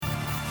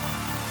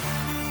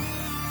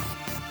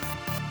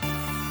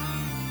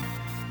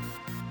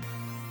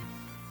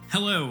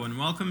Hello and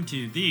welcome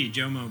to The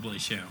Joe Mobley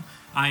Show.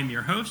 I'm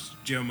your host,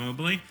 Joe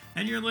Mobley,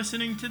 and you're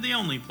listening to the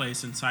only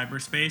place in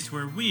cyberspace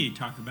where we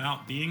talk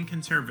about being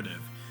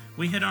conservative.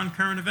 We hit on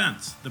current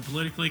events, the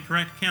politically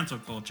correct cancel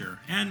culture,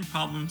 and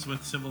problems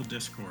with civil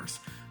discourse.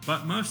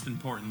 But most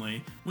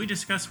importantly, we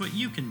discuss what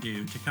you can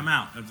do to come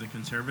out of the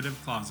conservative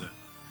closet.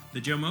 The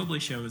Joe Mobley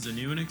Show is a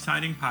new and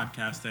exciting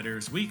podcast that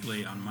airs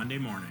weekly on Monday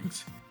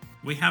mornings.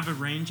 We have a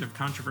range of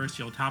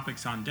controversial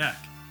topics on deck.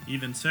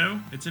 Even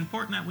so, it's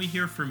important that we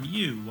hear from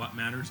you what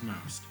matters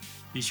most.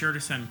 Be sure to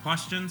send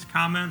questions,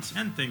 comments,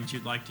 and things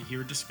you'd like to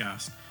hear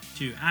discussed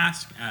to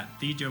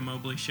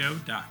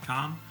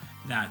ask@thejoemobleyshow.com.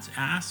 That's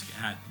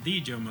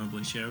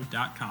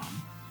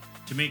ask@thejoemobleyshow.com.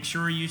 To make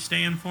sure you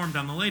stay informed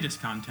on the latest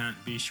content,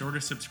 be sure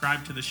to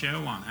subscribe to the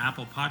show on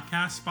Apple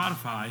Podcasts,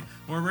 Spotify,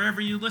 or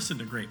wherever you listen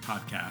to great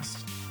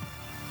podcasts.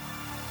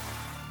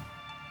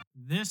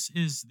 This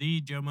is The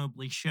Joe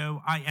Mobley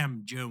Show. I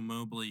am Joe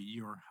Mobley,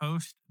 your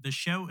host. The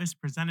show is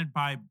presented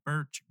by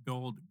Birch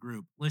Gold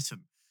Group.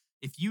 Listen,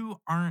 if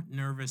you aren't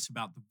nervous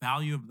about the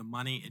value of the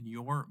money in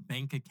your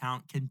bank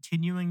account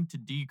continuing to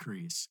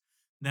decrease,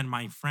 then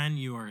my friend,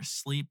 you are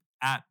asleep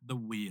at the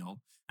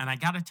wheel. And I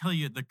got to tell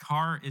you, the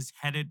car is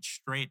headed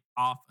straight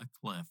off a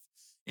cliff.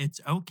 It's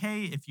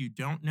okay if you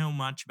don't know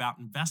much about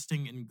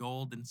investing in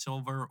gold and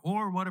silver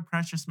or what a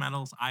precious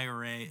metals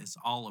IRA is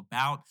all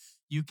about.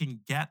 You can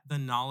get the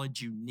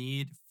knowledge you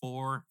need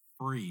for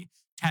free.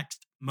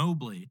 Text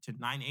Mobley to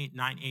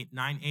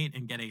 989898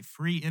 and get a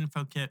free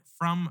info kit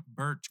from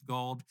Birch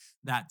Gold.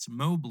 That's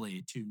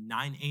Mobley to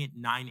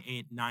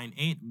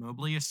 989898.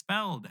 Mobley is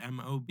spelled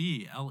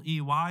Mobley.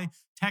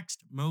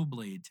 Text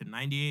Mobley to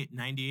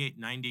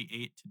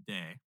 989898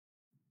 today.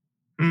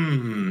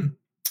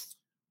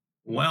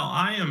 Well,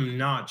 I am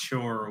not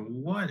sure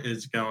what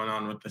is going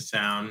on with the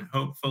sound.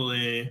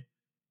 Hopefully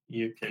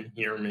you can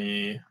hear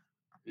me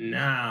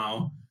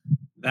now.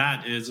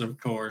 That is, of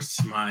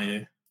course,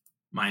 my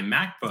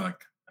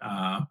MacBook,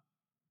 my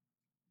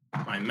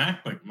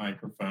MacBook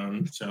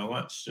microphone. So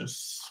let's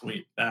just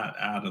sweep that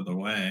out of the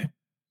way.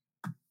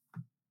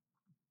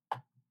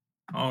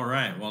 All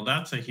right. Well,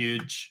 that's a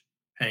huge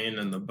pain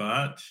in the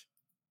butt.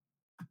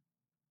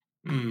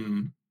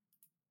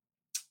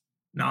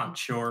 Not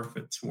sure if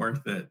it's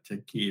worth it to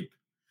keep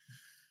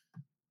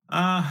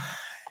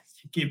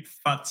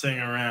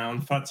futzing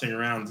around. Futzing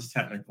around is a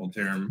technical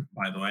term,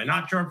 by the way.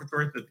 Not sure if it's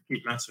worth it to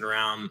keep messing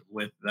around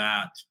with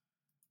that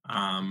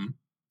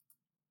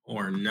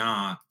or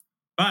not.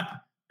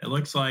 But it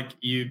looks like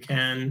you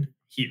can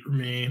hear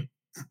me.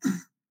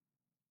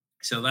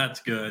 So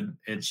that's good.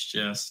 It's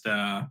just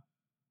my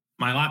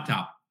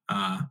laptop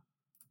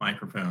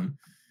microphone.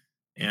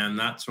 And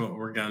that's what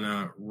we're going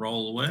to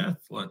roll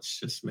with. Let's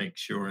just make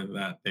sure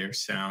that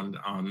there's sound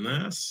on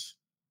this.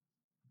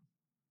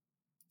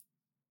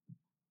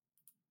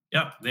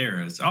 Yep,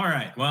 there is. All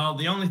right. Well,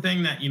 the only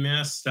thing that you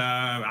missed,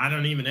 I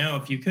don't even know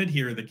if you could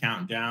hear the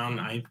countdown.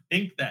 I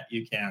think that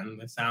you can.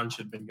 The sound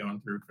should have been going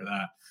through for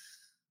that.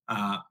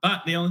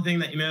 But the only thing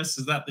that you missed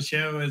is that the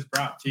show is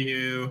brought to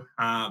you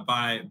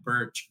by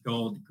Birch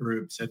Gold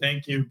Group. So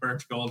thank you,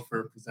 Birch Gold,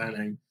 for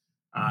presenting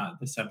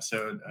this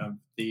episode of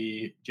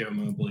the Joe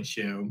Mobley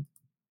Show.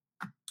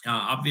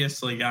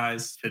 Obviously,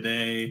 guys,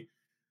 today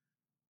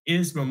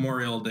is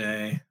Memorial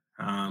Day,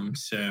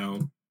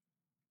 so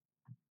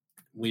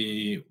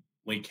we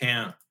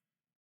can't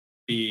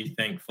be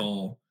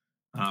thankful,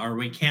 or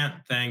we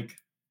can't thank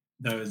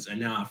those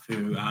enough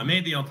who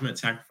made the ultimate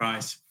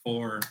sacrifice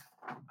for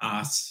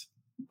us.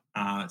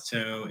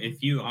 So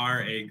if you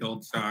are a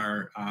Gold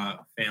Star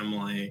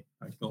family,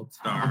 a Gold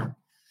Star,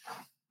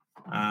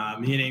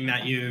 meaning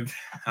that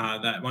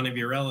that one of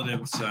your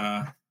relatives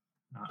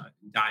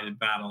died in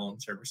battle in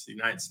service to the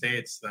United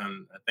States,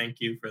 then thank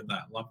you for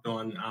that loved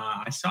one.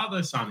 I saw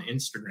this on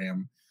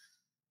Instagram,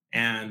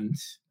 and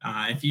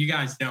if you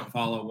guys don't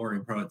follow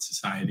Warrior Poet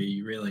Society,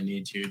 you really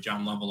need to.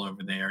 John Lovell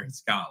over there,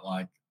 he's got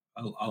like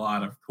a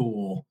lot of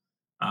cool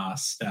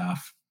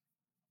stuff.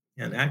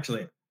 And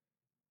actually,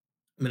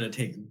 I'm going to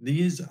take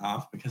these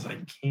off because I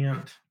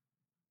can't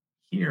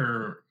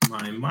hear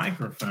my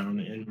microphone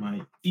in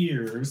my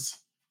ears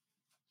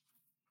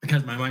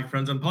because my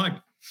microphone's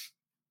unplugged.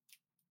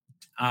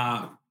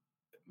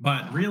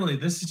 But really,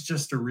 this is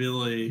just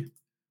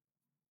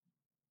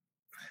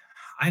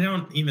I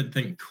don't even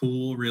think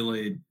cool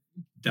really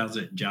does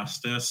it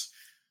justice.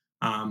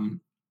 But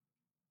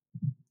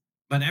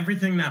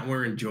everything that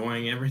we're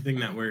enjoying,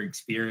 everything that we're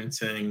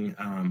experiencing,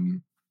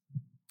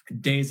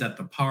 days at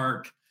the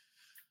park,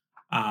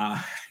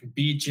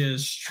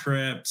 beaches,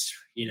 trips,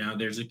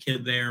 there's a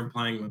kid there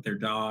playing with their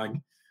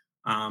dog.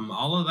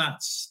 All of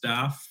that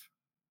stuff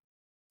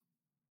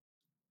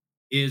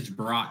is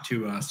brought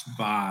to us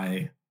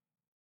by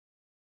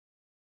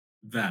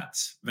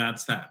vets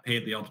that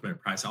paid the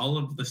ultimate price. All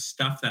of the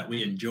stuff that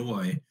we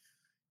enjoy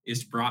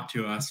is brought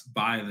to us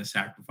by the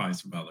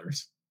sacrifice of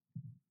others.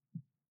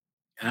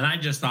 And I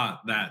just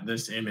thought that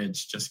this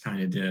image just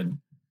kind of did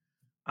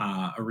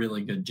a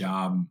really good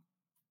job,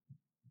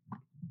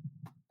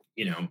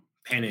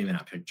 painting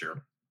that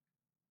picture.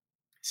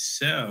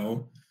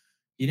 So,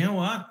 You know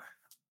what?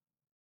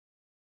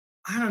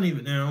 I don't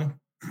even know.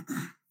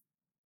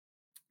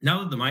 Now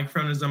that the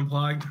microphone is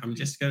unplugged, I'm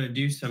just going to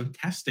do some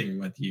testing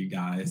with you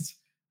guys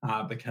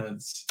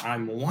because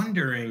I'm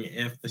wondering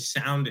if the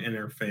sound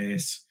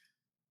interface,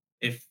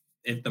 if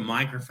if the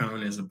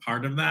microphone is a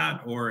part of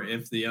that, or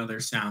if the other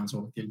sounds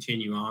will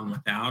continue on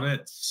without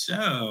it.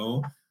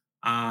 So,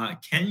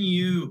 can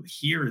you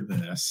hear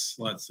this?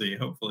 Let's see.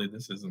 Hopefully,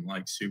 this isn't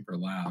like super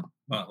loud,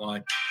 but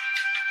like,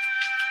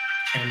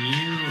 can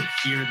you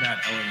hear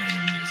that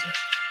elevator music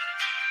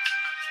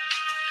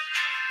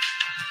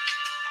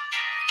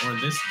or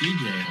this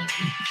DJ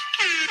horn?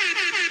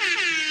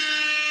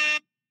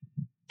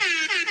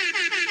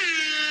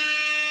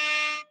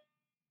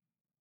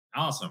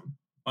 Awesome.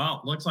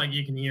 Well, looks like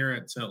you can hear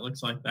it. So it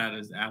looks like that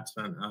is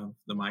absent of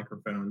the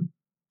microphone,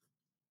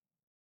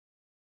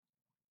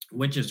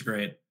 which is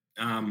great.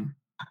 Um,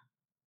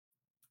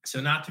 so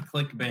not to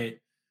clickbait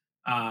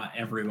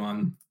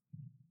everyone,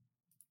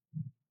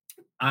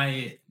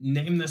 I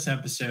named this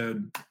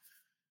episode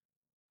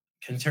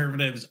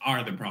 "Conservatives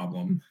Are the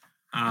Problem,"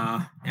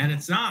 and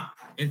it's not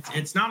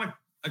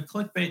a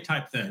clickbait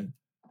type thing.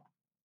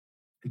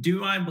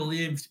 Do I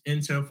believe,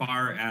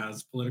 insofar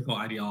as political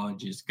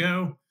ideologies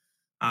go,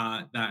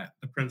 that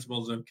the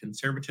principles of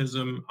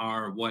conservatism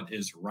are what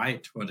is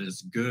right, what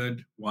is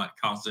good, what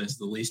causes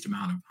the least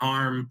amount of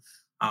harm,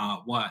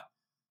 what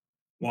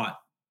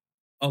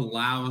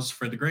allows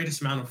for the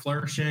greatest amount of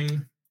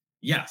flourishing?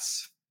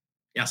 Yes,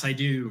 yes, I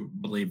do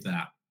believe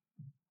that.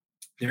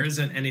 There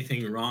isn't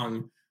anything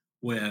wrong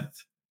with,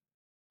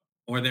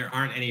 or there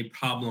aren't any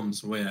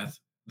problems with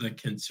the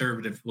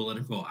conservative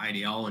political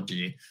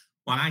ideology.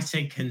 When I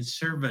say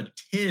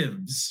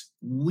conservatives,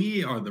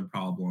 we are the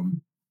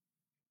problem.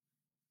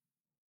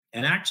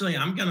 And actually,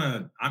 I'm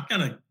gonna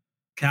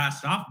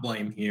cast off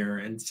blame here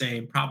and say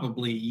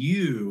probably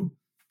you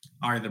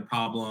are the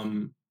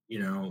problem,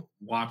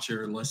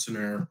 watcher,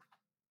 listener,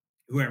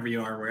 whoever you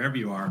are, wherever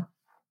you are.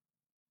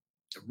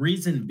 The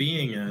reason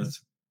being is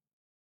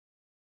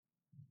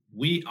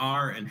we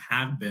are and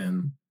have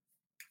been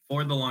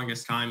for the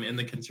longest time in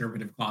the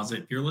conservative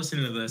closet. If you're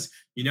listening to this,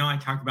 I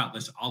talk about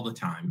this all the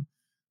time.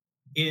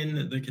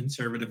 In the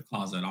conservative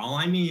closet, all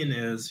I mean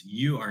is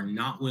you are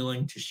not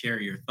willing to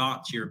share your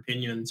thoughts, your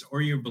opinions,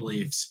 or your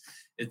beliefs.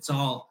 It's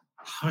all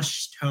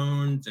hushed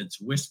tones, it's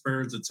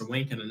whispers, it's a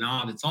wink and a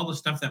nod. It's all the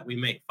stuff that we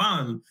make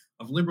fun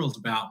of liberals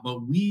about,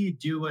 but we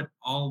do it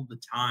all the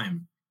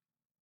time.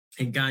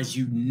 And guys,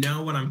 you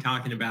know what I'm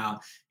talking about.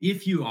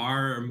 If you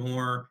are a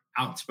more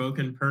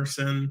outspoken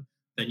person,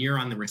 then you're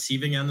on the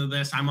receiving end of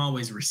this. I'm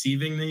always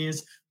receiving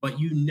these,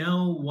 but you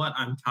know what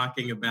I'm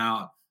talking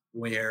about,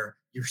 where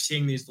you're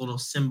seeing these little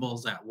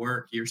symbols at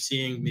work, you're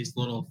seeing these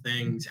little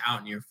things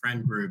out in your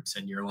friend groups,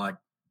 and you're like,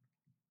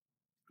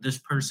 this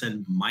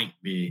person might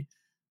be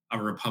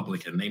a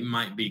Republican, they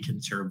might be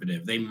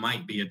conservative, they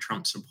might be a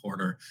Trump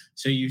supporter.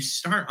 So you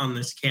start on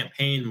this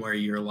campaign where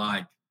you're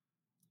like,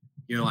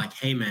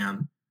 hey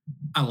man,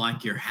 I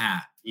like your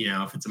hat,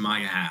 if it's a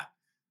MAGA hat.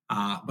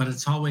 But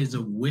it's always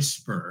a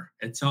whisper.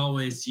 It's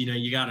always,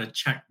 you got to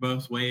check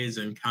both ways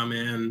and come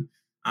in.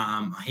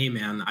 Hey,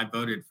 man, I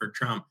voted for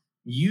Trump.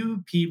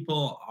 You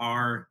people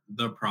are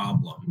the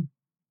problem.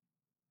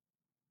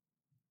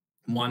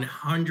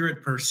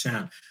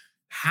 100%.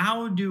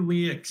 How do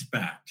we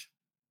expect,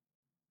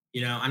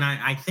 and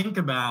I think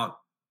about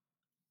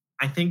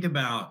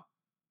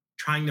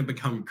trying to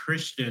become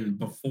Christian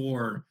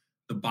before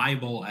the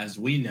Bible as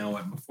we know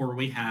it, before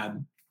we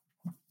had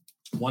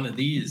one of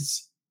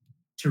these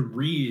to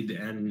read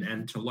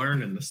and to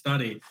learn and to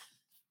study.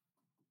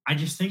 I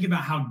just think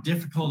about how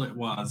difficult it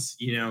was.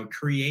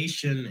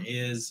 Creation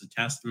is a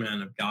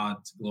testament of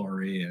God's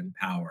glory and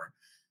power.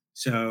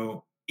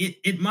 So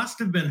it must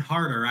have been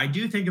harder. I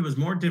do think it was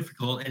more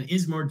difficult and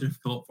is more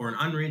difficult for an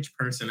unreached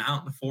person out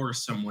in the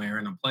forest somewhere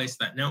in a place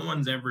that no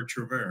one's ever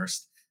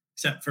traversed,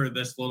 except for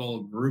this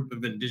little group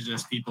of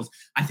indigenous peoples.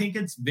 I think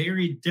it's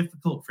very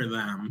difficult for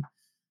them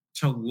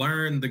to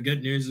learn the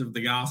good news of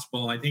the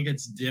gospel. I think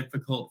it's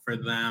difficult for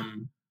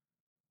them,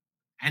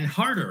 and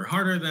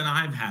harder than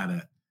I've had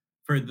it,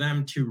 for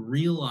them to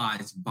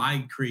realize by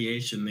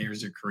creation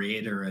there's a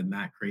creator and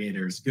that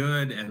creator is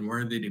good and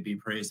worthy to be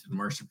praised and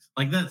worshiped.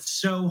 Like, that's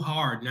so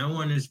hard. No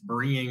one is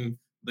bringing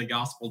the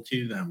gospel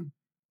to them.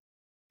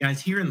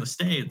 Guys, here in the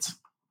States,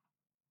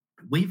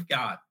 we've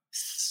got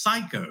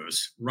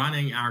psychos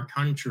running our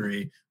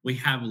country. We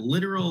have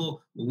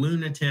literal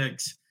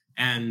lunatics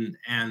and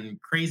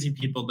crazy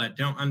people that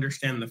don't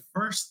understand the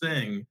first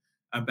thing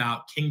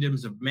about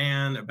kingdoms of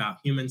man, about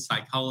human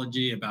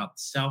psychology, about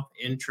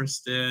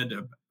self-interested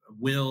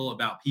will,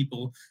 about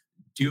people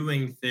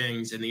doing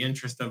things in the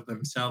interest of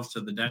themselves to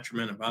the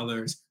detriment of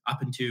others,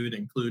 up into and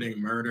including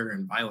murder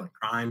and violent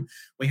crime.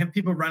 We have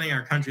people running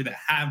our country that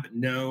have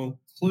no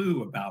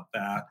clue about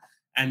that,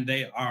 and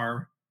they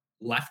are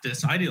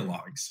leftist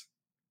ideologues.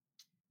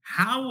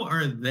 How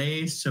are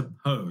they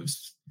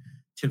supposed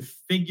to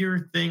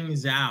figure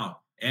things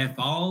out if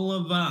all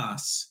of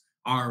us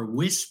are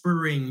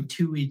whispering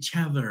to each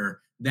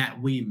other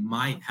that we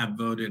might have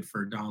voted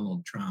for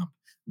Donald Trump,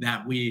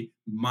 that we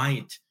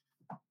might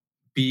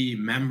be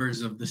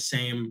members of the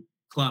same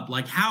club.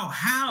 Like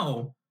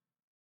how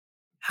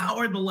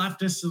are the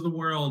leftists of the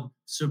world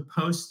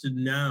supposed to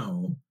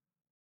know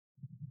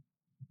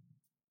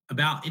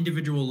about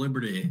individual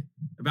liberty,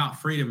 about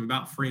freedom,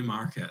 about free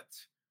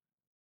markets,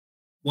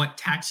 what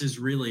taxes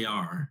really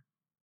are?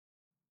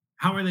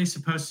 How are they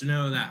supposed to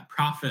know that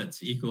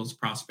profits equals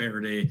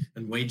prosperity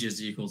and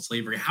wages equals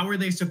slavery? How are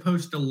they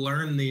supposed to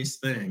learn these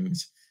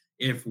things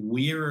if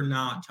we're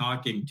not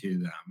talking to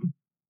them?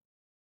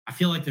 I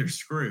feel like they're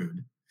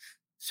screwed.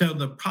 So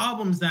the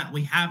problems that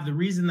we have, the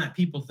reason that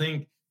people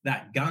think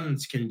that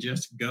guns can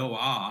just go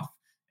off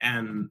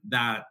and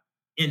that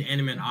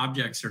inanimate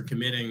objects are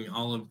committing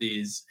all of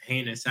these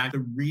heinous acts,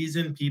 the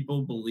reason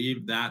people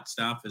believe that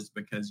stuff is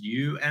because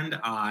you and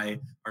I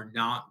are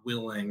not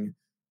willing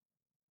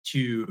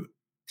to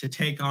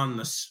take on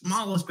the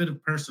smallest bit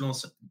of personal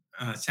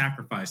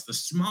sacrifice, the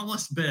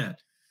smallest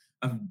bit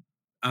of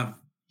of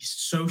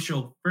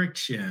social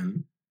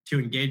friction to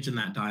engage in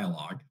that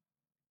dialogue.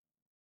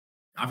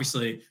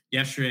 Obviously,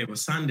 yesterday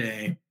was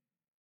Sunday,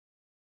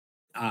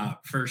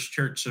 first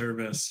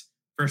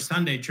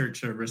Sunday church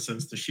service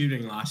since the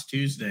shooting last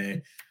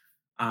Tuesday,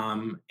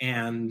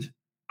 and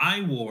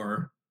I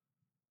wore,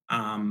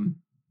 well,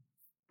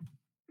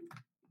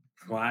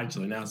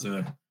 actually now's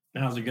as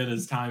good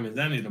as time as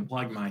any to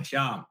plug my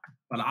shop,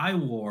 but I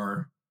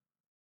wore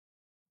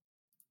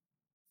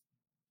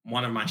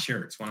one of my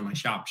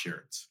shop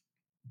shirts.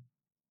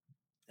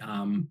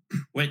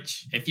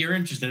 Which, if you're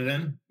interested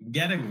in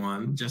getting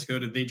one, just go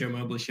to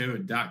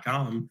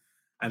thejoemobleyshow.com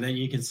and then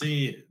you can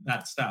see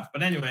that stuff.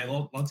 But anyway,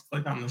 let's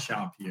click on the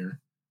shop here.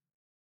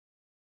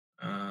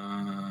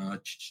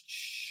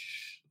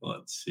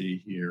 Let's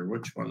see here.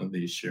 Which one of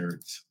these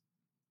shirts?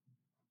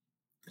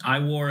 I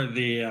wore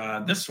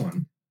the this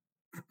one.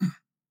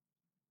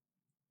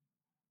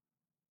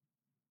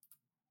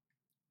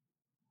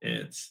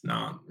 It's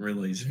not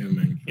really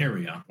zooming. Here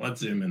we go.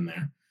 Let's zoom in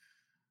there.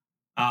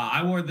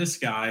 I wore this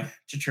guy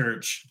to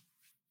church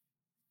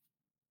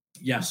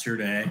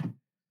yesterday.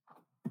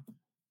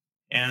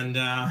 And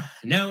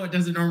no, it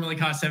doesn't normally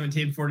cost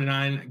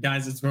 $17.49.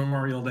 Guys, it's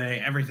Memorial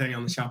Day. Everything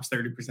on the shop's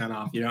 30%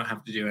 off. You don't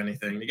have to do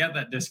anything to get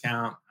that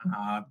discount.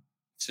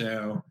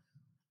 So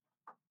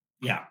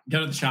yeah,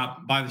 go to the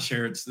shop, buy the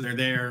shirts. They're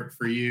there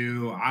for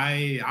you.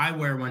 I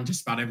wear one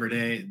just about every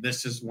day.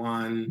 This is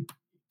one,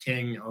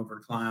 King over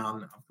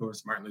Clown. Of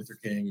course, Martin Luther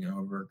King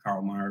over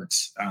Karl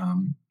Marx.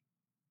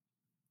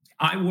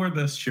 I wore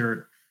this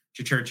shirt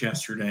to church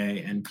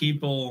yesterday, and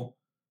people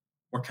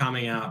were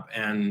coming up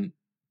and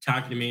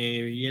talking to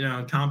me,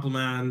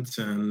 compliments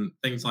and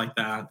things like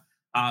that.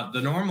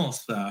 The normal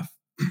stuff.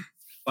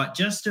 But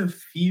just a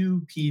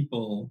few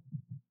people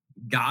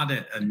got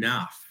it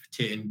enough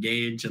to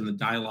engage in the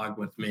dialogue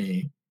with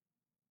me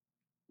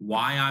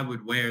why I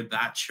would wear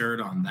that shirt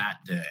on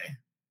that day,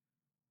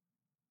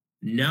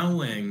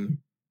 knowing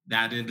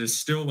that it is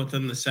still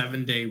within the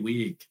 7-day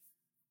week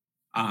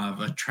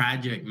of a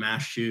tragic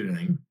mass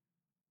shooting,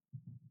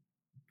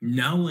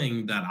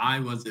 knowing that I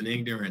wasn't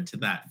ignorant to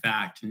that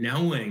fact,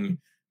 knowing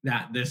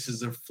that this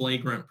is a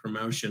flagrant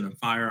promotion of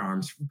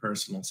firearms for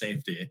personal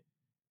safety.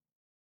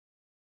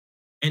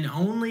 And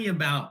only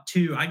about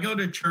I go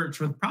to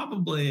church with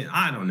probably,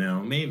 I don't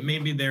know,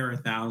 maybe there are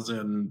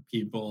 1,000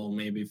 people,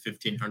 maybe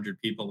 1,500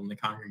 people in the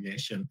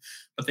congregation,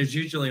 but there's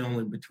usually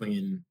only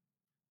between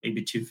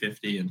maybe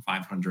 250 and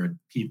 500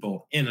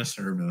 people in a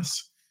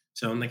service.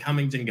 So in the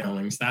comings and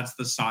goings, that's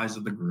the size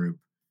of the group.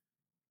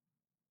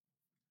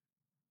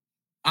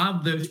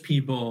 Of those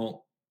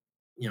people,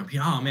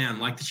 oh man,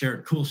 like the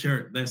shirt, cool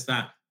shirt, this,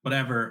 that,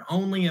 whatever,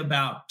 only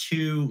about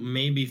 2,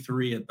 maybe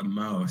 3 at the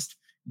most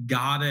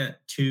got it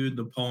to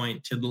the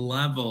point, to the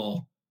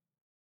level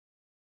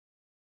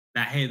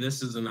that, hey,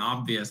 this is an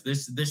obvious,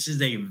 this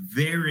is a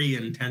very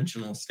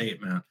intentional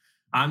statement.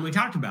 And we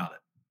talked about it.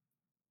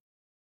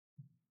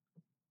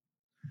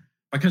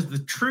 Because the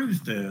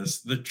truth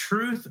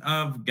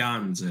of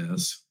guns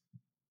is,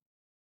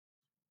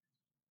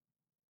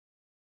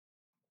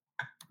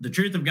 the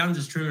truth of guns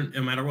is true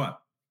no matter what.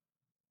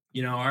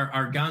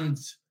 Are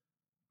guns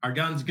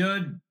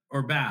good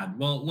or bad?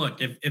 Well,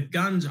 look, if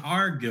guns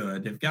are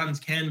good, if guns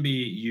can be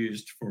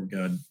used for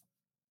good,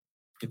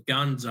 if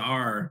guns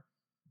are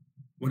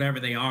whatever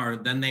they are,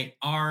 then they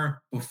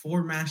are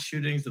before mass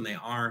shootings and they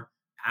are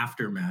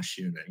after mass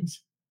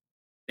shootings.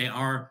 They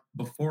are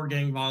before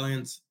gang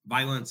violence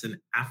and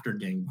after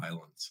gang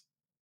violence.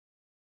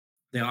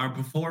 They are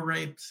before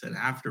rapes and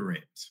after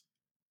rapes.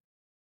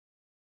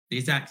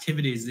 These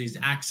activities, these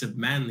acts of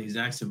men, these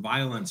acts of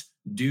violence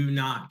do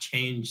not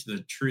change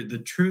the truth. The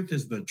truth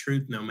is the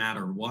truth no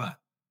matter what.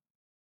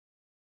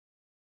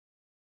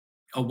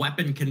 A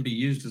weapon can be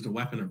used as a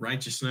weapon of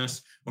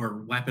righteousness or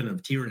a weapon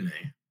of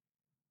tyranny.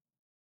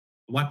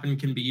 A weapon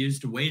can be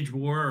used to wage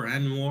war or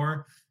end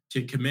war,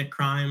 to commit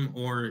crime,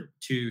 or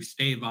to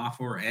stave off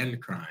or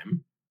end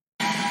crime.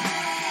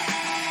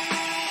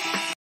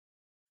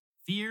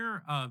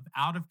 Fear of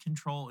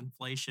out-of-control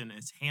inflation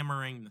is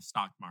hammering the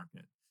stock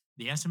market.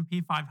 The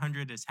S&P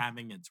 500 is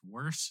having its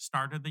worst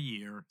start of the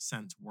year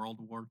since World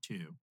War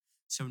II.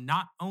 So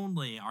not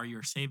only are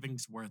your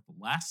savings worth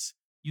less,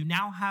 you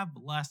now have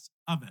less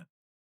of it.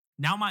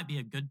 Now might be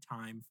a good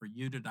time for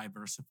you to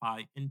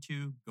diversify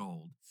into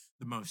gold,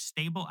 the most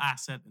stable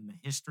asset in the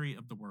history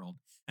of the world.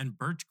 And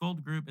Birch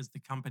Gold Group is the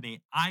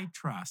company I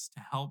trust to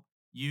help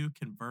you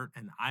convert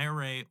an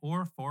IRA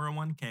or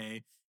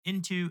 401k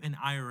into an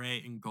IRA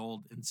in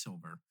gold and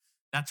silver.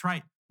 That's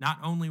right. Not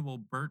only will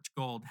Birch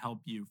Gold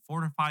help you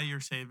fortify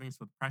your savings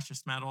with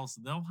precious metals,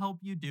 they'll help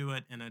you do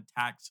it in a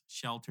tax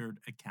sheltered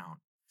account.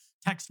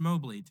 Text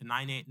Mobley to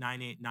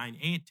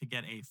 989898 to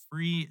get a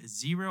free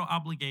zero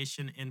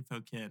obligation info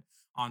kit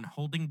on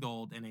holding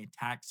gold in a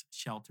tax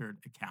sheltered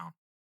account.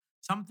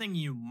 Something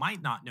you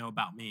might not know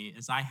about me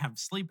is I have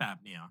sleep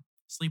apnea.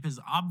 Sleep is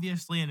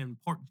obviously an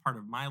important part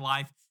of my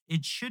life.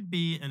 It should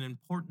be an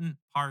important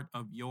part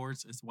of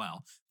yours as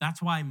well.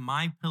 That's why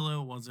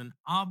MyPillow was an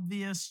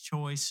obvious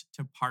choice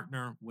to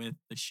partner with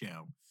the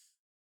show.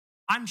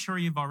 I'm sure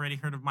you've already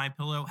heard of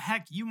MyPillow.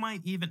 Heck, you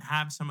might even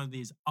have some of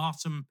these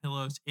awesome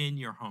pillows in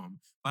your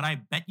home, but I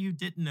bet you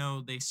didn't know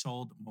they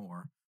sold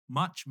more.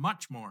 Much,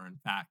 much more, in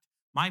fact.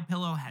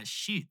 MyPillow has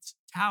sheets,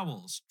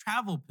 towels,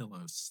 travel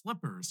pillows,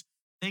 slippers,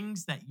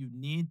 things that you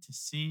need to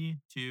see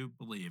to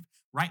believe.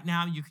 Right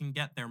now, you can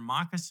get their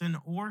moccasin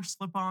or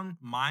slip-on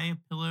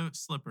MyPillow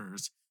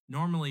slippers,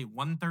 normally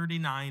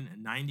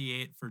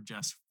 $139.98 for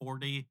just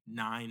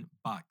 $49.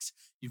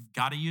 You've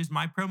got to use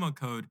my promo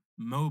code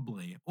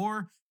Mobley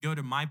or go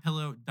to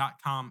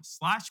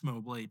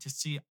mypillow.com/Mobley to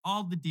see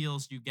all the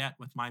deals you get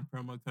with my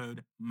promo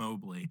code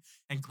Mobley,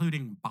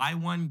 including buy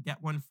one,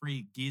 get one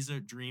free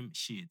Giza Dream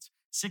sheets,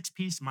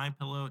 6-piece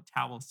MyPillow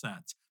towel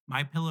sets,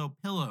 MyPillow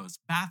pillows,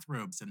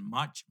 bathrobes, and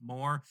much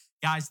more.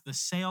 Guys, the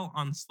sale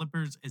on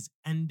slippers is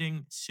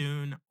ending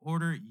soon.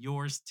 Order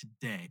yours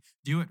today.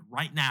 Do it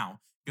right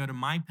now. Go to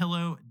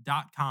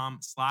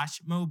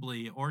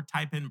mypillow.com/Mobley or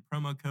type in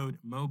promo code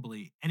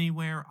Mobley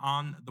anywhere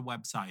on the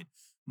website.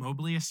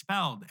 Mobley is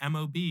spelled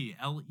Mobley.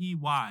 Go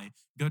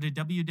to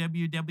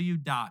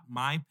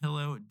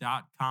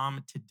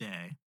www.mypillow.com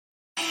today.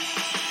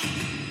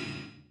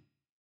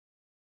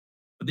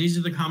 But these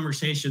are the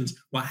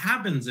conversations. What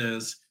happens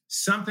is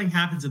something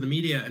happens in the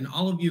media and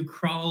all of you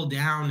crawl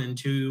down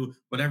into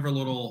whatever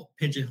little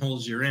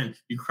pigeonholes you're in.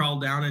 You crawl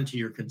down into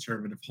your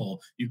conservative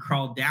hole. You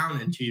crawl down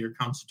into your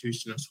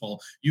constitutionalist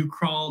hole. You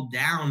crawl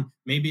down,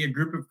 maybe a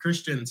group of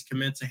Christians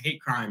commits a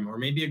hate crime, or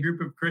maybe a group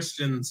of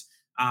Christians,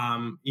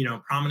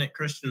 prominent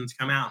Christians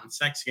come out in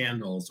sex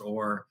scandals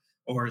or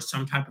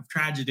some type of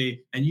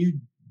tragedy, and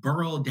you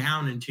burrow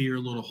down into your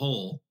little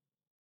hole.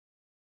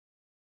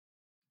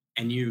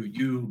 And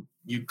you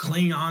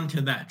cling on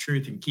to that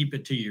truth and keep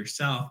it to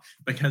yourself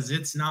because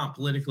it's not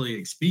politically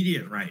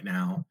expedient right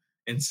now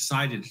in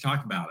society to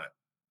talk about it.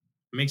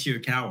 It makes you a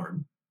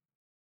coward.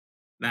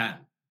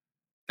 That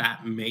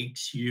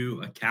makes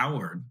you a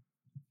coward.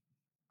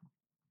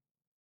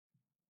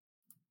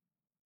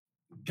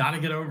 Got to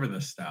get over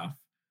this stuff.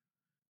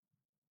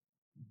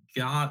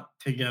 Got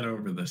to get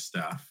over this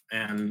stuff.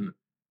 And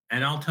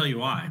I'll tell you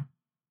why.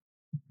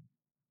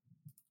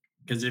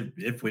 Because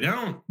if we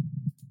don't,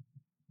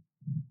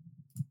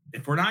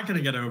 if we're not going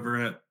to get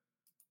over it,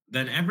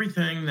 then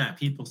everything that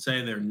people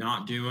say they're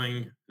not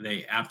doing,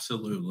 they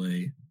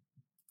absolutely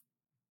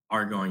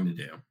are going to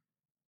do.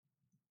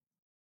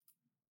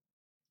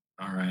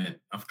 All right.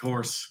 Of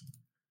course,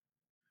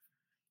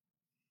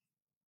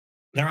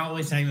 they're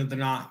always saying that they're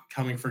not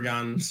coming for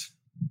guns.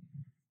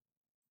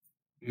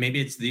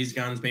 Maybe it's these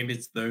guns, maybe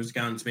it's those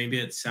guns, maybe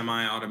it's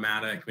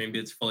semi-automatic, maybe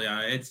it's fully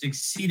automatic. It's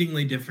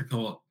exceedingly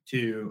difficult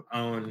to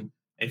own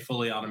a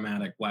fully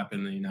automatic weapon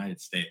in the United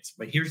States.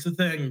 But here's the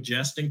thing,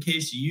 just in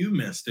case you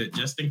missed it,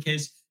 just in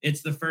case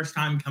it's the first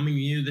time coming to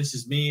you, this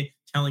is me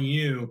telling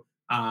you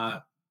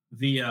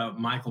via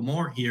Michael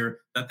Moore here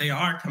that they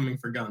are coming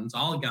for guns,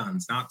 all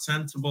guns, not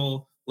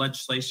sensible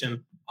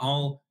legislation,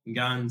 all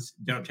guns.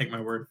 Don't take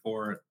my word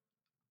for it.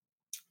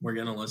 We're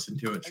going to listen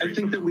to it. I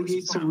think that we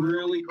need some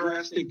really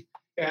drastic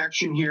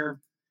action here.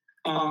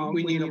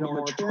 We need a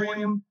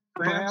moratorium,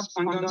 perhaps,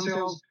 on gun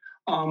sales.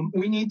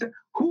 We need to,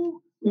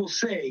 who will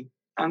say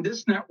on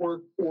this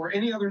network or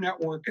any other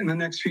network in the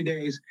next few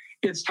days,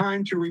 it's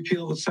time to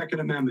repeal the Second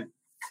Amendment?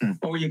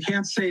 Oh, you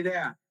can't say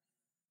that.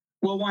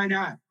 Well, why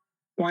not?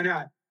 Why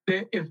not?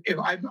 If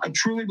I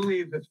truly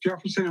believe if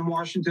Jefferson and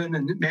Washington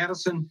and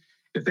Madison,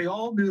 if they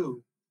all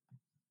knew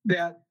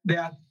that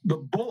the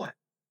bullet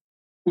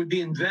would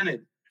be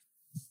invented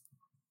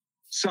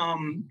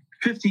some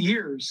 50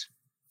 years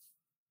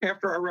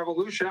after our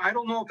revolution, I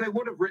don't know if they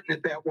would have written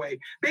it that way.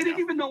 They didn't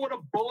even know what a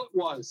bullet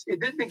was.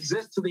 It didn't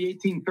exist till the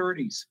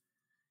 1830s.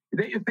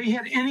 If they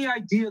had any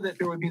idea that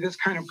there would be this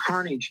kind of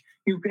carnage,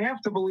 you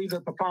have to believe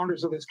that the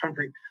founders of this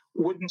country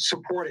wouldn't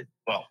support it.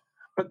 Well,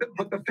 but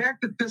the fact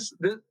that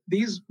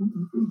these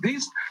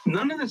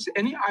none of this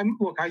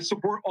I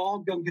support all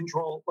gun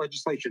control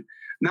legislation,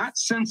 not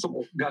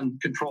sensible gun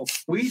control.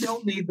 We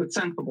don't need the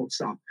sensible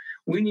stuff.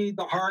 We need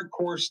the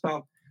hardcore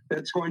stuff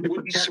that's going to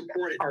protect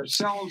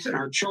ourselves and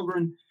our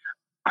children.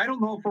 I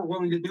don't know if we're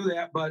willing to do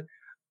that, but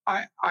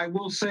I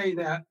will say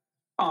that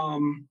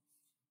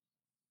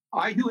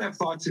I do have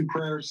thoughts and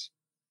prayers,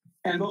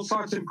 and those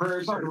thoughts and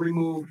prayers are to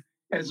remove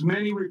as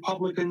many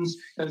Republicans,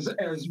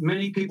 as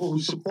many people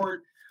who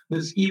support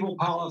this evil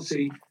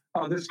policy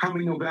this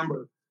coming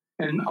November.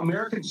 And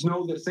Americans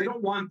know this. They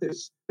don't want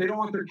this. They don't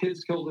want their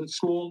kids killed at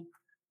school.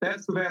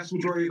 That's the vast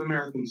majority of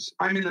Americans.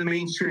 I'm in the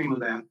mainstream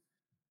of that.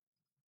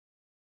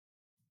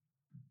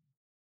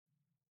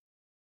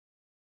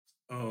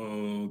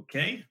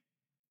 Okay.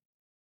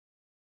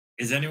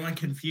 Is anyone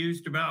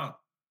confused about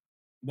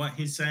what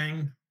he's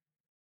saying?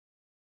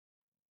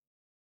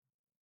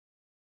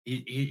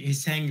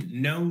 He's saying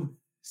no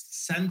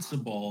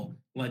sensible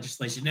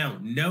legislation.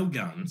 No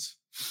guns.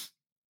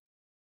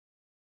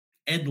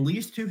 At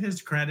least to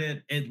his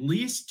credit, at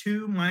least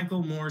to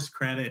Michael Moore's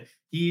credit,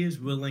 he is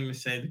willing to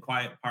say the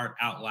quiet part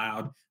out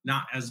loud,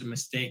 not as a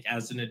mistake,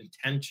 as an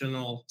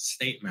intentional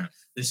statement.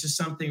 This is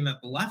something that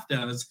the left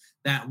does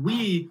that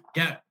we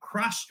get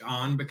crushed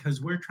on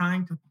because we're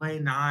trying to play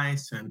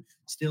nice and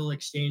still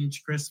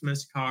exchange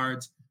Christmas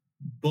cards.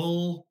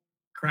 Bull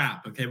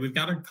crap. Okay, we've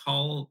got to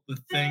call the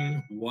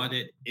thing what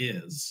it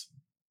is.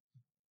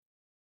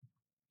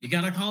 You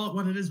got to call it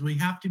what it is. We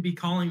have to be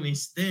calling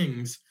these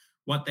things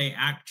what they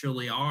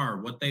actually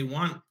are. What they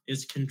want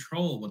is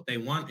control. What they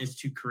want is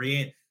to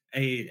create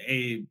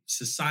a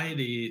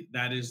society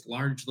that is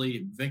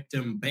largely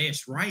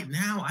victim-based. Right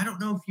now, I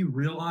don't know if you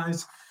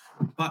realize,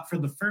 but for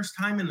the first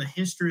time in the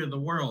history of the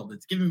world,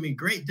 it's giving me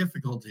great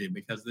difficulty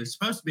because there's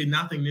supposed to be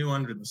nothing new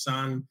under the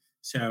sun.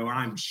 So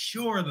I'm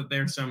sure that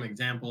there's some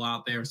example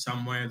out there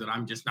somewhere that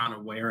I'm just not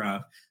aware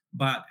of.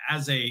 But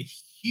as a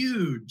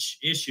huge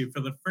issue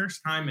for the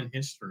first time in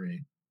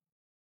history,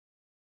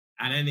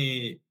 at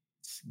any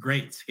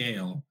great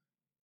scale,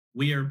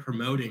 we are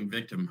promoting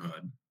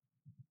victimhood,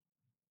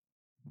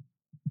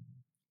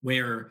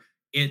 where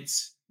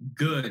it's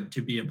good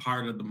to be a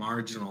part of the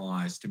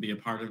marginalized, to be a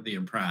part of the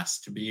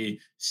oppressed, to be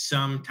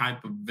some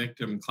type of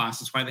victim class.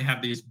 That's why they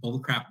have these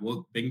bullcrap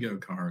woke bingo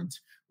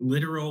cards,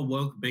 literal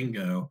woke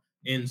bingo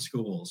in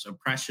schools,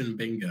 oppression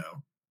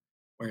bingo,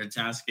 where it's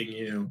asking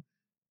you,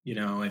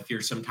 if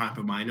you're some type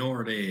of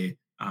minority,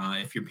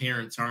 if your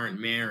parents aren't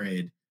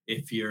married,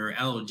 if you're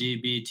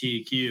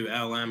LGBTQ,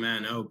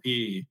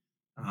 LMNOP,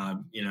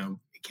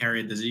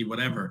 carried the Z,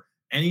 whatever,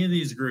 any of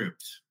these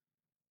groups,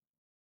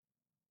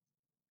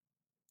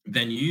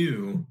 then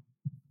you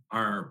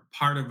are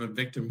part of a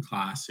victim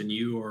class and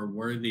you are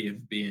worthy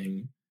of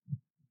being,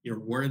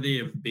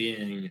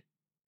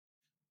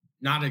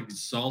 not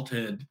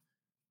exalted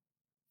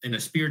in a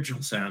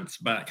spiritual sense,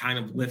 but kind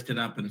of lifted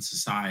up in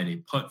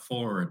society, put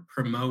forward,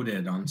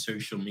 promoted on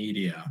social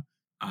media,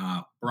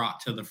 brought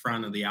to the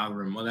front of the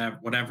algorithm,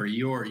 whatever.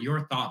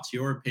 Your thoughts,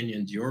 your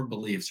opinions, your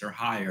beliefs are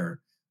higher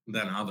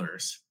than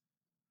others.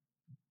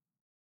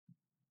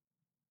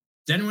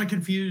 Is anyone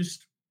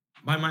confused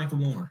by Michael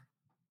Moore?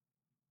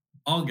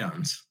 All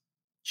guns.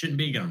 Shouldn't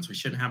be guns. We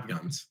shouldn't have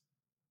guns.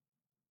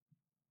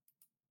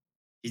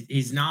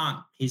 He's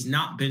not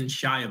been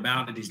shy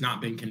about it. He's not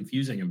been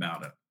confusing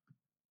about it.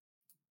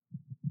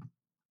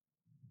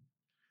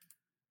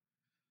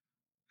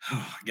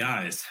 Oh,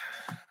 guys.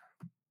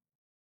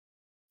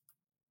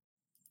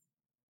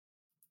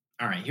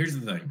 All right, here's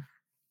the thing.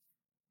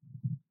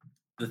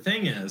 The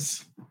thing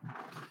is,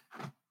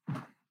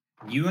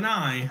 you and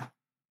I,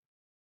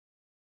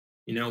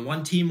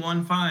 one team,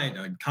 one fight,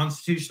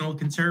 constitutional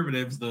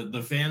conservatives,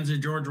 the fans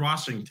of George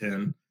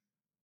Washington,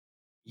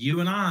 you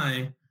and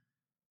I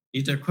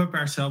need to equip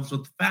ourselves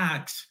with the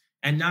facts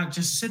and not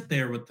just sit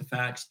there with the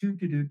facts,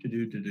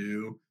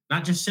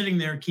 not just sitting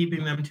there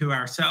keeping them to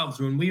ourselves.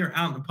 When we are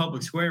out in the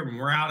public square, when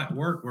we're out at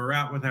work, we're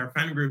out with our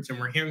friend groups and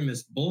we're hearing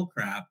this bull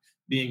crap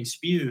being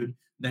spewed,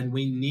 then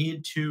we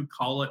need to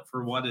call it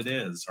for what it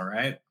is, all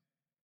right?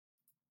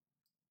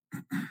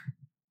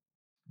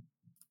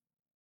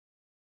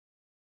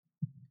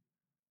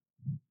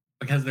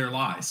 Because they're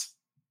lies.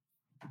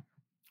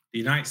 The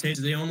United States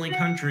is the only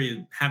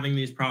country having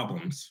these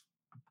problems.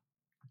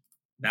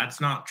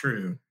 That's not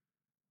true.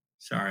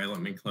 Sorry,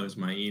 let me close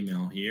my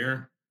email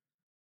here.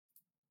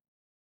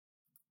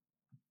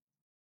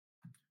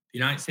 The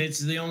United States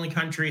is the only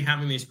country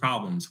having these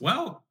problems.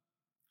 Well,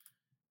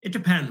 it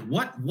depends.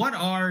 What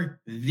are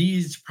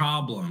these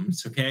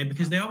problems, okay?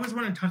 Because they always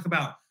want to talk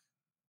about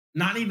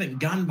not even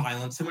gun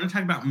violence. They want to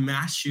talk about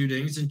mass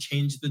shootings and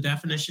change the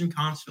definition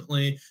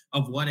constantly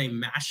of what a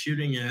mass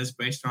shooting is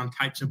based on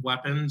types of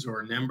weapons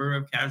or number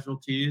of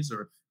casualties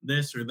or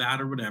this or that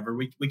or whatever.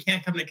 We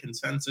can't come to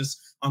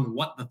consensus on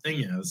what the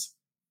thing is.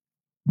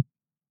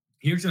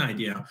 Here's an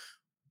idea.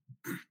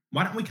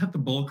 Why don't we cut the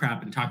bull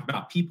crap and talk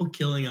about people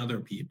killing other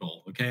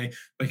people, okay?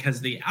 Because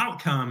the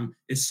outcome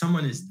is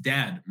someone is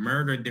dead,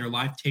 murdered, their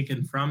life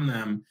taken from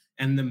them,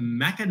 and the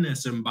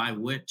mechanism by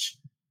which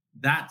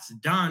that's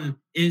done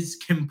is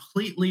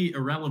completely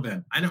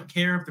irrelevant. I don't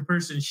care if the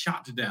person is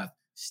shot to death,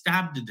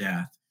 stabbed to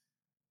death,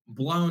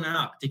 blown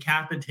up,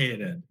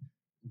 decapitated,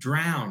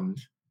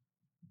 drowned.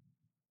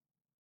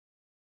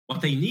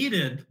 What they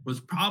needed was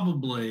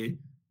probably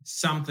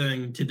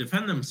something to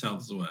defend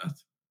themselves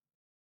with.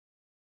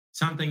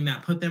 something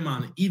that put them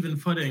on even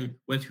footing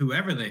with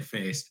whoever they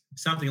faced,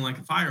 something like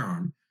a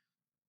firearm.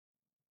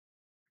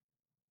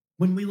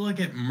 When we look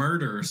at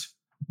murders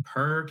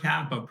per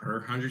capita, per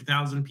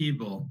 100,000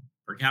 people,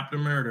 per capita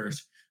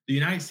murders, the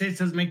United States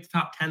doesn't make the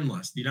top 10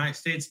 list. The United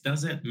States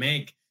doesn't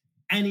make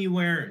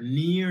anywhere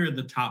near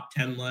the top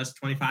 10 list,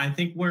 25. I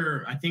think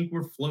we're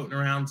floating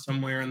around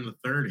somewhere in the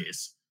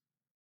 30s.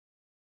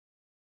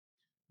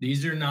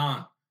 These are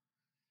not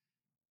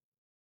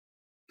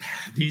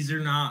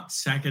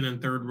second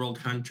and third world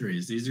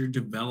countries. These are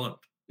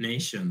developed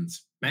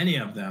nations. Many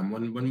of them,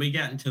 when we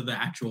get into the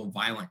actual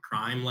violent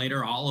crime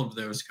later, all of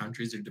those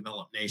countries are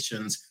developed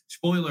nations.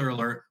 Spoiler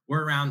alert,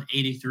 we're around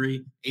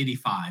 83,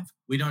 85.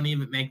 We don't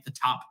even make the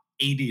top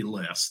 80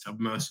 list of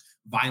most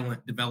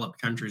violent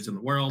developed countries in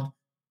the world.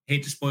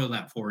 Hate to spoil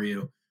that for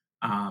you.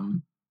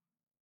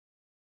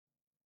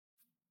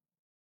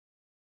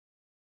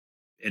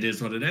 It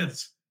is what it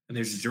is. And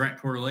there's a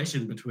direct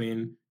correlation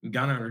between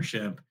gun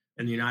ownership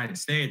in the United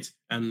States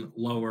and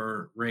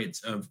lower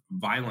rates of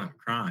violent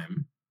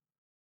crime.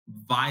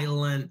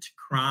 Violent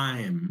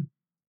crime.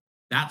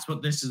 That's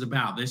what this is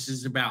about. This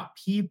is about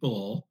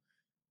people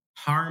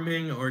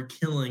harming or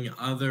killing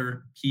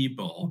other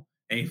people.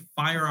 A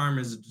firearm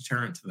is a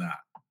deterrent to that.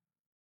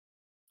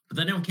 But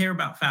they don't care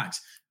about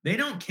facts. They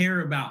don't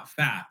care about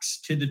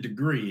facts to the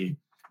degree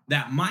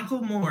that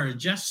Michael Moore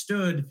just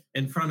stood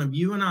in front of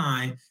you and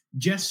I,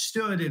 just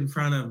stood in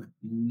front of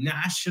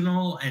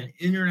national and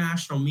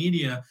international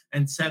media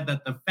and said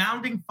that the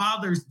founding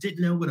fathers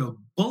didn't know what a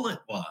bullet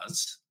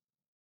was.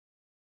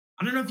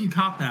 I don't know if you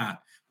caught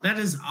that. That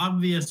is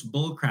obvious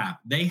bullcrap.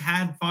 They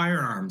had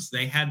firearms,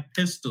 they had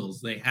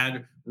pistols, they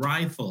had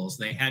rifles,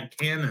 they had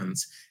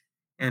cannons.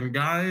 And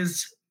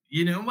guys,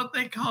 you know what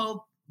they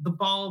call the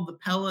ball, the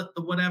pellet,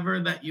 the whatever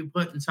that you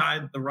put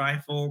inside the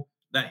rifle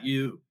that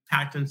you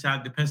packed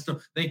inside the pistol?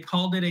 They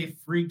called it a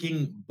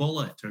freaking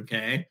bullet,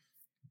 okay?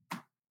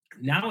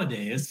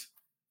 Nowadays,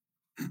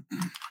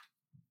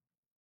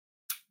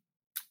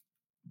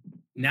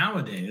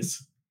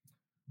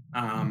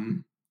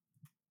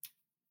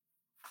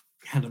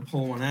 had to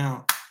pull one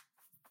out.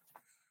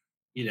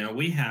 You know,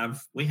 we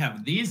have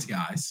these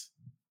guys.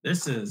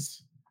 This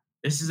is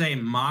a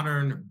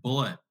modern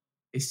bullet,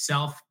 a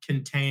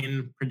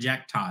self-contained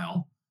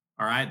projectile.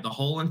 All right, the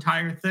whole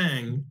entire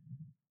thing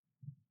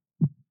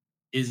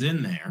is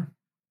in there.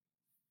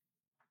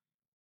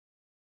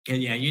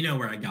 And yeah, you know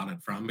where I got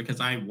it from, because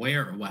I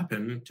wear a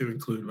weapon to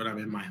include when I'm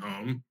in my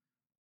home,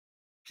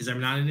 because I'm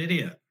not an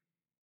idiot,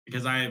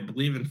 because I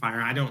believe in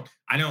fire. I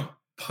don't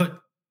put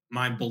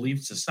my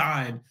beliefs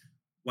aside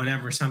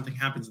whenever something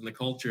happens in the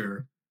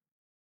culture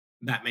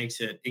that makes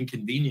it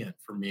inconvenient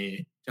for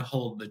me to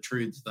hold the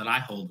truths that I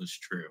hold as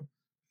true.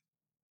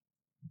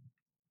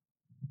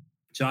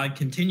 So I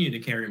continue to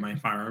carry my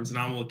firearms, and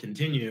I will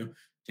continue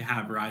to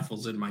have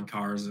rifles in my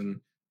cars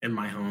and in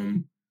my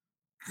home.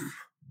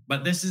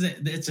 But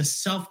it's a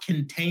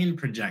self-contained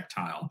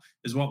projectile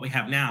is what we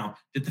have now.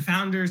 Did the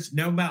founders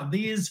know about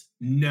these?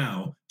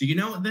 No. Do you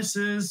know what this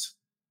is?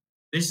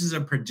 This is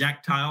a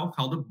projectile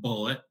called a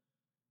bullet,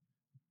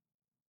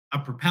 a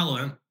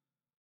propellant,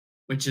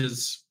 which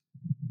is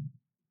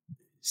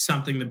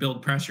something to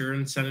build pressure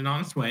and send it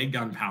on its way,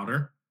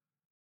 gunpowder,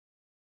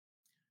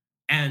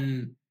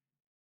 and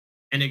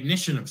an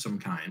ignition of some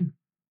kind,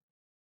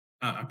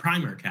 a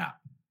primer cap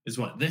is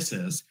what this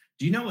is.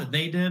 Do you know what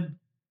they did?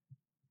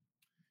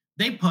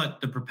 They put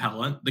the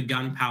propellant, the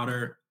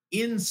gunpowder,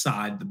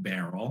 inside the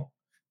barrel,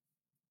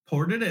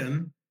 poured it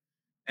in,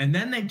 and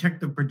then they took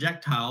the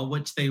projectile,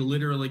 which they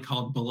literally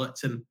called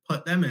bullets, and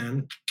put them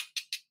in.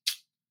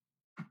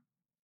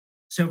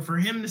 So for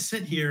him to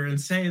sit here and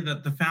say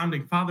that the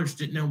founding fathers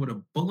didn't know what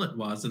a bullet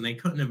was and they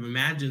couldn't have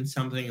imagined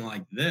something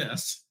like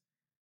this.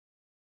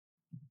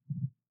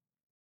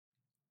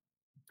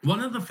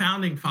 One of the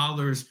founding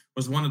fathers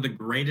was one of the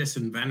greatest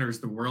inventors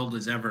the world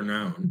has ever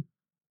known.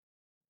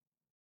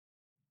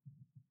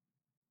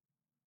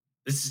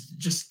 This is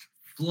just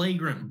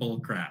flagrant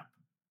bullcrap,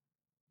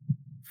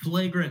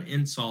 flagrant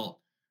insult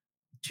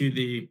to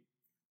the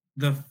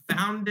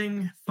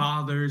founding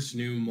fathers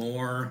knew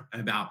more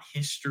about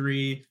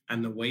history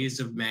and the ways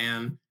of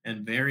man,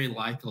 and very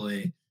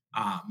likely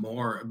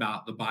more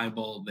about the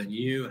Bible than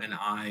you and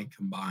I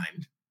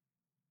combined,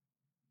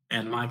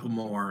 and Michael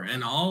Moore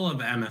and all of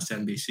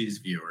MSNBC's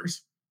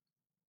viewers.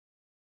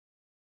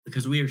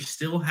 Because we are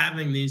still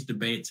having these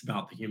debates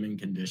about the human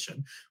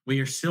condition. We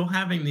are still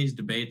having these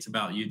debates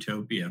about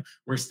utopia.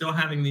 We're still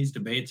having these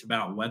debates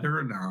about whether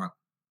or not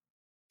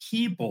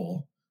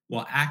people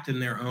will act in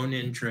their own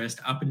interest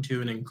up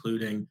into and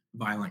including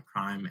violent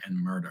crime and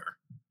murder.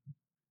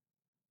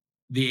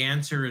 The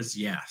answer is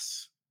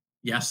yes.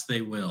 Yes,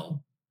 they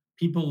will.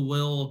 People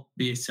will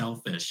be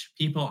selfish.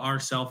 People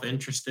are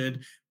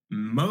self-interested.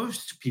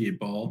 Most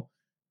people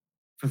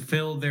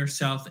fulfill their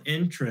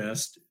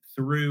self-interest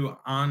through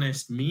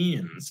honest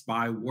means,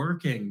 by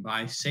working,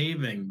 by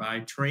saving, by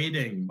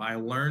trading, by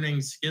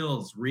learning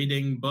skills,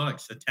 reading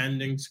books,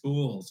 attending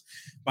schools,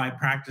 by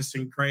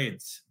practicing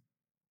trades,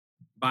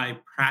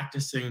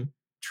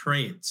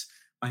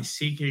 by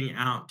seeking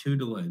out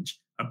tutelage,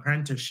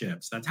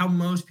 apprenticeships. That's how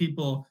most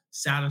people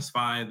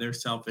satisfy their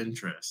self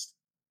interest.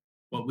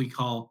 What we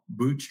call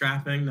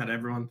bootstrapping, that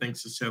everyone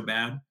thinks is so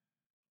bad,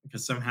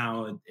 because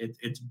somehow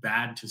it's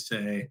bad to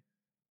say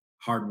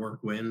hard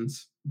work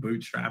wins,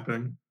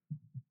 bootstrapping.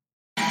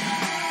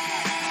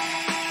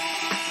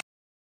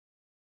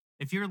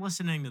 If you're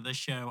listening to this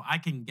show, I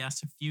can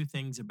guess a few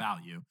things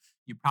about you.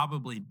 You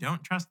probably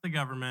don't trust the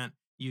government,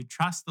 you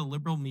trust the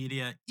liberal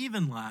media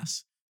even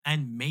less,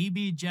 and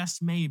maybe,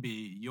 just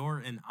maybe, you're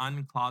an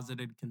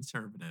uncloseted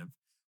conservative.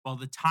 Well,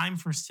 the time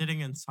for sitting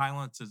in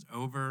silence is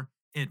over.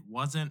 It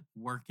wasn't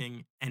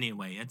working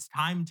anyway. It's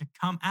time to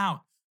come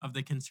out of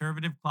the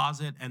conservative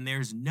closet, and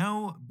there's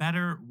no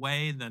better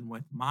way than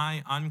with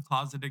my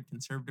uncloseted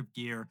conservative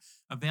gear,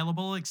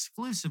 available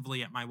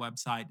exclusively at my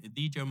website,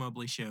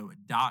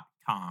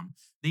 thejoemobleyshow.com.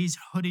 These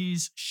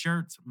hoodies,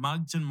 shirts,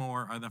 mugs, and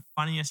more are the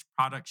funniest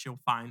products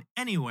you'll find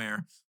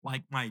anywhere,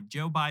 like my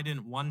Joe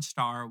Biden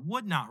 1-star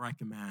would not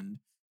recommend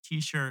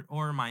t-shirt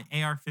or my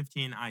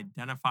AR-15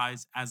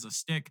 identifies as a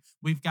stick.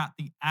 We've got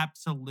the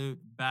absolute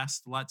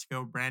best Let's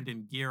Go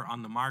Brandon gear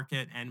on the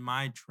market and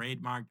my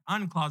trademarked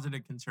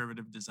uncloseted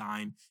conservative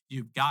design.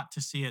 You've got to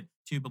see it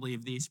to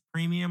believe these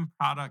premium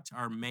products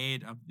are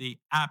made of the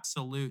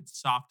absolute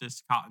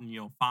softest cotton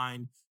you'll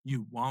find.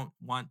 You won't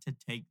want to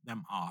take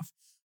them off.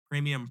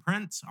 Premium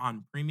prints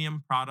on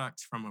premium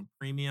products from a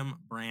premium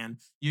brand.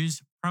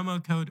 Use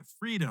promo code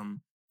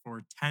FREEDOM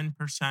for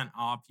 10%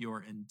 off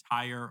your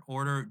entire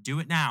order. Do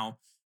it now.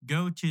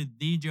 Go to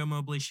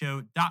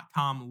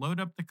thejoemobleyshow.com,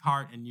 load up the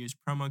cart, and use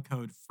promo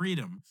code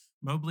FREEDOM.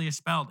 Mobley is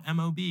spelled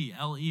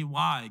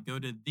M-O-B-L-E-Y. Go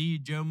to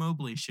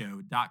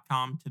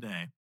thejoemobleyshow.com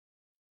today.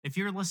 If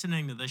you're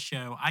listening to this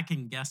show, I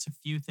can guess a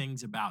few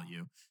things about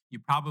you. You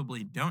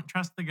probably don't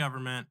trust the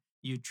government,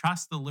 you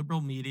trust the liberal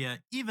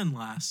media even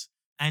less,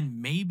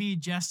 and maybe,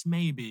 just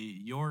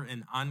maybe, you're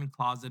an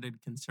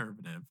uncloseted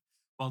conservative.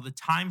 Well, the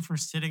time for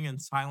sitting in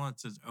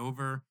silence is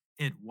over.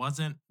 It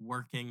wasn't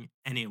working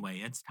anyway.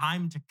 It's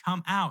time to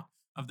come out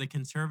of the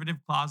conservative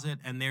closet,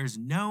 and there's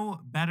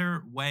no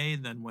better way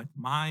than with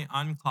my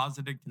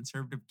uncloseted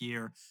conservative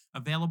gear,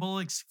 available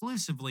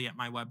exclusively at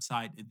my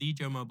website,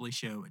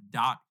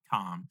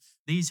 thejoemobleyshow.com.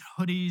 These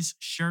hoodies,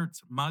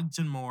 shirts, mugs,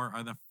 and more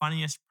are the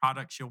funniest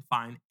products you'll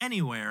find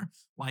anywhere,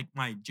 like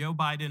my Joe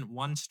Biden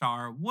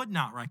 1-star would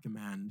not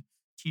recommend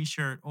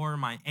t-shirt or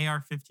my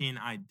AR-15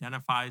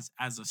 identifies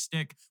as a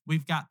stick.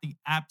 We've got the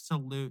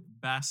absolute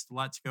best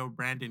Let's Go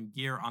Brandon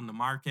gear on the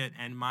market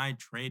and my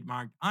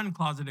trademarked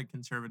uncloseted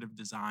conservative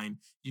design.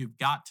 You've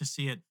got to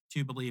see it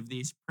to believe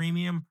these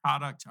premium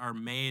products are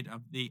made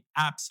of the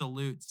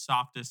absolute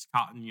softest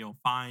cotton you'll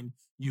find.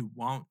 You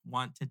won't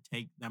want to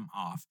take them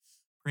off.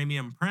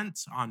 Premium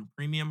prints on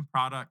premium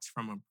products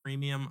from a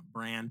premium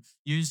brand.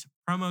 Use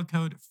promo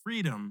code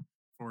FREEDOM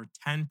for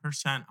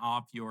 10%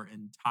 off your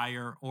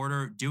entire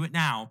order. Do it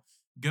now.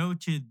 Go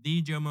to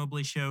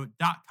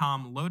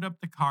thejoemobleyshow.com, load up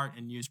the cart,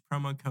 and use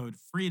promo code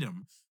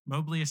FREEDOM.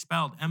 Mobley is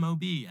spelled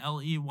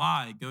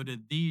M-O-B-L-E-Y. Go to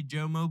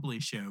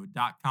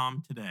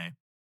thejoemobleyshow.com today.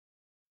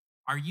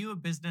 Are you a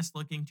business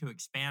looking to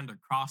expand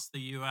across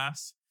the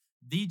U.S.?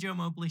 The Joe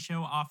Mobley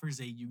Show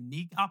offers a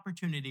unique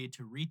opportunity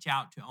to reach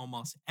out to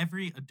almost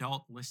every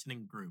adult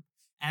listening group,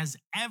 as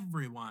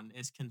everyone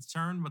is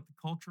concerned with the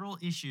cultural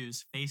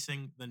issues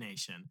facing the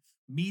nation.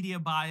 Media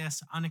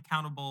bias,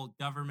 unaccountable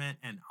government,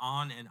 and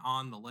on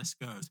the list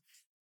goes.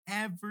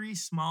 Every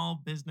small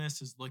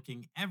business is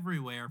looking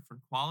everywhere for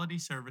quality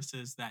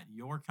services that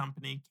your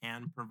company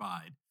can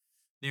provide.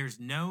 There's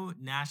no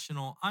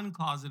national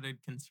uncloseted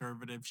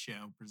conservative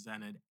show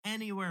presented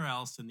anywhere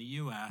else in the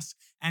US,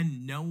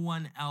 and no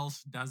one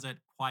else does it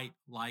quite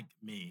like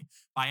me.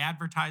 By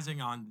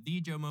advertising on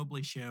The Joe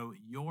Mobley Show,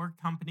 your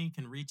company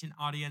can reach an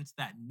audience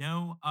that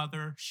no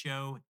other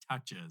show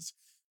touches.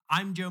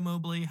 I'm Joe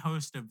Mobley,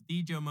 host of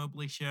The Joe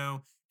Mobley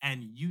Show,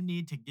 and you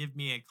need to give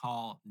me a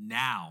call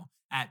now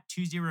at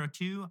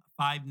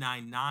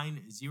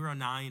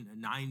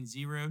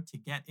 202-599-0990 to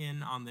get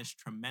in on this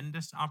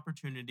tremendous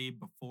opportunity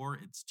before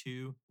it's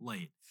too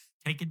late.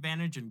 Take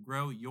advantage and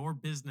grow your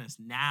business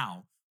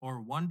now,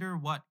 or wonder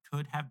what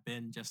could have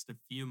been just a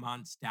few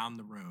months down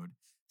the road.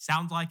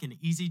 Sounds like an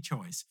easy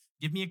choice.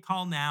 Give me a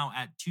call now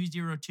at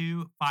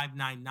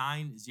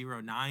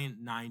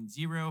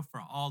 202-599-0990 for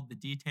all the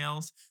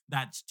details.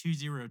 That's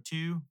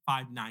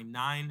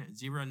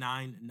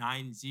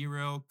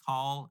 202-599-0990.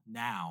 Call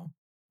now.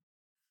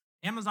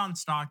 Amazon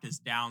stock is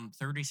down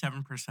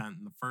 37%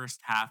 in the first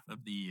half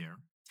of the year.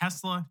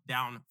 Tesla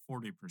down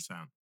 40%.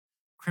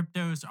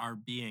 Cryptos are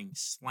being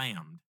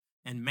slammed,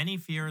 and many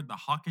fear the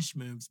hawkish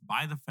moves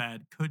by the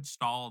Fed could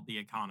stall the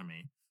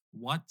economy.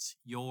 What's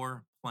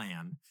your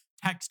plan?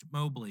 Text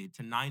Mobley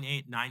to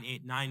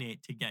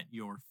 989898 to get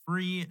your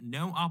free,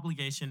 no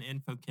obligation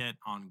info kit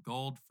on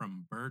gold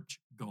from Birch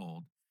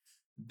Gold.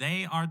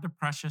 They are the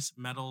precious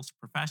metals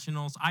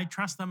professionals. I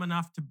trust them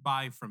enough to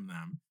buy from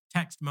them.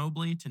 Text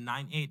Mobley to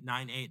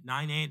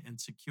 989898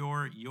 and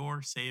secure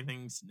your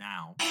savings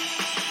now.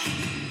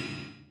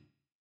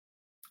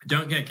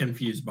 Don't get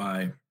confused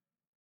by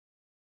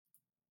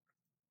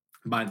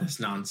by this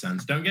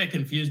nonsense. Don't get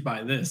confused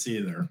by this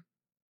either,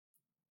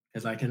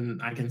 because I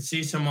can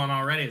see someone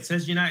already. It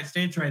says United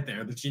States right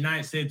there. That's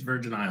United States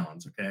Virgin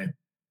Islands. Okay,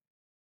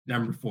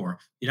 number 4.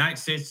 The United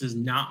States does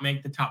not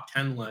make the top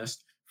 10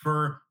 list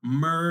for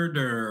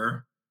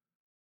murder,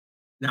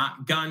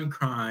 not gun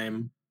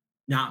crime,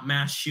 not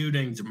mass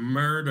shootings,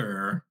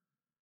 murder.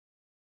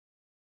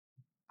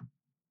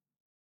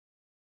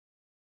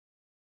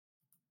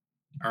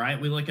 All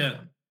right, we look at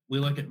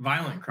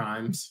violent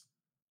crimes,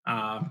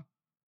 uh,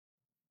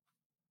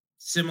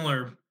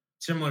 similar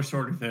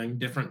sort of thing,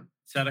 different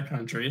set of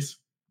countries.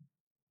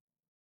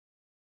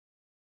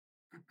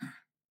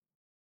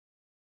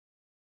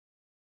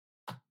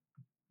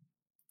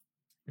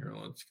 Here,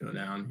 let's go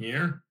down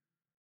here.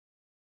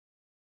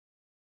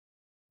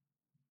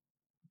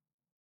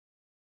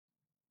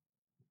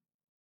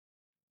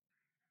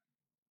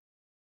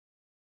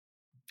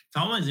 It's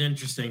always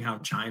interesting how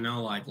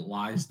China like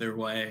lies their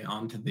way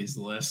onto these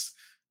lists.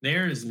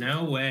 There is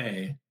no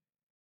way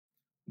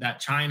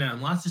that China,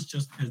 unless it's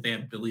just because they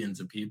have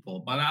billions of people,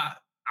 but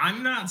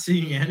I'm not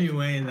seeing any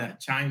way that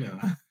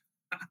China,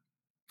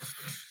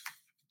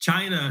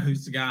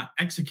 who's got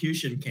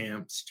execution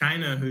camps,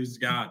 China, who's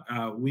got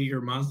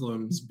Uyghur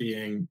Muslims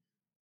being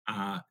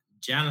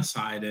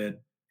genocided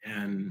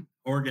and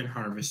organ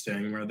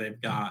harvesting, where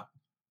they've got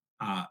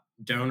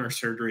donor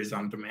surgeries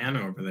on demand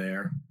over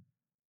there.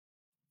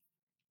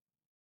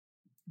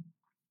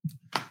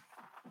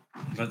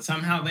 But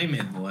somehow they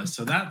made the list.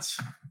 So that's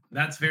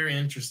very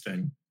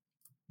interesting.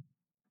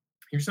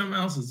 Here's something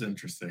else that's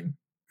interesting.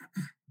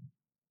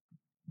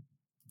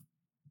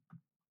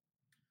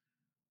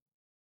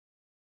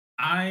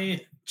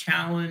 I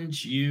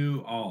challenge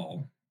you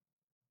all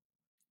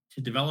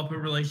to develop a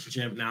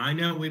relationship. Now, I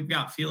know we've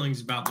got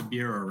feelings about the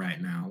Bureau right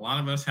now. A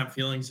lot of us have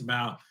feelings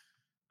about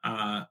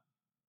the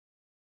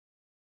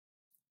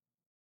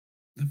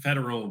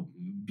Federal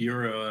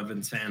Bureau of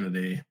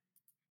Insanity.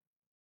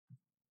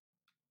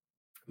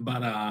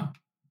 But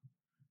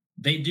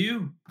they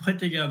do put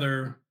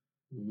together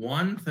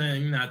one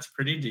thing that's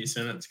pretty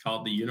decent. It's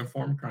called the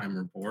Uniform Crime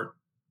Report.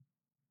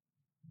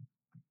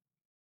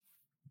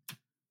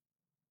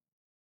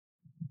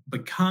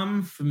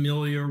 Become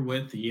familiar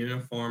with the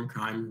Uniform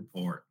Crime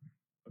Report,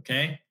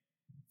 okay?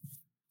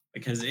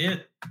 Because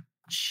it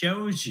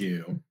shows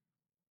you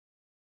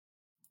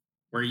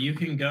where you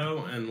can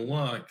go and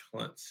look.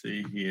 Let's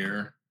see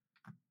here.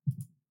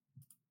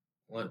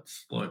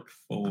 Let's look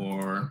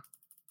for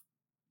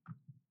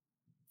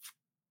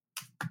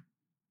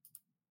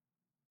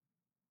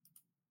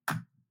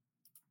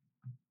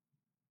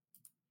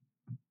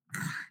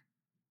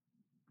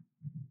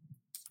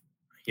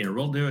here.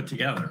 We'll do it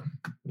together.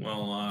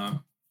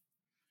 We'll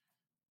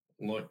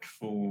look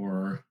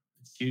for,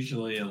 it's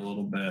usually a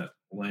little bit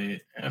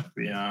late,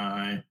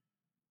 FBI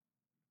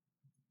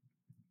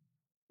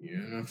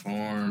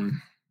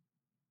Uniform.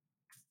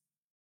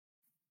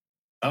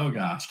 Oh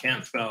gosh,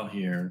 can't spell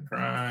here.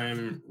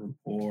 Crime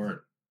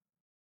report.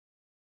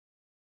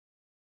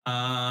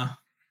 We'll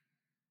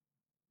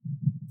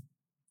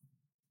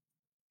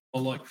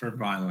look for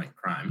violent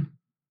crime.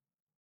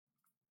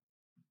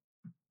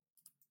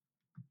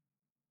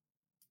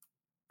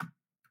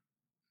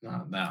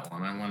 Not that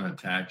one. I want it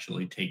to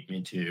actually take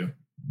me to.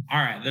 All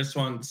right, this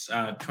one's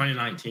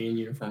 2019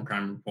 Uniform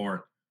Crime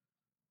Report.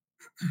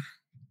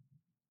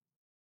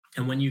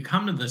 And when you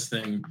come to this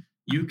thing,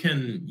 you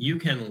can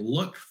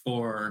look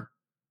for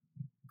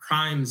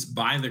crimes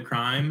by the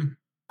crime.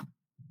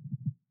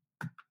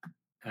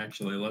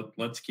 Actually,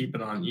 let's keep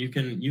it on. You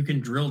can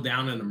drill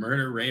down into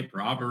murder, rape,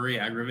 robbery,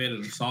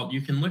 aggravated assault.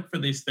 You can look for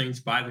these things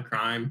by the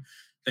crime.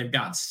 They've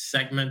got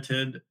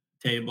segmented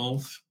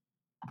tables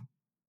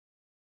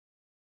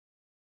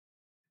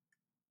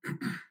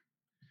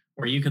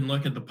where you can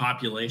look at the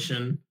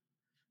population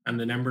and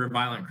the number of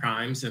violent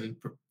crimes and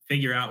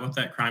figure out what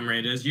that crime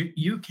rate is.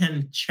 You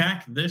can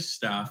check this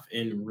stuff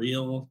in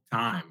real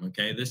time,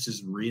 okay? This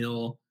is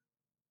real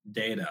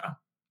data.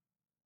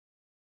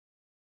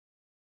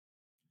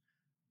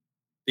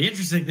 The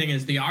interesting thing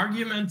is the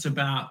arguments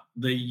about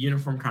the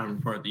Uniform Crime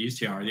Report, the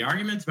UCR, the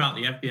arguments about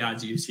the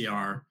FBI's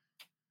UCR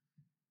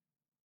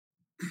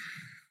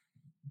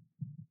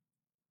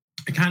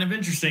kind of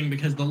interesting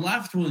because the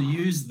left will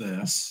use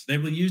this. They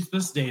will use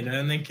this data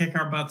and they kick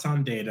our butts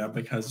on data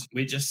because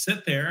we just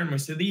sit there and we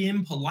say the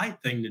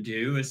impolite thing to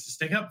do is to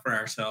stick up for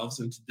ourselves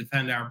and to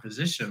defend our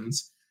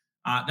positions.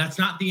 That's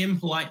not the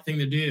impolite thing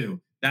to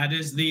do. That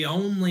is the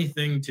only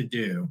thing to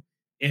do.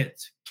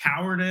 It's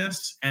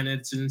cowardice and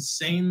it's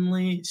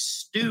insanely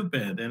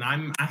stupid. And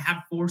I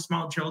have 4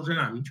 small children.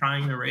 I'm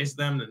trying to raise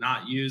them to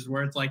not use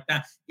words like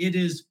that. It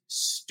is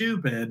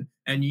stupid.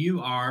 And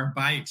you are,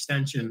 by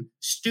extension,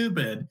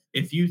 stupid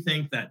if you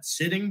think that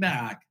sitting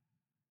back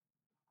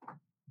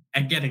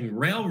and getting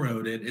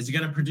railroaded is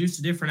going to produce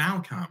a different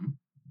outcome.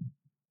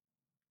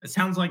 It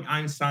sounds like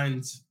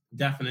Einstein's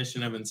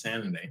definition of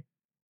insanity.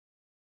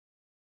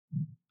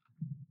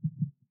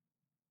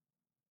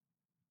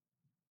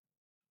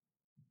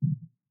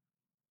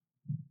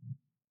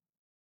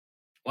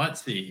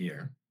 Let's see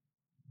here.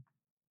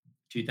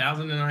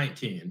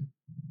 2019.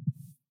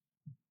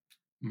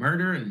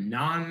 Murder and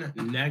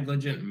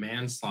non-negligent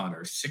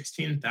manslaughter,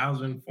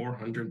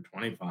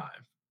 16,425.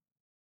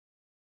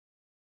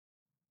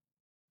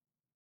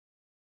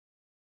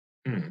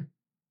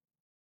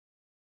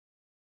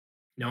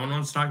 No one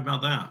wants to talk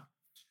about that.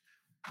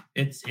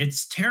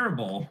 It's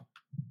terrible.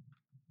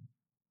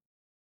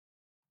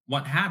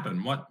 What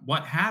happened?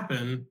 What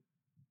happened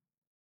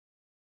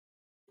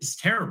is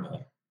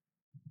terrible.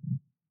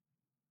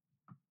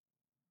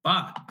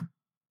 But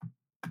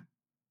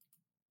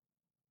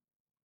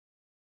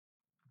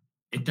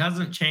it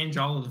doesn't change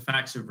all of the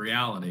facts of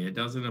reality. It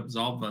doesn't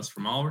absolve us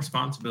from all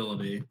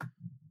responsibility.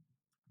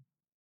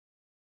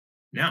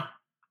 No.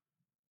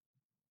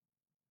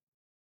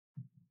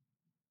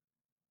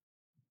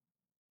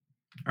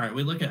 All right,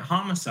 we look at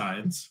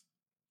homicides.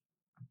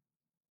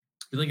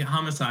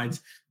 The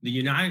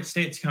United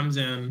States comes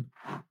in,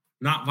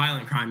 not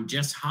violent crime,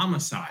 just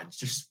homicides,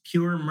 just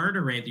pure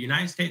murder rate. The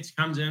United States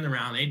comes in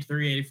around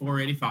 83,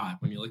 84, 85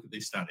 when you look at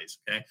these studies,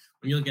 okay?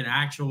 When you look at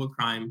actual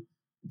crime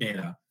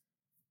data,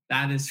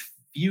 that is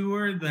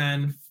fewer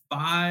than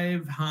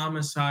 5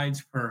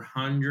 homicides per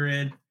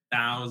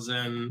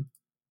 100,000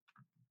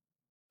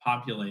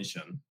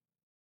 population.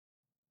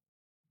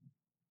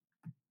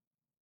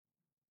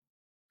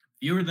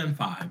 Fewer than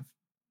 5.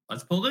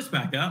 Let's pull this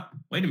back up.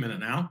 Wait a minute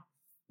now.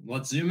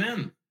 Let's zoom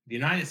in. The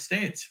United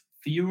States,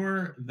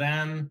 fewer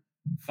than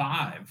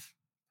 5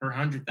 per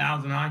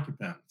 100,000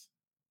 occupants.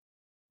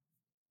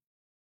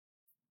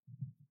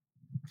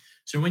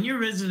 So when you're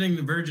visiting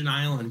the Virgin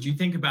Islands, you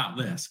think about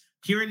this.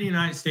 Here in the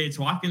United States,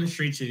 walking the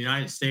streets of the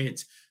United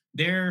States,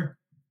 there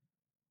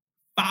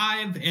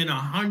 5 in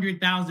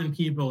 100,000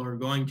 people are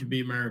going to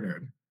be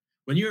murdered.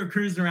 When you're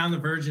cruising around the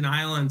Virgin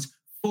Islands,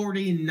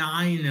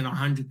 49 in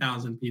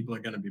 100,000 people are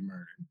going to be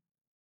murdered.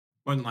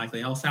 More than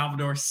likely. El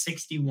Salvador,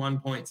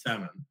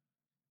 61.7.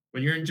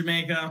 When you're in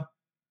Jamaica,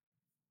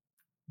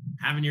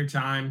 having your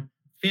time,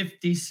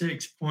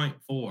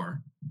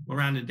 56.4. We'll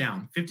round it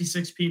down.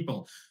 56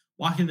 people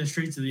walking the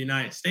streets of the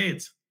United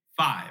States,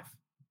 5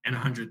 in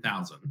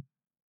 100,000.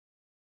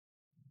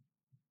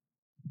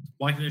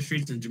 Walking the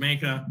streets in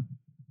Jamaica,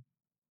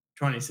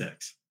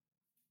 26.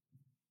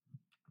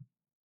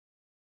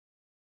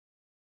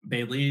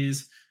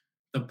 Belize.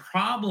 The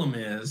problem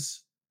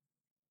is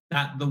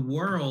that the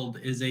world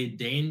is a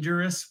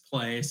dangerous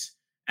place,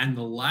 and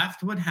the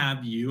left would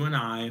have you and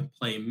I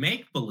play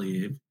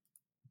make-believe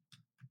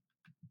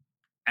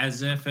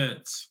as if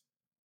it's,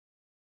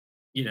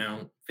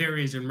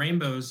 fairies and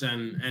rainbows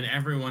and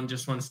everyone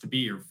just wants to be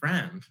your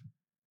friend.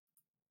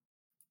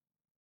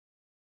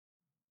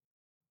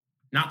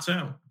 Not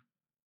so.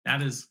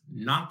 That is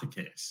not the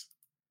case.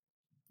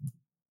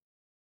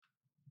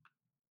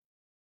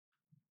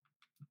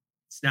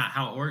 It's not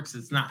how it works.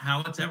 It's not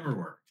how it's ever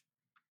worked.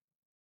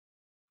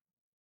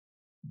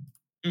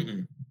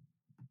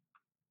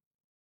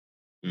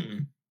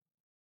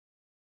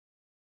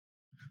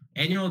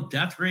 Annual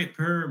death rate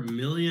per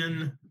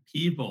million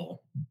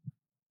people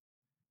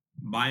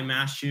by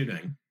mass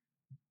shooting.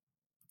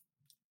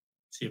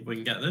 See if we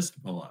can get this to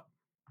pull up.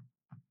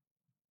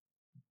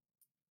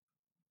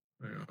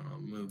 I'll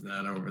move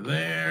that over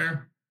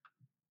there.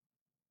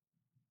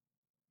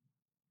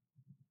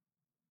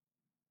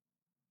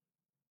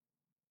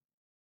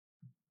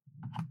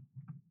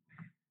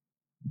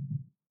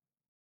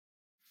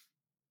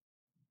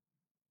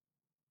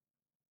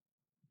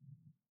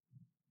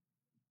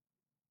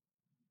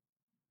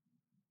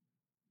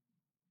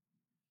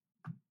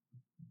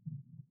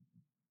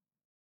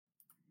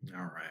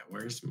 All right,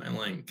 where's my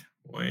link?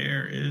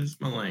 Where is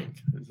my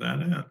link? Is that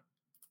it?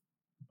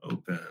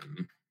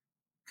 Open.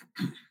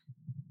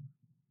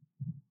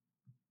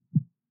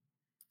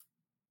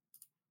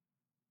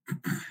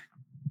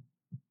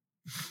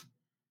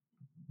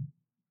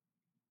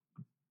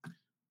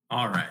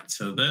 All right,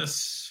 so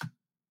this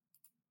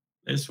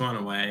went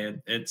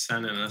away. It's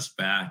sending us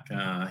back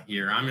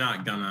here. I'm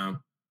not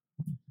gonna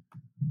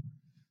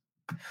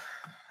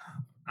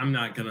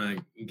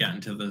get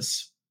into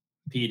this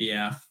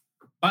PDF,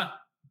 but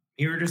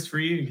here it is for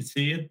you. You can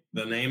see it,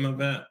 the name of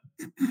it.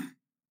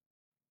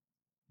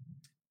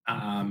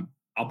 I'll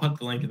put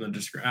the link in the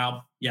description.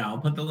 I'll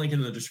put the link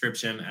in the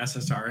description,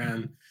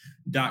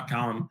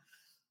 ssrn.com.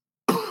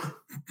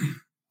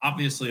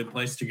 Obviously a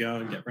place to go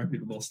and get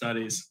reputable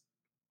studies.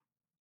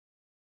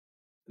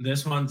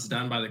 This one's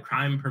done by the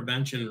Crime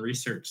Prevention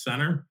Research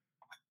Center.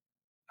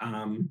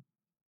 And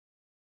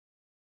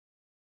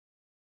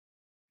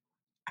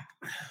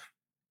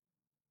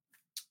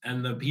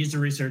the piece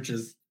of research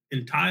is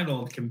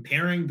entitled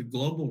 "Comparing the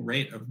Global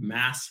Rate of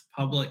Mass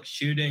Public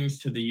Shootings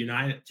to the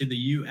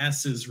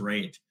U.S.'s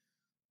rate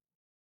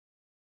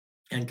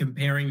and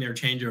comparing their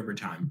change over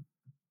time."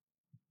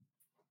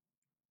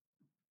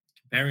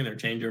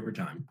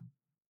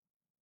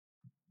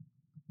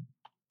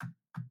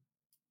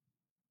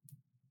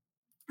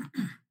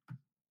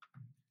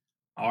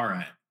 All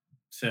right.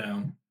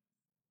 So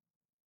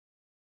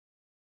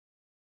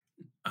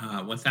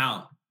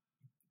without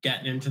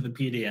getting into the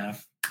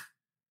PDF,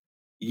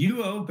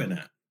 you open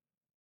it.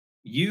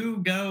 You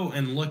go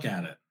and look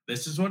at it.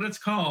 This is what it's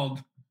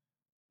called.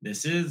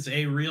 This is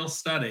a real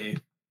study.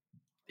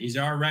 These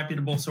are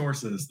reputable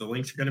sources. The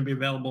links are going to be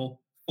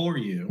available for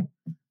you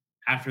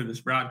after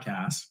this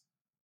broadcast.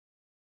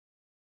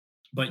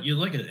 But you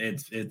look at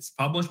it, it's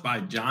published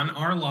by John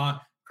R.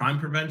 Lott, Crime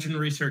Prevention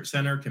Research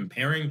Center,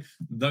 comparing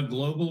the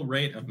global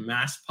rate of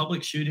mass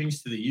public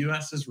shootings to the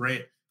US's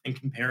rate and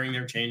comparing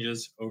their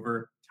changes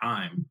over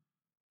time.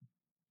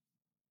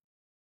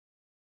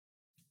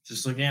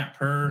 Just looking at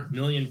per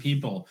million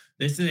people.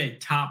 This is a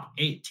top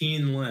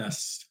 18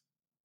 list.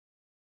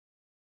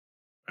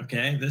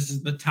 Okay, this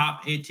is the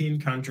top 18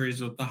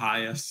 countries with the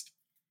highest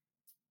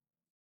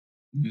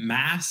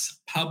mass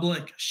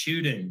public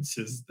shootings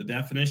is the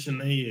definition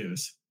they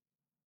use.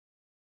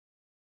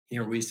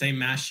 Here we say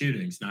mass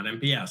shootings, not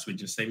MPS. We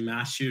just say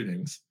mass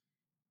shootings.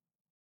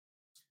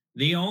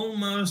 The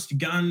almost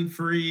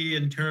gun-free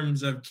in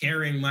terms of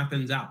carrying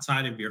weapons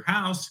outside of your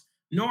house,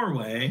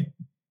 Norway,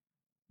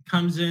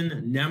 comes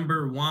in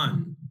number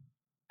 1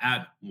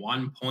 at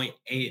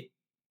 1.8.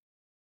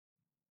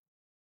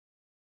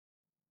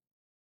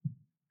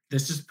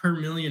 This is per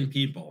million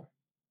people.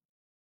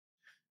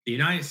 The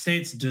United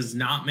States does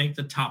not make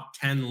the top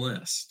 10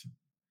 list.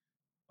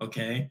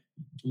 Okay,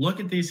 look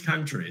at these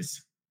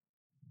countries.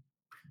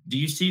 Do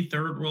you see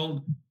third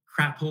world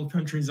crap hole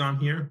countries on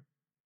here?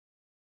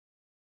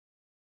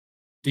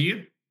 Do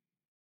you?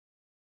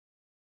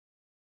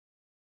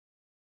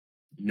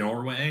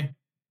 Norway?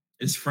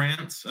 Is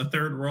France a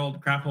third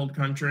world crap hole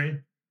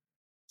country?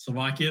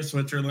 Slovakia,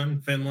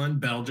 Switzerland, Finland,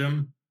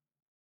 Belgium.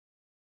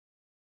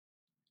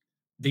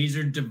 These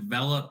are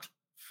developed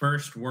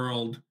first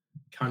world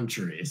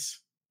countries.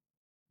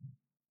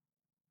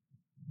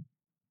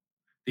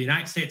 The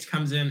United States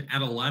comes in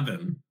at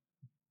 11.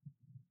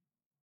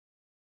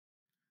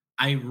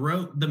 I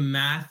wrote the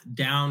math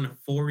down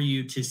for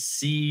you to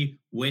see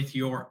with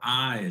your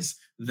eyes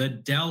the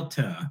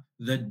delta,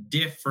 the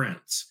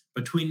difference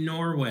between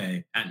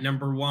Norway at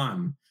number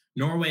 1.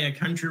 Norway, a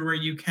country where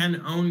you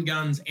can own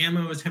guns,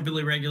 ammo is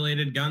heavily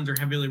regulated, guns are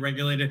heavily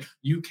regulated.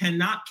 You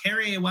cannot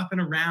carry a weapon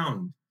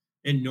around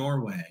in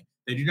Norway.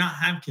 They do not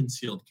have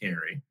concealed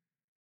carry.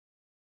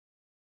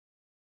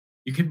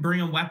 You can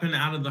bring a weapon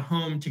out of the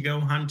home to go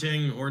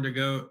hunting or to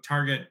go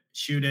target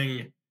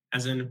shooting,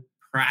 as in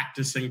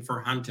practicing for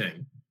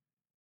hunting.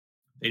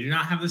 They do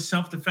not have the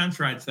self-defense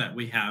rights that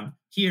we have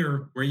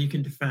here, where you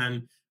can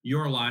defend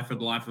your life or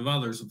the life of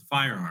others with a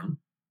firearm.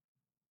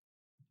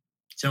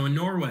 So in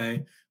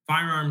Norway,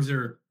 firearms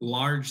are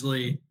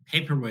largely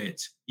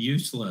paperweights,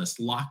 useless,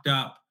 locked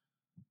up,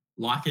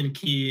 lock and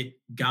key,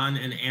 gun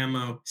and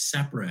ammo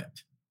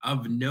separate,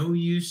 of no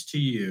use to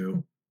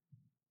you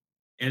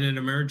in an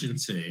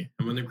emergency.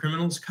 And when the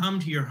criminals come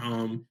to your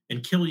home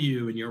and kill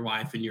you and your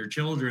wife and your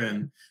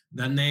children,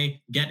 then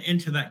they get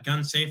into that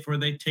gun safe where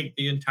they take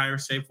the entire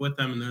safe with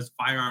them and those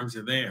firearms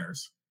are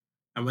theirs.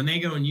 And when they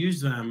go and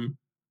use them,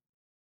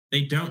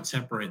 they don't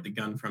separate the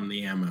gun from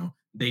the ammo.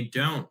 They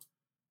don't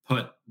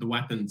put the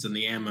weapons and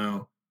the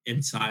ammo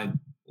inside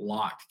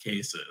locked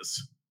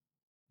cases.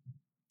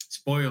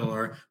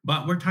 Spoiler,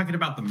 but we're talking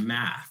about the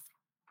math.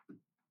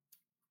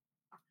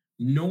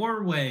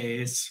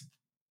 Norway's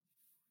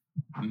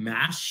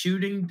mass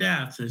shooting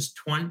deaths is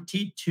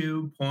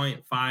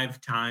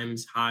 22.5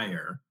 times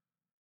higher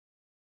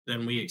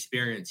than we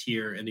experience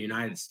here in the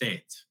United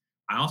States.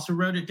 I also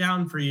wrote it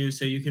down for you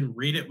so you can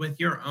read it with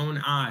your own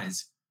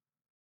eyes.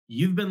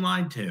 You've been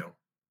lied to.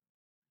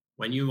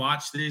 When you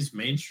watch these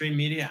mainstream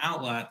media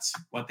outlets,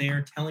 what they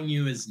are telling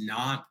you is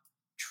not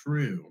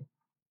true.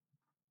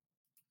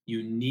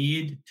 You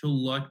need to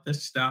look the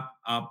stuff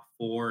up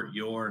for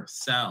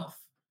yourself.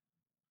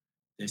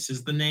 This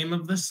is the name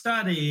of the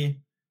study.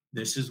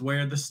 This is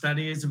where the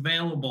study is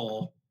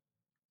available.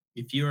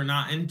 If you are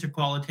not into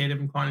qualitative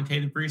and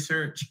quantitative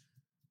research,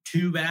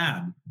 too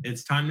bad.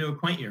 It's time to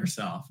acquaint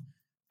yourself.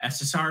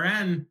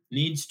 SSRN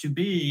needs to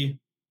be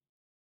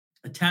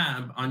a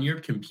tab on your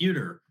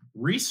computer.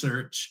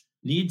 Research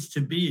needs to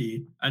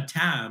be a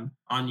tab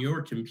on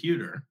your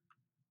computer.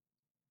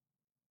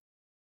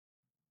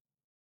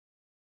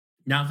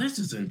 Now, this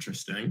is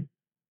interesting.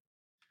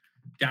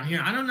 Down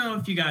here, I don't know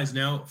if you guys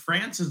know,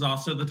 France is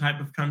also the type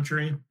of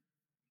country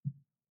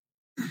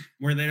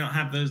where they don't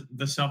have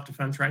the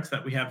self-defense rights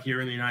that we have here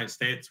in the United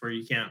States, where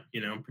you can't,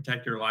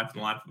 protect your life and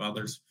the life of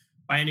others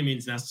by any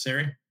means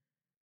necessary.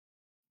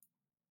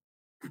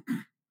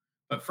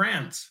 But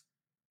France,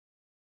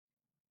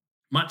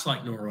 much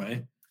like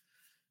Norway,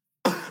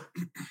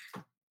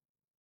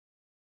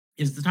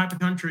 is the type of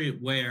country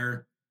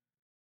where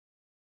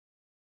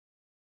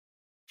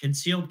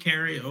concealed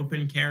carry,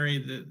 open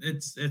carry,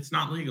 it's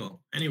not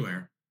legal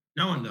anywhere.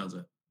 No one does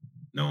it.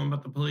 No one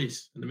but the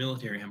police and the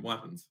military have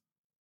weapons.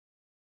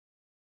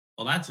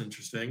 Well, that's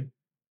interesting.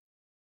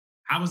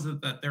 How is it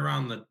that they're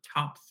on the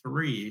top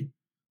 3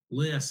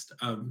 list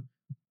of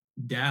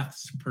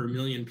deaths per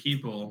million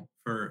people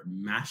for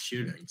mass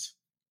shootings?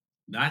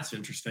 That's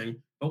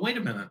interesting. But wait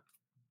a minute.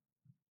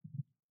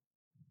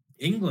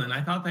 England,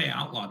 I thought they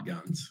outlawed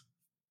guns.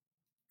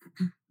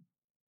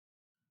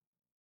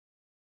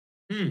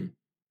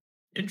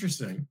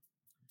 Interesting.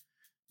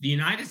 The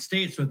United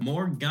States with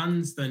more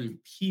guns than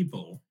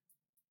people,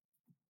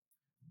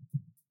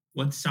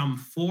 with some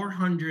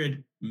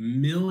 400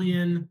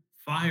 million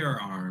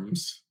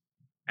firearms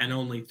and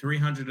only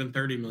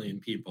 330 million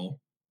people,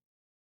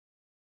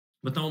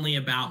 with only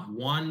about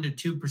 1 to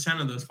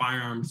 2% of those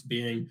firearms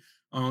being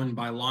owned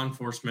by law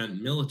enforcement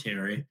and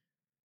military.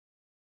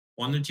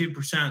 1 to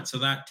 2%. So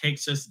that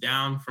takes us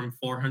down from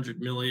 400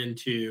 million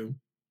to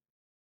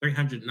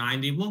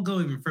 390. We'll go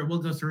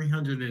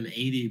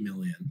 380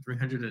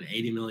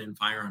 million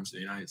firearms in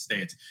the United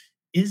States.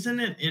 Isn't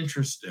it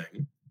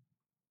interesting?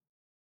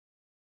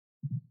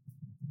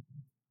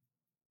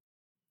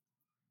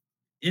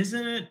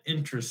 Isn't it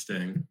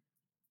interesting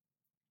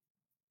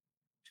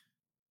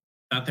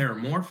that there are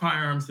more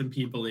firearms than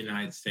people in the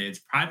United States,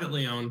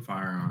 privately owned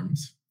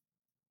firearms?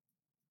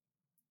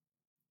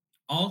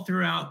 All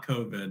throughout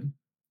COVID,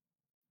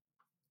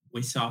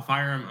 we saw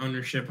firearm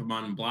ownership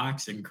among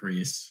Blacks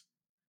increase,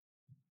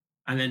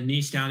 and then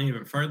niche down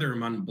even further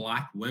among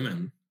Black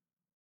women.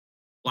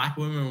 Black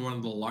women are one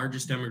of the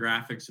largest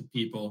demographics of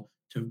people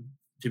to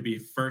be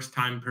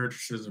first-time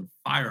purchasers of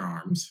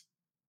firearms.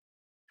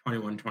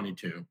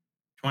 2020,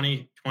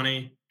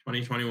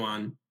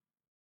 2021.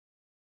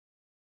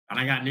 And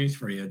I got news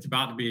for you. It's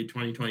about to be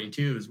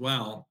 2022 as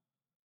well.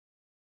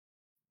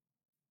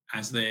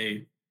 As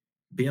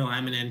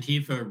BLM and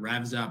Antifa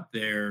revs up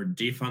their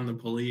defund the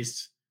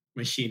police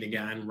machine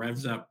again,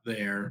 revs up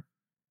their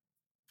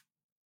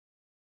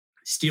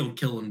steal,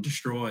 kill, and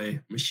destroy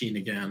machine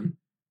again.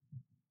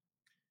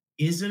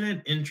 Isn't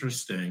it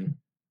interesting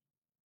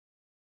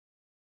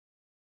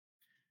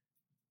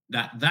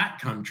that that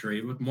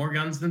country with more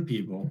guns than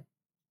people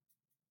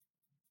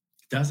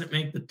doesn't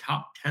make the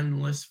top 10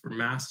 list for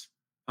mass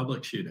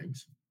public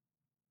shootings?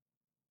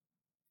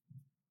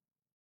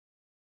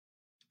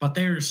 But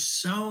there's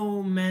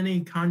so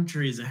many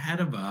countries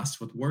ahead of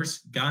us with worse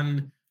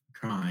gun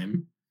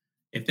crime.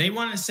 If they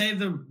want to say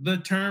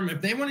the term,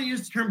 if they want to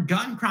use the term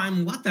gun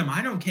crime, let them.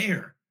 I don't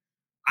care.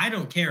 I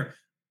don't care.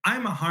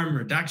 I'm a harm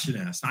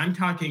reductionist. I'm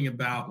talking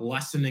about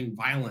lessening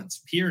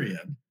violence,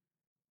 period,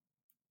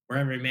 where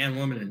every man,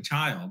 woman, and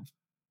child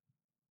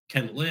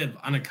can live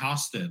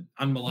unaccosted,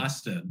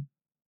 unmolested,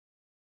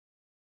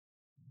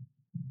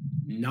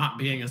 not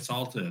being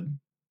assaulted,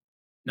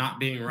 not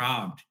being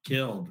robbed,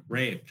 killed,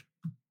 raped.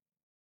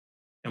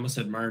 I almost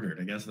said murdered.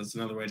 I guess that's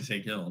another way to say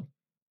killed.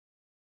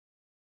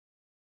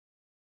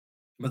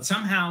 But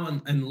somehow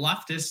in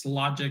leftist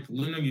logic,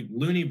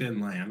 loony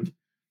bin land,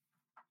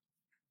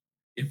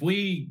 if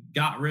we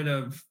got rid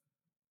of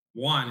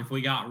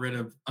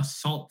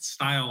assault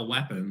style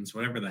weapons,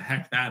 whatever the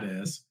heck that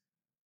is,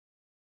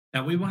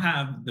 that we will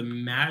have the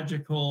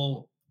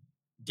magical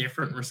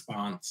different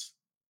response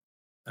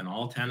than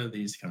all 10 of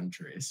these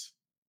countries.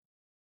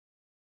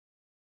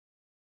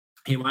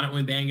 Hey, why don't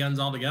we ban guns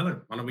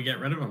altogether? Why don't we get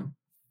rid of them?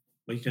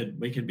 We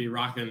could be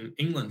rocking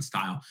England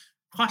style.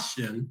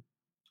 Question: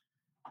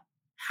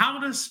 how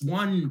does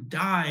one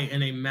die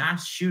in a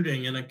mass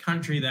shooting in a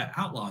country that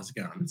outlaws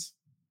guns?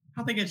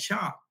 How'd they get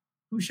shot?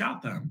 Who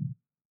shot them?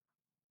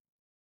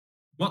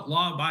 What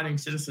law-abiding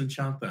citizen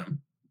shot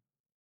them?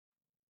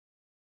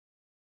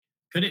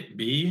 Could it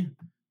be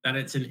that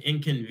it's an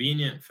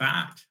inconvenient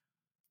fact?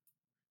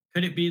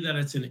 Could it be that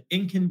it's an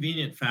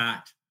inconvenient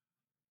fact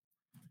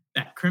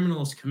that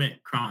criminals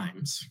commit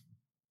crimes,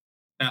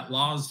 that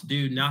laws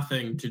do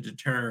nothing to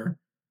deter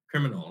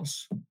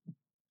criminals,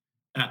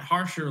 that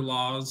harsher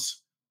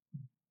laws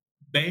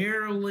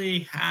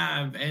barely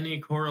have any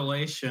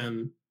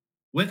correlation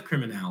with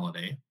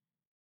criminality?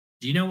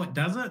 Do you know what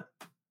does it?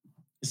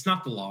 It's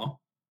not the law.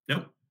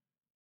 Nope.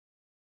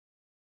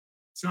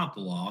 It's not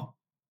the law.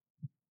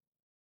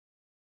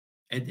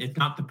 It's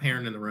not the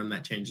parent in the room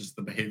that changes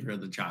the behavior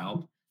of the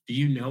child. Do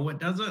you know what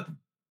does it?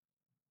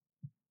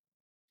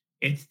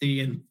 It's the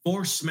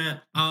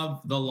enforcement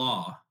of the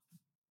law.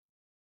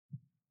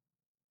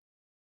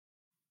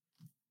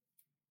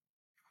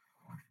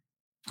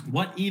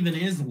 What even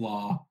is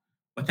law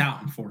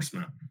without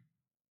enforcement?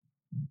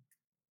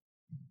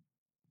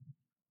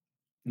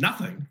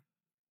 Nothing.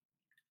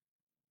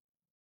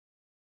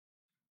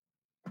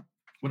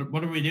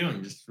 What are we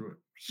doing? Just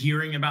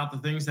hearing about the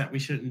things that we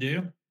shouldn't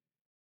do?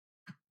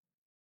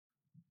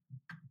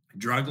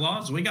 Drug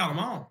laws, we got them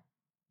all.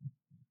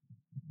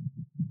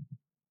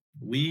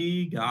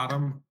 We got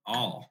them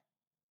all.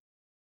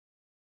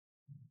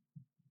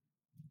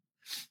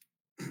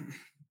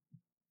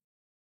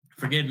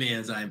 Forgive me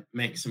as I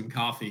make some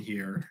coffee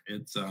here.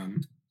 It's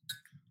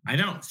I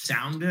don't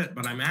sound it,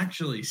 but I'm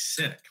actually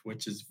sick,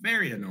 which is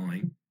very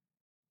annoying.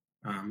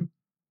 But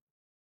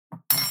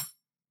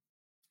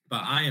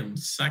I am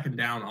sucking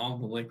down all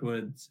the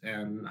liquids,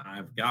 and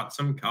I've got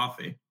some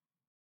coffee.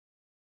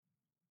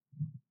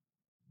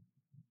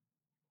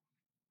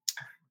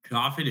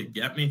 Coffee to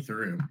get me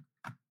through.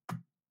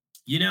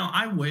 You know,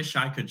 I wish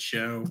I could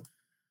show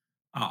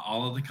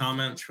all of the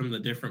comments from the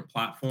different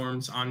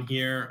platforms on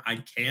here. I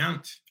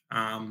can't.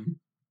 I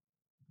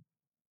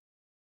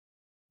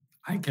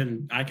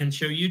can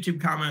show YouTube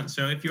comments.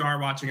 So if you are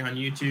watching on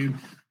YouTube,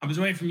 I was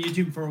away from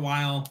YouTube for a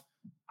while.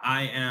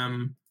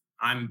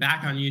 I'm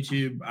back on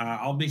YouTube.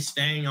 I'll be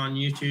staying on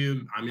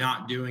YouTube. I'm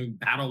not doing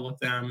battle with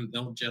them.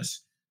 They'll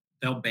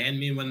ban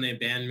me when they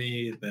ban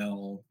me.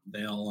 They'll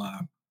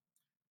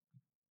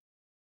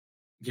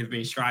give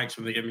me strikes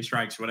when they give me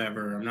strikes,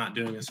 whatever. I'm not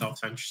doing a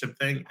self-censorship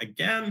thing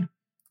again.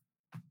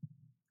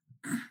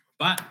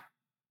 But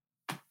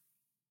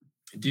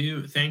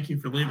thank you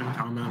for leaving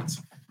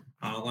comments.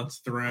 Let's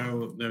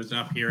throw those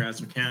up here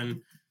as we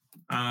can.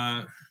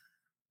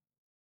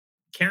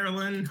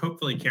 Carolyn,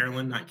 hopefully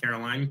Carolyn, not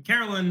Caroline.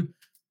 Carolyn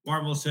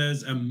Marvel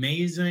says,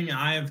 amazing.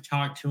 I have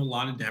talked to a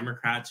lot of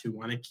Democrats who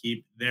want to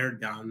keep their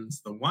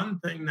guns. The one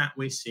thing that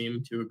we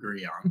seem to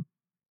agree on.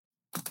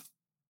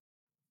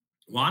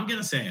 Well, I'm going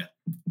to say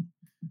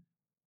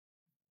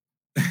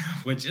it,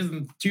 which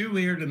isn't too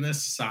weird in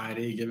this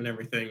society, given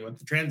everything with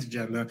the trans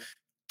agenda.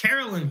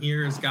 Carolyn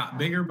here has got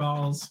bigger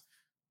balls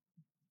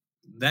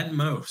than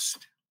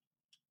most.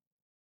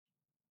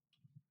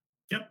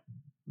 Yep,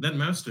 than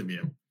most of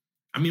you.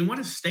 I mean, what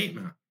a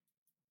statement.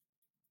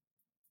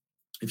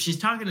 If she's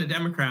talking to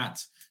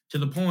Democrats to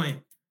the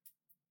point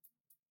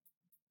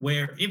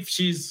where, if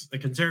she's a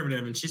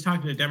conservative and she's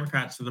talking to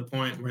Democrats to the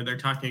point where they're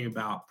talking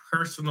about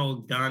personal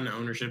gun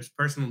ownerships,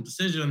 personal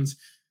decisions,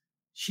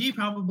 she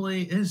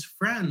probably is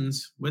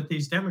friends with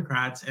these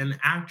Democrats and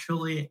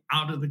actually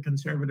out of the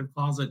conservative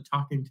closet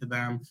talking to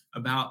them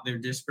about their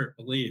disparate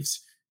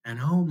beliefs. And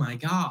oh my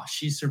gosh,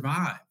 she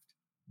survived.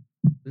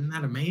 Isn't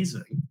that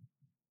amazing?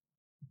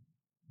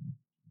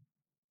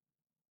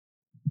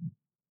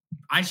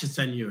 I should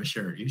send you a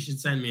shirt. You should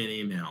send me an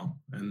email,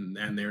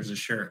 and there's a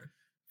shirt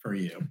for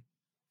you.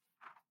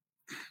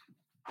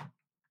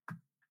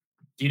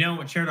 Do you know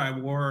what shirt I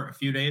wore a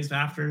few days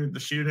after the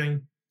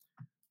shooting?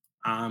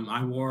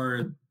 I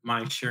wore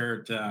my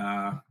shirt,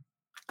 my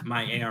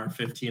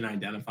AR-15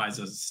 identifies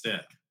as a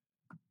stick.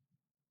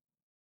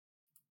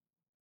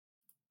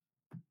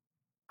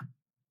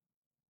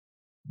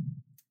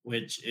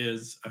 Which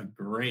is a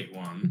great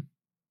one.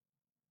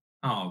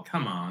 Oh,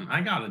 come on.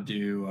 I got to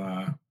do...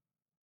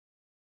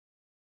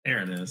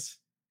 there it is.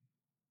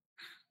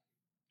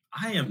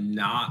 I am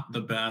not the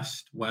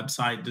best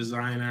website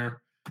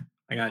designer.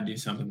 I got to do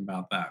something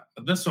about that.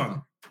 But this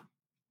one,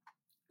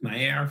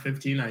 my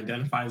AR-15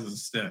 identifies as a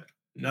stick.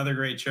 Another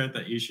great shirt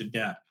that you should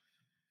get.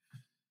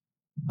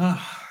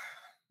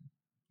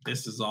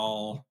 This is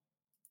all...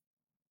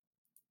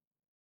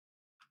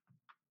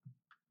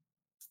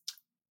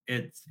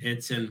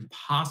 It's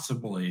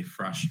impossibly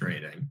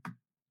frustrating.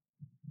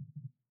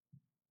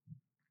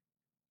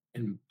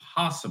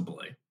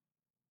 Impossibly.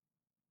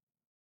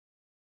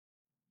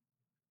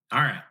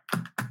 All right.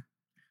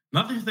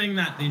 Another thing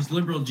that these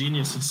liberal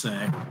geniuses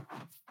say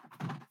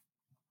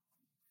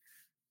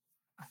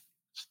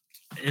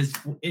is,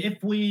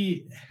 if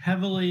we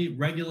heavily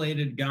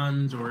regulated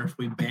guns or if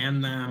we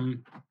banned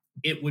them,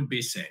 it would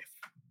be safe.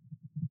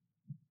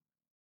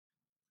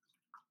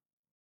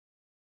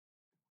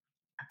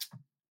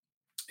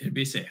 It'd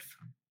be safe.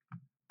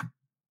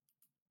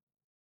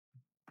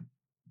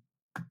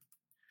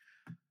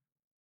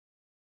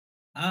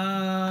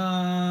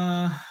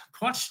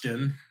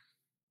 Question.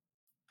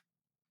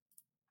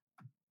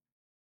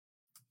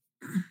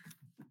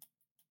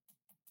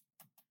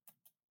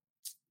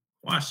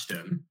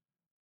 Question.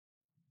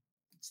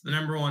 It's the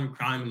number one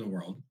crime in the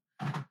world.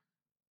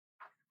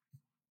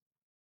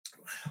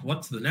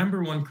 What's the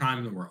number one crime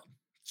in the world?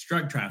 It's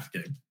drug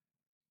trafficking.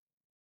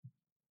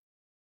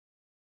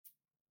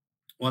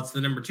 What's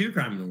the number two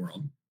crime in the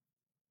world?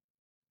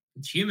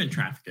 It's human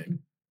trafficking.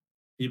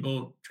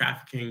 People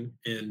trafficking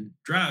in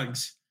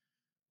drugs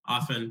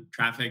often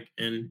traffic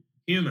in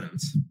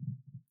humans.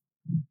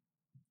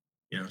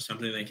 You know,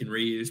 something they can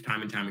reuse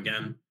time and time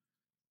again.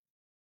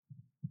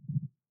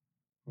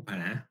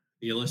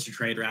 The illicit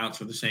trade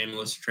routes are the same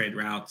illicit trade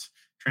routes.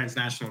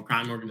 Transnational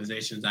crime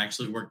organizations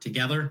actually work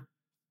together.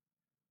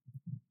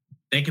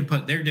 They can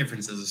put their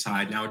differences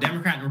aside. Now, a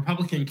Democrat and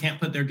Republican can't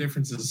put their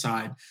differences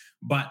aside,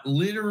 but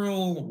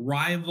literal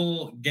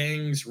rival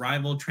gangs,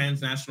 rival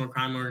transnational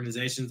crime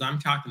organizations, I'm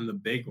talking the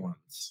big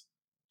ones.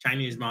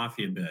 Chinese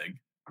mafia big.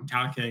 I'm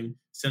talking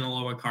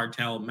Sinaloa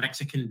cartel,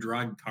 Mexican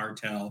drug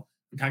cartel.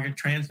 I'm talking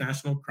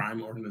transnational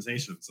crime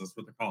organizations. That's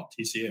what they're called,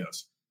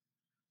 TCOs.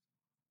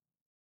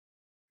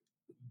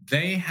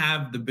 They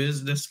have the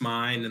business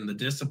mind and the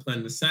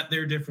discipline to set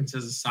their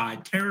differences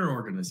aside, terror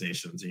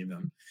organizations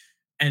even,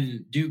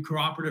 and do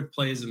cooperative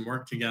plays and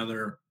work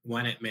together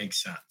when it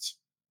makes sense.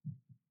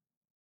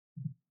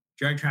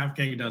 Drug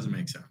trafficking, it doesn't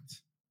make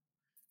sense.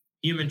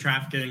 Human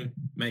trafficking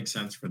makes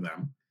sense for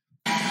them.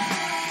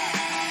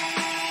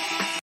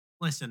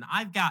 Listen,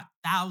 I've got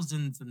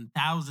thousands and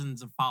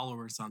thousands of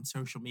followers on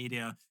social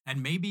media,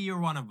 and maybe you're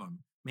one of them.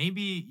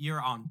 Maybe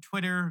you're on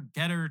Twitter,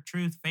 Getter,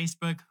 Truth,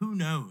 Facebook, who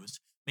knows?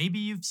 Maybe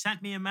you've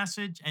sent me a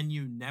message and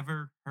you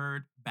never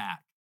heard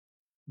back.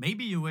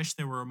 Maybe you wish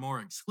there were a more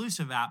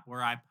exclusive app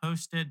where I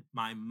posted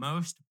my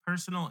most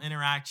personal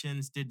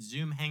interactions, did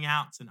Zoom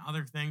hangouts and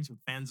other things with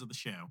fans of the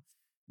show.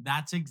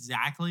 That's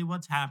exactly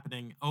what's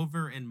happening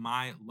over in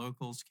my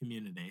Locals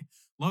community.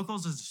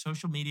 Locals is a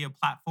social media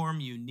platform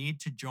you need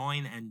to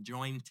join and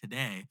join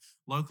today.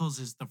 Locals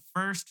is the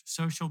first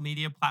social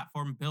media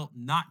platform built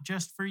not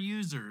just for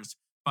users,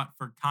 but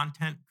for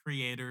content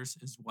creators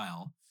as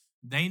well.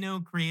 They know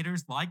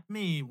creators like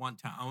me want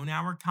to own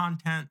our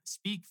content,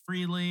 speak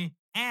freely,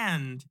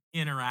 and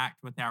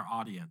interact with our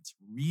audience.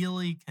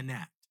 Really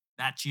connect.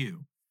 That's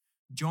you.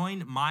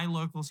 Join my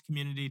Locals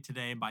community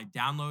today by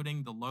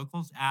downloading the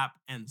Locals app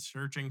and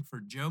searching for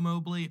Joe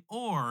Mobley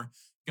or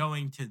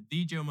going to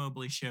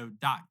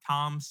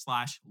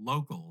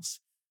thejoemoblieshow.com/locals.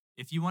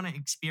 If you want to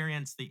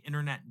experience the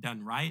internet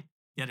done right,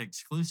 get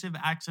exclusive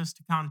access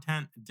to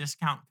content,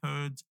 discount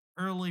codes,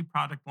 early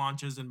product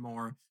launches, and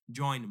more,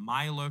 join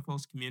my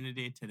Locals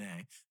community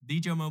today.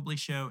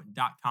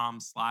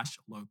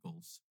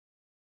 thejoemoblieshow.com/locals.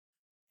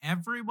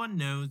 Everyone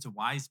knows a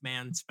wise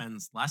man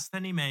spends less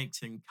than he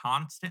makes and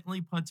constantly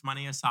puts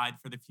money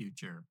aside for the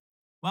future.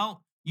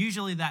 Well,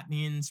 usually that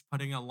means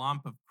putting a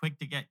lump of quick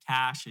to get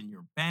cash in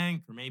your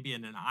bank or maybe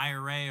in an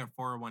IRA or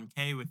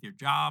 401k with your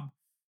job,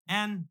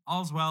 and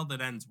all's well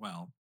that ends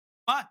well.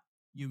 But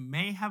you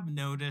may have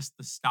noticed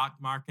the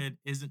stock market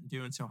isn't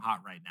doing so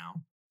hot right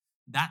now.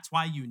 That's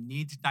why you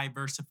need to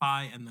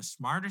diversify, and the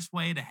smartest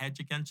way to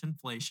hedge against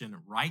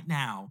inflation right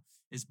now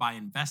is by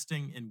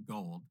investing in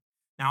gold.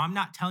 Now, I'm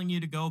not telling you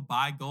to go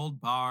buy gold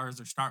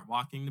bars or start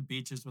walking the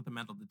beaches with a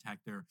metal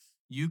detector.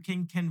 You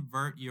can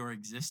convert your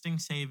existing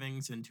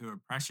savings into a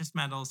precious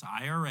metals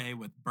IRA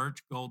with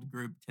Birch Gold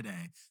Group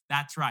today.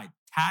 That's right,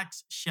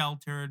 tax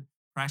sheltered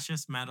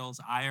precious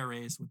metals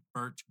IRAs with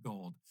Birch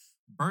Gold.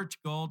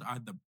 Birch Gold are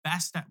the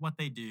best at what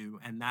they do,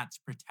 and that's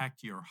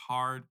protect your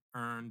hard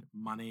earned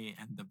money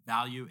and the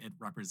value it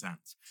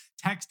represents.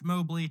 Text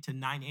Mobley to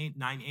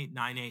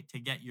 989898 to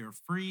get your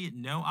free,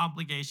 no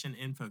obligation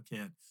info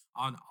kit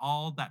on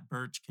all that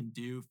Birch can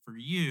do for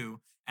you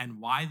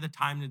and why the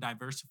time to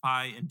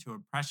diversify into a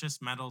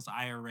precious metals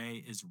IRA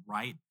is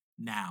right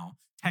now.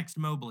 Text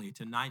Mobley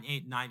to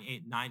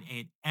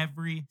 989898.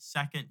 Every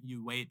second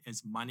you wait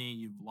is money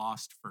you've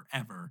lost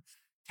forever.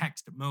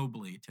 Text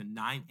Mobley to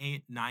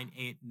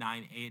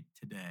 989898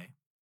 today.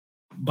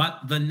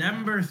 But the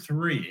number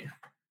 3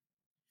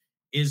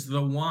 is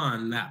the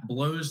one that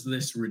blows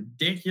this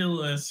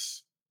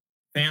ridiculous,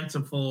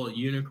 fanciful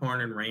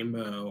unicorn and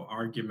rainbow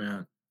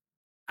argument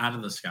out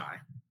of the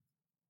sky.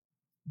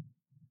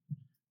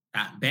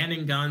 That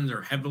banning guns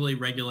or heavily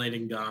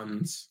regulating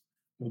guns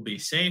will be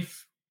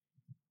safe.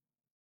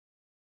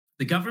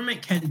 The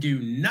government can do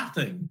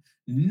nothing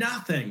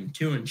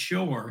to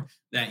ensure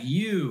that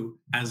you,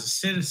 as a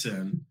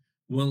citizen,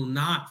 will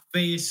not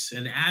face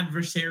an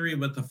adversary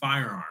with a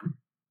firearm.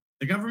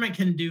 The government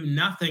can do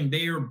nothing.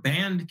 They are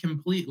banned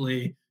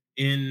completely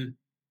in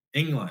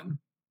England,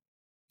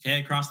 okay,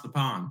 across the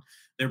pond.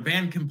 They're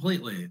banned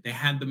completely. They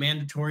had the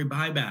mandatory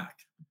buyback.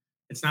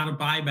 It's not a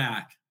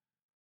buyback.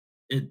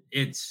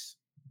 It's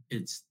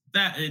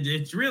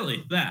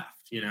really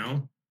theft, you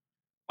know?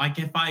 Like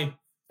if I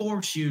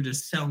force you to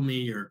sell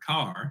me your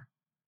car,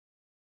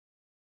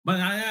 but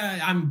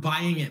I'm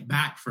buying it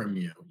back from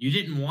you. You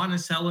didn't want to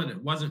sell it.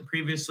 It wasn't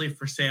previously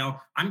for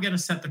sale. I'm going to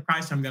set the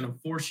price. I'm going to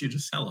force you to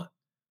sell it.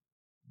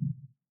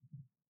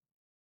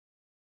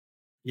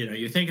 You know,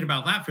 you're thinking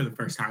about that for the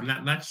first time.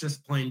 That's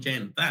just plain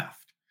Jane theft.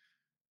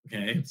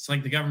 Okay. It's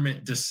like the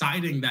government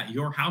deciding that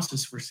your house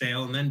is for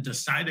sale and then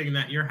deciding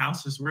that your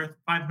house is worth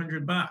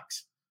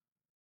 $500,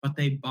 but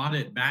they bought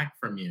it back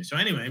from you. So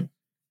anyway,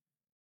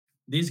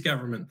 these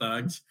government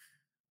thugs,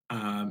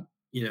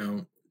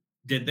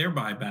 did their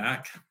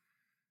buyback.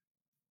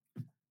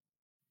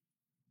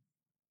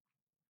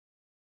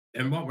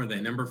 And what were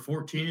they? Number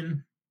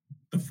 14?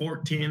 The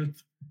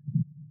 14th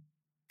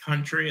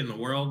country in the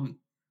world.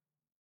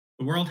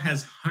 The world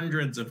has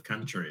hundreds of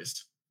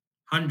countries.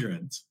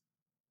 Hundreds.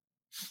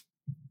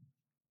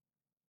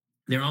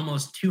 There are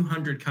almost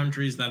 200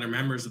 countries that are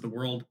members of the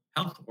World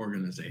Health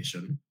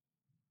Organization.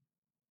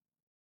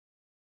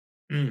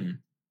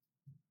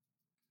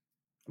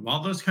 Of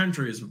all those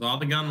countries with all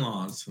the gun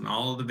laws and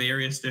all of the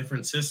various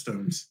different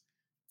systems,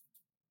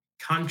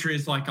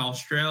 countries like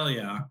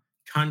Australia,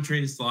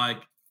 countries like,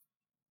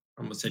 I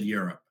almost said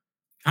Europe,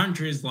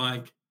 countries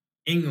like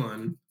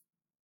England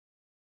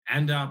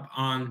end up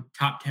on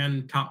top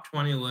 10, top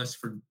 20 lists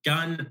for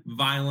gun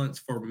violence,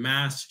 for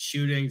mass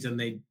shootings, and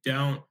they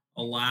don't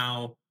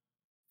allow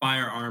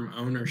firearm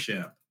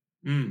ownership.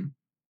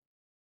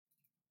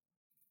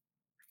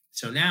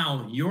 So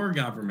now your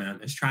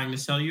government is trying to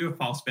sell you a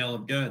false bill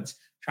of goods,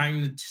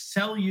 trying to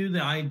sell you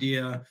the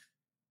idea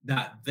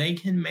that they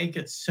can make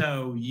it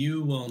so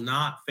you will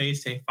not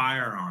face a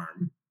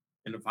firearm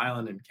in a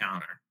violent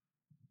encounter,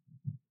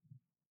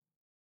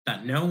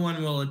 that no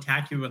one will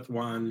attack you with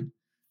one.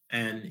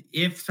 And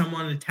if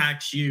someone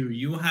attacks you,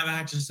 you will have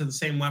access to the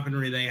same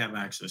weaponry they have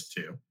access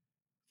to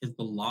because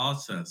the law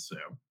says so.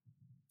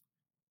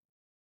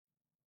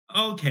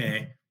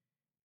 Okay.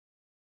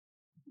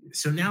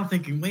 So now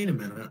thinking, wait a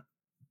minute,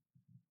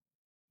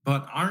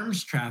 but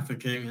arms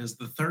trafficking is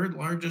the 3rd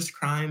largest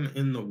crime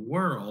in the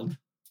world.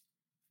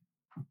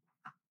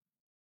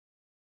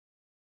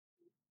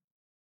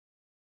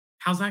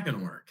 How's that going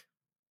to work?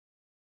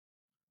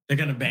 They're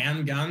going to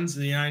ban guns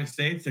in the United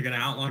States. They're going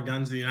to outlaw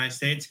guns in the United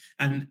States.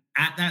 And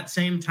at that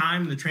same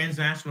time, the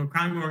transnational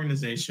crime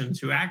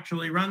organizations who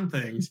actually run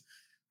things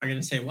are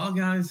going to say, well,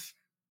 guys,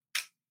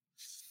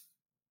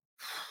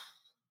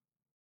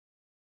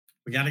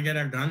 we got to get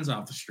our guns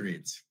off the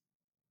streets.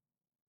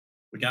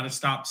 We got to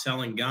stop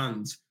selling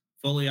guns,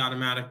 fully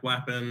automatic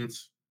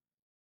weapons,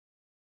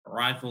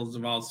 rifles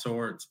of all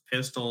sorts,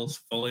 pistols,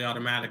 fully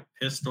automatic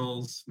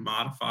pistols,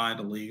 modified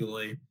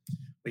illegally.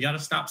 We got to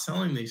stop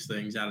selling these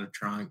things out of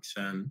trunks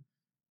and,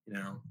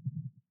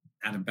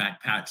 out of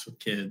backpacks with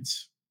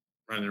kids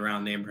running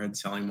around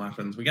neighborhoods selling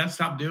weapons. We got to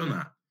stop doing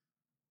that.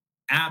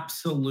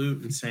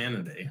 Absolute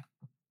insanity.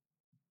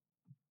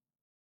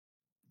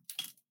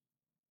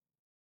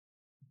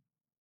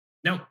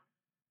 Nope.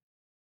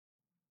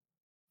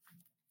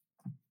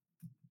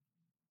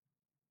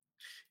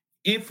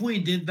 If we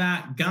did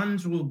that,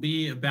 guns will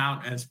be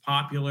about as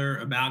popular,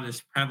 about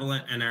as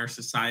prevalent in our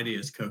society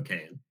as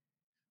cocaine.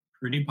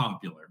 Pretty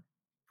popular,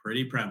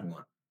 pretty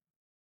prevalent.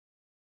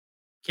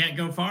 Can't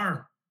go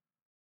far.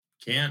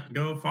 Can't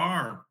go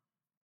far.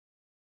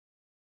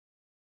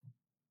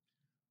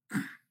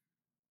 All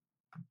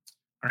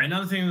right,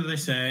 another thing that they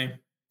say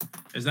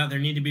is that there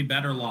need to be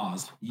better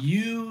laws.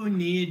 You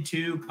need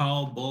to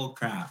call bull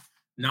crap.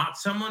 Not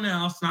someone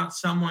else, not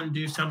someone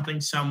do something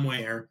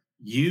somewhere.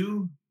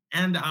 You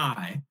and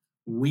I,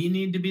 we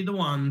need to be the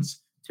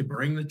ones to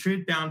bring the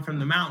truth down from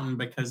the mountain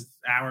because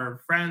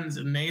our friends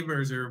and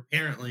neighbors are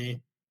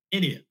apparently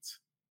idiots.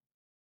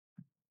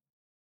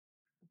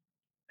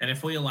 And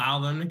if we allow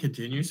them to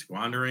continue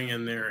squandering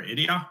in their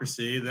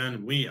idiocracy,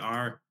 then we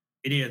are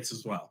idiots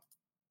as well.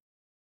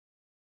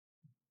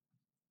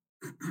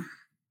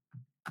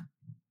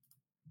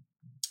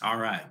 All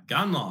right,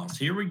 gun laws.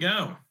 Here we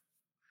go.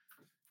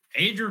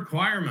 Age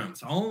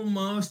requirements.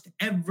 Almost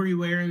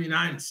everywhere in the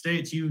United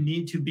States, you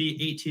need to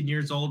be 18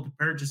 years old to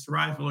purchase a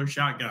rifle or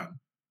shotgun.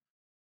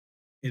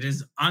 It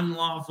is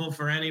unlawful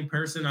for any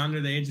person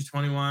under the age of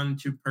 21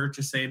 to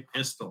purchase a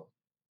pistol.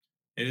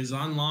 It is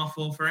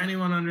unlawful for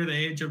anyone under the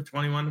age of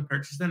 21 to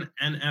purchase an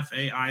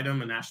NFA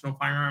item, a National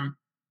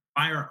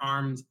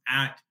Firearms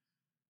Act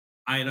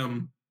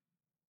item,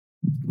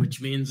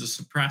 which means a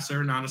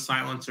suppressor, not a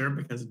silencer,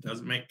 because it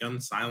doesn't make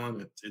guns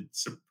silent. It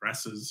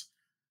suppresses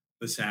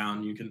the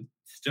sound. You can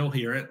still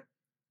hear it.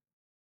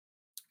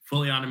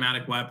 Fully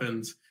automatic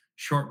weapons,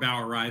 short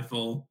barrel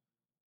rifle,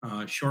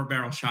 short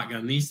barrel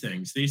shotgun, these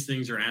things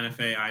are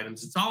NFA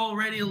items. It's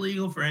already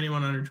illegal for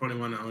anyone under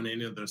 21 to own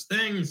any of those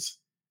things.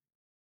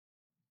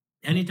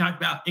 Any talk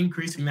about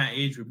increasing that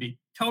age would be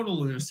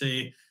total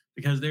lunacy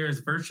because there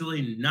is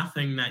virtually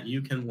nothing that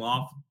you can't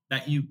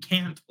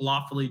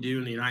lawfully do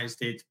in the United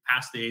States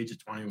past the age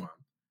of 21.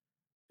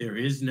 There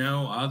is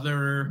no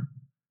other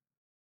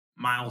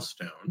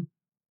milestone.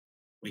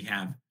 We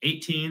have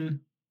 18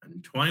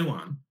 and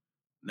 21.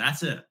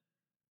 That's it.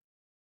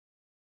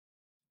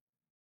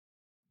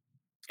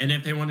 And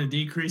if they want to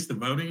decrease the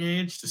voting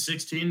age to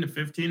 16 to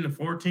 15 to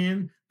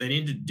 14, they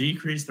need to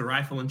decrease the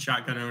rifle and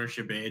shotgun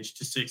ownership age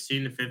to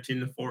 16 to 15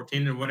 to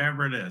 14 or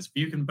whatever it is. If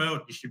you can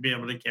vote, you should be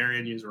able to carry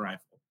and use a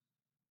rifle.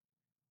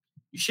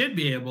 You should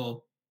be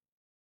able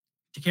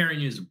to carry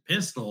and use a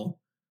pistol.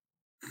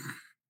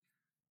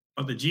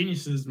 But the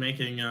geniuses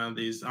making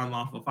these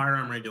unlawful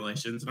firearm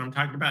regulations, and I'm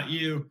talking about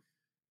you,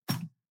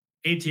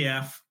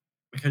 ATF,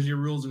 because your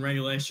rules and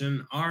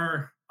regulation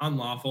are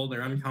unlawful,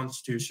 they're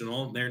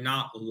unconstitutional, they're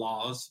not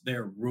laws,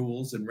 they're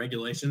rules and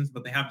regulations,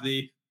 but they have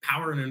the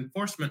power and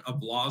enforcement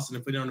of laws. And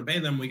if we don't obey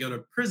them, we go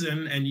to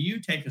prison, and you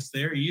take us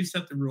there, you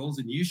set the rules,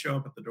 and you show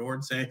up at the door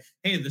and say,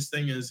 hey, this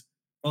thing is,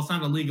 well, it's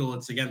not illegal,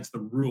 it's against the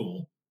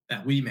rule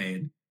that we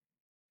made.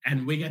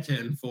 And we get to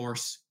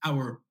enforce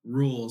our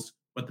rules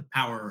with the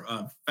power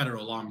of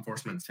federal law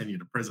enforcement and send you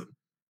to prison.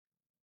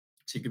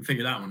 So you can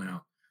figure that one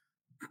out.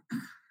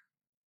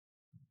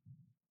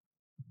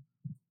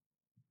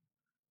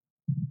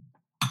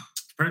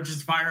 To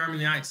purchase a firearm in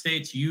the United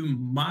States, you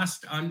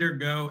must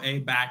undergo a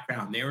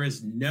background. There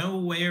is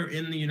nowhere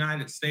in the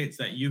United States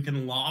that you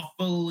can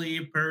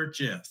lawfully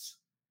purchase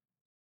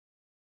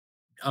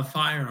a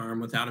firearm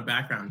without a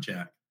background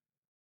check.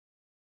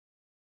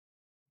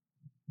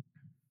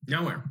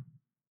 Nowhere.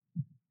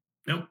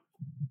 Nope.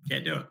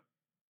 Can't do it.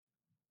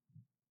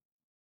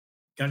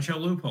 Gun show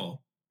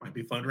loophole might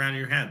be floating around in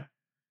your head.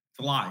 It's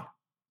a lie.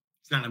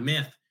 It's not a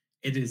myth.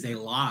 It is a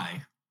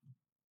lie. It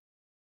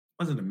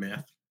wasn't a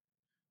myth.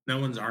 No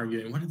one's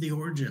arguing. What are the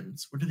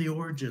origins? What are the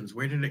origins?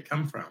 Where did it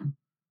come from?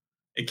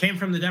 It came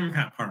from the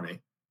Democrat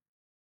Party.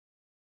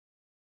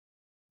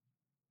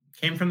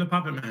 It came from the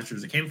puppet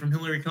masters. It came from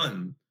Hillary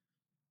Clinton.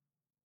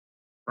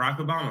 Barack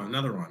Obama,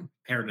 another one,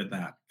 parroted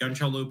that. Gun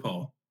show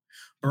loophole.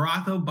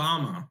 Barack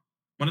Obama,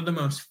 one of the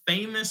most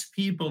famous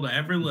people to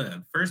ever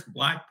live, first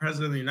Black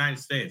president of the United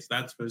States.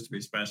 That's supposed to be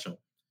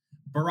special.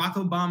 Barack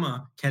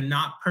Obama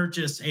cannot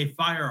purchase a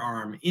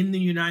firearm in the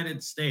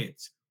United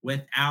States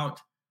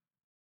without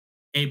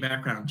a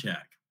background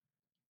check.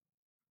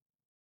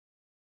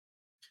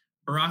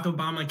 Barack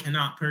Obama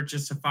cannot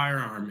purchase a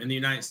firearm in the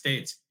United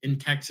States in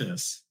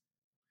Texas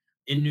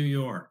in New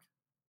York,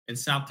 in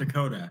South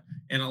Dakota,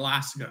 in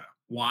Alaska.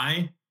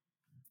 Why?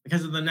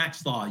 Because of the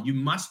next law. You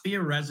must be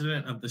a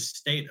resident of the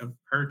state of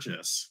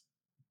purchase.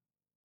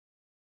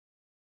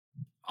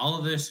 All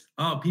of this,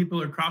 oh,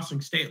 people are crossing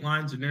state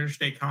lines and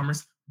interstate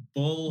commerce.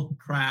 Bull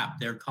crap.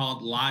 They're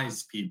called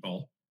lies,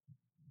 people.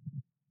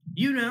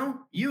 You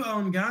know, you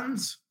own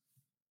guns.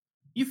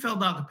 You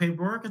filled out the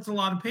paperwork. It's a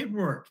lot of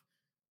paperwork.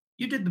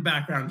 You did the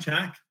background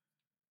check,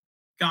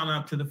 gone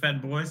up to the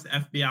Fed boys, the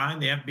FBI.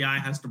 The FBI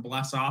has to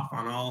bless off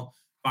on all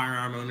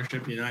firearm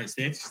ownership in the United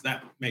States.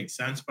 That makes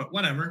sense, but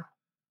whatever.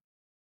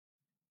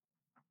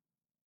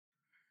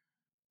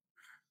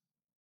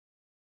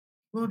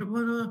 What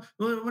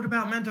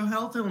about mental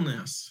health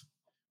illness?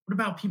 What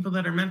about people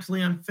that are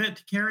mentally unfit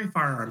to carry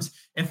firearms?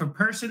 If a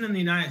person in the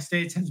United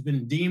States has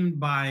been deemed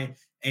by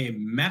a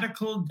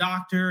medical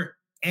doctor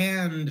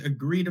and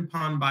agreed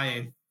upon by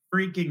a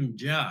freaking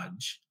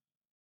judge,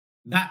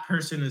 that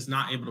person is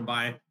not able to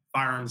buy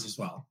firearms as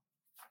well.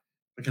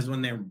 Because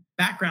when their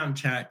background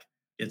check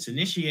gets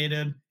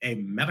initiated, a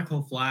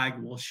medical flag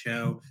will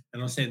show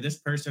and it'll say this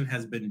person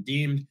has been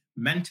deemed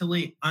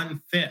mentally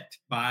unfit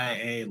by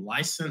a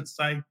licensed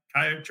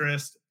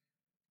psychiatrist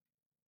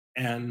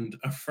and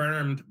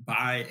affirmed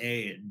by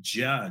a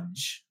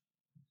judge.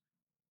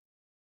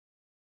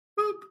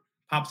 Boop,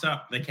 pops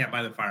up, they can't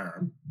buy the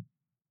firearm.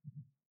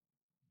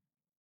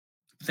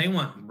 They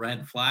want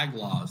red flag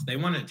laws. They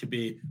want it to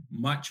be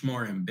much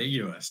more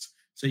ambiguous.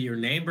 So your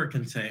neighbor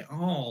can say,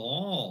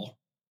 oh,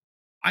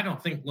 I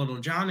don't think little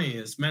Johnny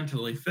is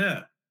mentally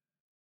fit.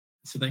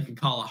 So they can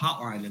call a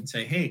hotline and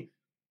say, hey,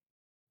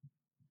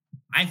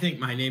 I think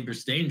my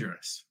neighbor's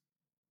dangerous.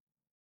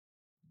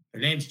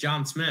 Their name's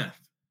John Smith.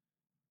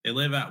 They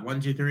live at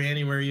 123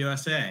 Anywhere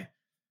USA.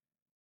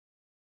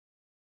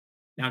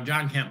 Now,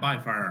 John can't buy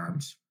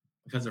firearms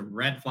because of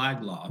red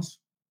flag laws.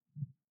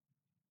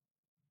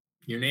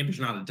 Your neighbor's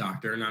not a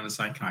doctor, not a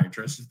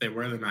psychiatrist. If they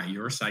were, they're not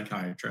your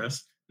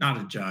psychiatrist, not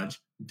a judge.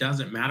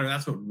 Doesn't matter.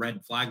 That's what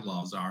red flag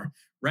laws are.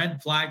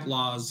 Red flag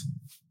laws,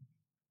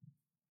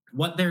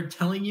 what they're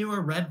telling you a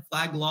red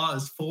flag law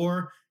is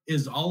for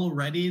is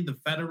already the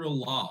federal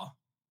law.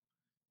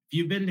 If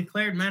you've been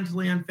declared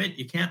mentally unfit,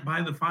 you can't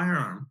buy the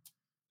firearm.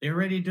 They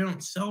already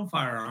don't sell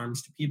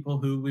firearms to people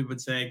who we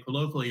would say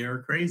colloquially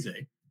are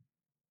crazy.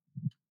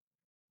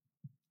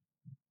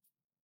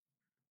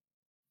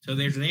 So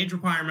there's an age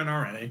requirement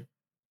already.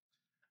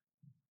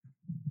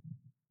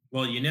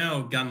 Well, you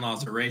know, gun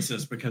laws are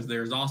racist because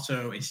there's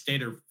also a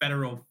state or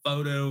federal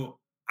photo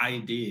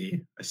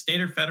ID. A state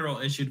or federal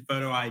issued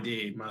photo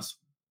ID must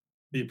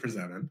be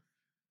presented.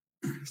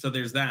 So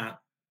there's that.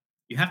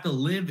 You have to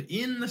live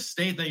in the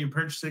state that you're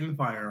purchasing the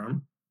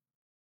firearm,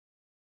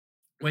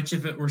 which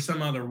if it were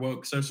some other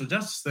woke social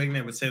justice thing,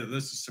 they would say that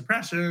this is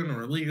suppression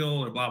or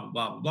illegal or blah, blah,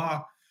 blah, blah,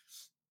 blah.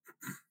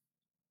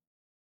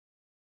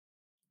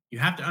 You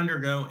have to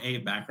undergo a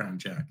background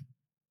check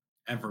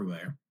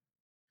everywhere.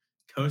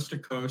 Coast to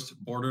coast,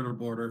 border to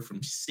border,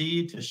 from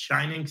sea to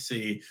shining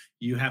sea,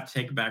 you have to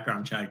take a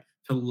background check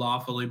to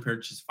lawfully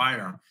purchase a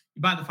firearm.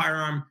 You buy the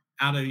firearm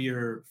out of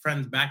your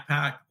friend's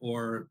backpack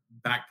or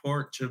back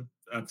porch of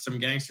some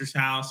gangster's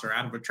house or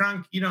out of a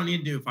trunk, you don't need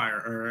to do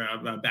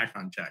a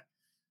background check.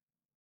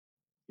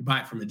 You buy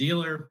it from a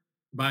dealer,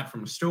 you buy it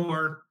from a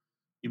store,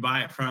 you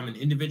buy it from an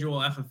individual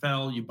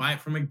FFL, you buy it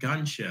from a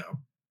gun show.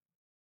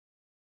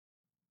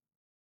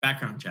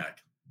 Background check.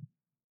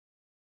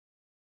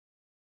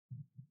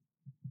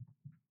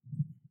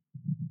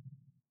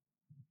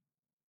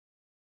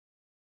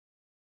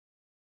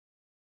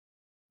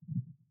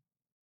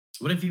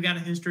 What if you've got a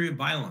history of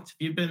violence?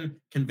 If you've been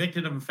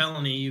convicted of a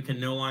felony, you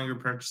can no longer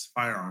purchase a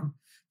firearm.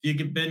 If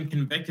you've been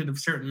convicted of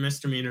certain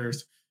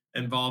misdemeanors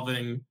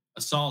involving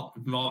assault,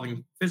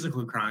 involving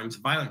physical crimes,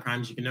 violent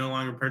crimes, you can no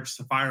longer purchase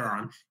a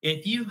firearm.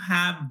 If you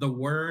have the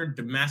word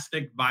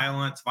domestic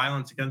violence,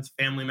 violence against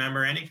a family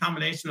member, any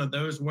combination of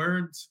those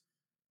words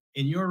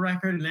in your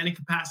record in any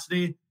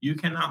capacity, you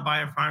cannot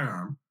buy a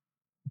firearm.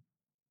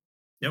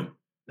 Nope.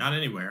 Not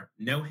anywhere.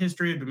 No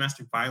history of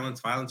domestic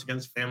violence, violence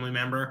against a family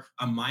member,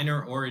 a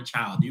minor, or a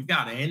child. You've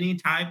got any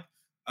type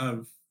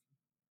of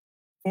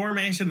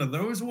formation of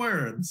those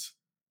words,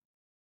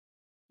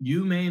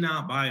 you may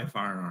not buy a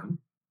firearm.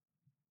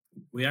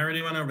 We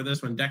already went over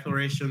this one.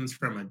 Declarations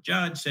from a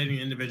judge stating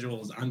an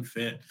individual is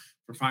unfit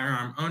for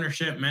firearm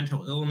ownership,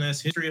 mental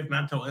illness, history of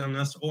mental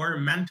illness, or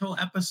mental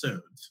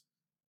episodes.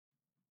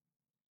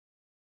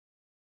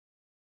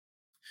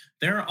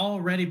 There are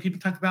already, people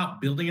talk about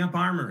building up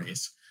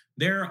armories.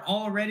 There are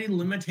already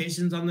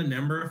limitations on the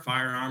number of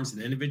firearms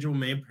an individual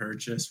may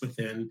purchase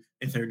within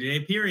a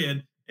 30-day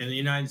period in the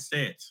United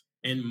States,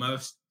 in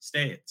most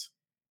states.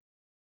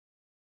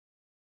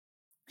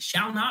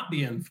 Shall not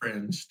be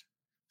infringed.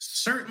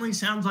 Certainly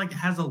sounds like it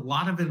has a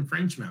lot of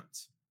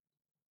infringements.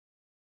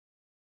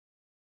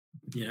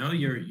 You know,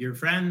 your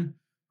friend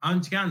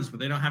owns guns, but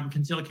they don't have a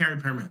concealed carry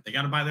permit. They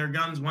got to buy their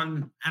guns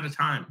one at a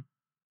time.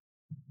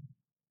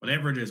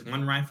 Whatever it is,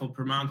 one rifle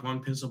per month,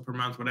 one pistol per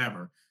month,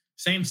 whatever.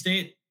 Same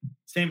state,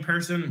 Same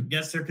person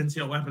gets their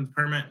concealed weapons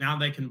permit. Now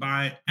they can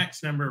buy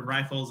X number of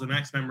rifles and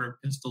X number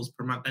of pistols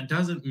per month. That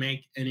doesn't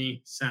make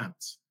any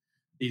sense.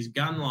 These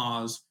gun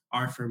laws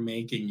are for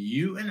making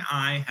you and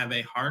I have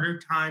a harder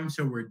time,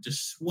 so we're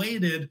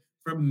dissuaded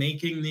from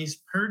making these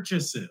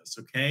purchases.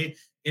 Okay.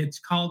 It's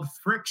called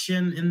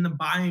friction in the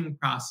buying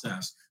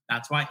process.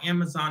 That's why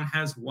Amazon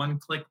has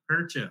one-click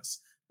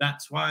purchase.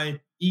 That's why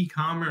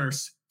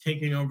e-commerce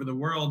taking over the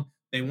world.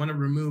 They want to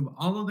remove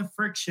all of the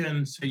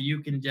friction so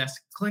you can just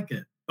click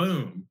it.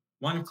 Boom.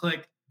 One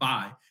click,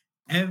 buy.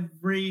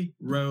 Every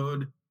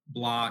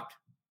roadblock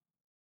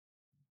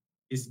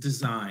is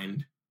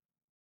designed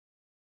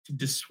to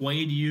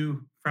dissuade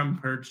you from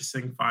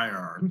purchasing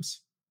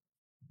firearms.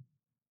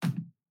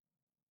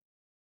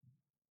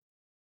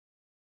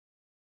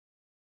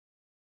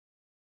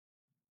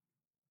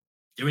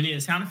 Do we need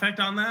a sound effect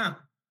on that?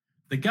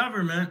 The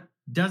government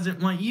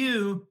doesn't want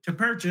you to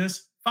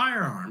purchase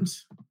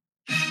firearms.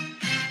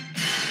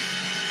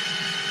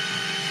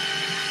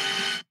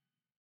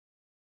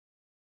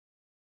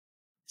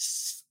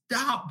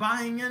 Stop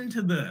buying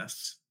into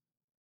this.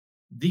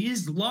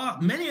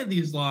 Many of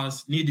these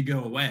laws need to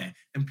go away.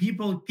 And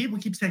people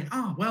keep saying,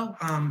 oh, well,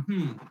 I'm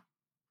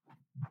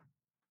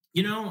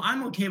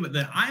okay with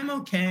that. I'm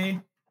okay.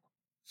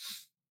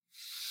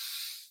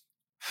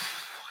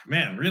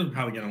 Man, really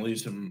probably going to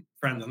lose some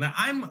friends on that.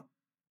 I'm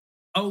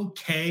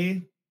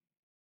okay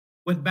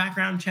with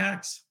background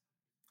checks.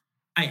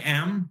 I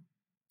am.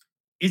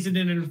 Is it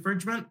an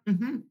infringement?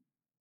 Mm-hmm.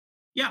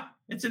 Yeah,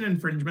 it's an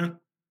infringement.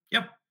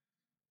 Yep.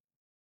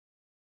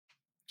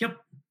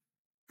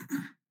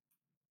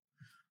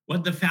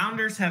 What the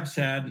founders have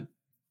said,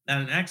 that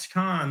an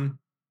ex-con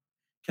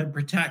can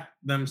protect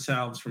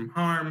themselves from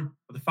harm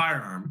with a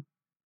firearm.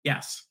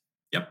 Yes.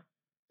 Yep.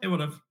 They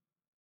would have.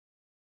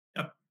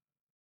 Yep.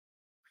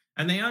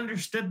 And they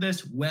understood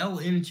this well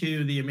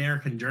into the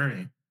American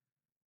journey.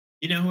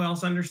 You know who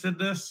else understood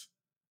this?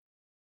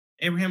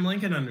 Abraham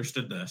Lincoln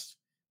understood this.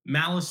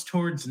 Malice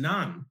towards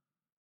none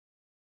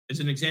is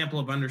an example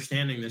of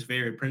understanding this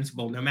very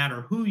principle. No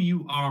matter who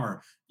you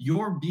are,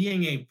 you're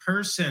being a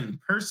person.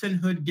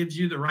 Personhood gives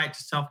you the right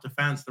to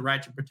self-defense, the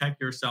right to protect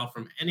yourself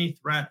from any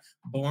threat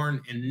born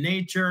in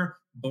nature,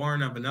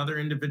 born of another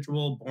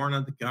individual, born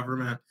of the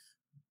government.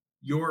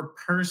 Your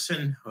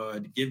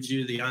personhood gives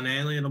you the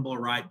unalienable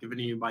right given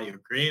to you by your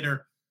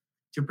creator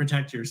to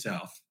protect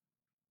yourself,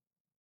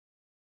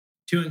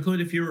 to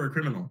include if you were a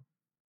criminal.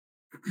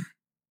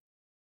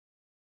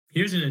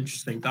 Here's an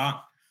interesting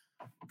thought.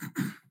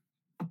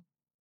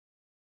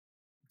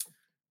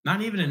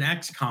 Not even an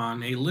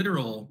ex-con, a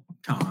literal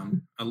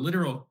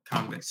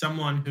convict,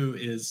 someone who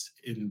is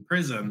in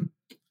prison,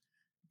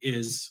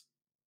 is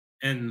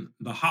in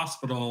the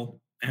hospital,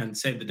 and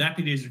say the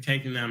deputies are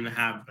taking them to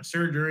have a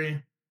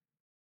surgery.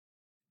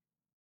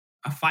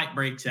 A fight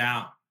breaks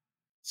out.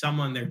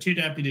 There are two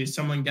deputies,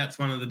 someone gets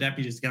one of the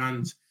deputies'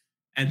 guns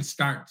and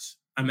starts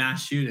a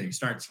mass shooting,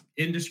 starts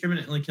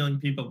indiscriminately killing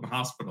people in the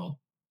hospital.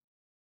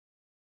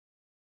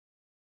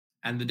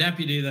 And the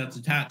deputy that's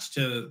attached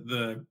to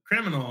the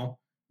criminal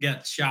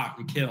gets shot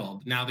and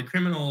killed. Now, the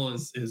criminal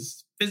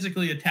is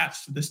physically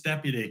attached to this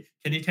deputy.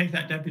 Can he take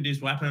that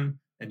deputy's weapon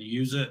and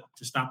use it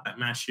to stop that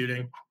mass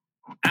shooting?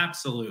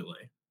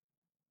 Absolutely.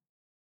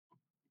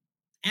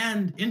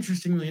 And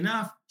interestingly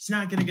enough, he's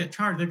not going to get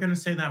charged. They're going to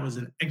say that was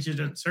an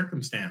exigent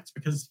circumstance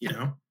because, he's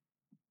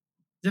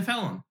a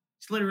felon.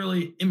 He's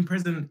literally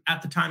imprisoned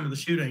at the time of the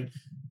shooting,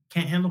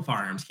 can't handle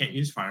firearms, can't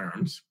use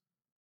firearms.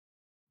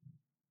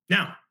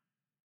 Now,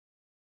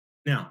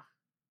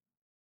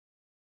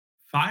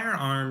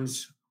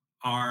 firearms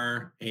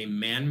are a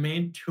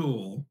man-made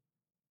tool,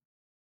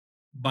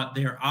 but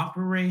their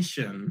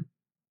operation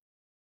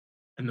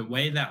and the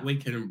way that we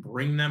can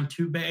bring them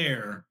to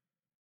bear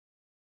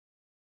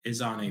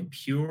is on a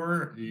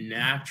pure,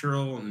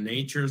 natural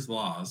nature's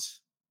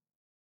laws.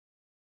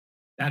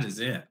 That is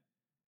it.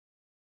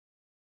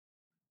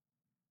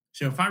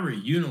 So if I were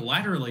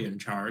unilaterally in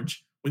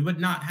charge, we would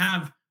not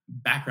have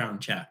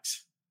background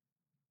checks.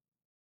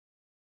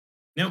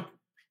 Nope.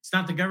 It's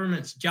not the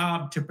government's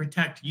job to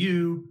protect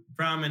you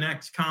from an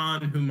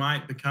ex-con who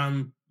might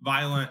become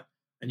violent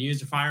and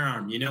use a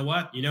firearm. You know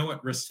what? You know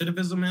what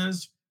recidivism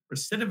is?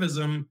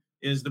 Recidivism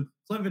is the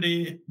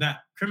proclivity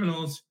that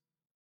criminals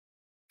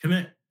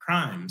commit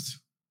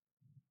crimes.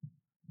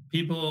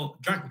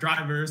 Drunk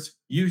drivers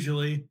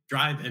usually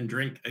drive and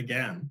drink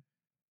again.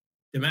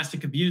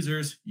 Domestic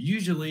abusers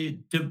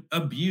usually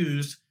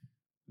abuse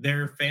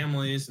their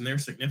families and their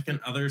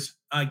significant others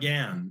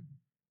again.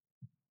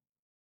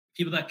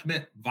 People that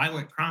commit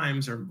violent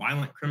crimes are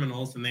violent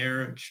criminals, and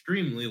they're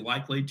extremely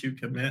likely to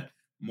commit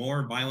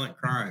more violent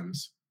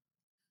crimes.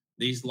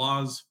 These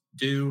laws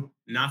do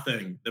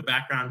nothing. The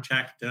background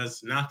check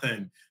does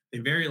nothing. They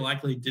very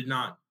likely did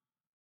not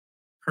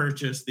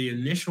purchase the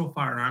initial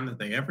firearm that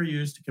they ever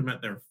used to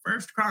commit their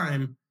first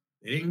crime.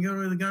 They didn't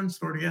go to the gun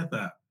store to get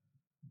that.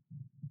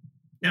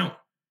 Now,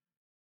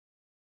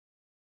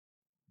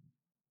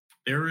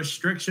 there are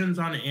restrictions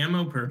on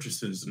ammo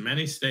purchases in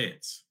many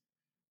states.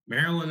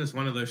 Maryland is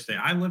one of those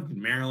states. I lived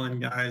in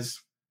Maryland, guys.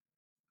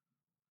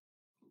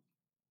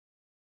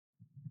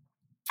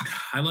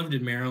 I lived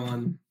in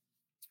Maryland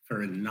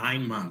for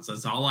 9 months.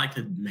 That's all I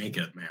could make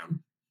it,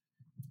 man.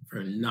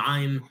 For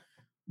 9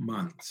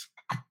 months.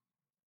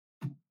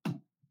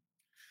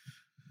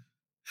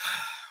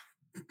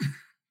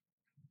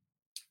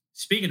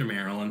 Speaking of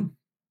Maryland,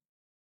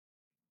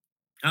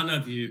 I don't know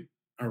if you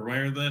are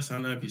aware of this. I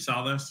don't know if you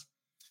saw this.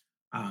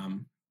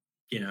 Um,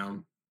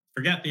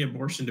 forget the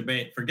abortion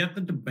debate. Forget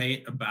the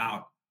debate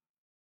about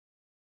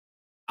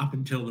up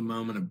until the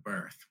moment of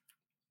birth.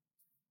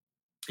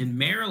 In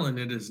Maryland,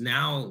 it is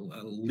now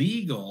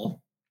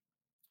legal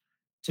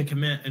to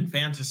commit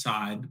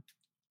infanticide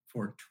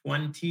for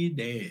 20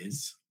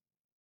 days.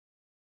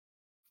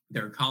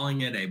 They're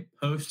calling it a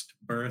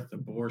post-birth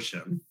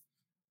abortion.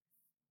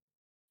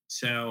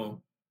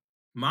 So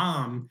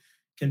mom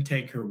can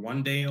take her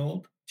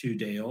 1-day-old,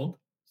 2-day-old,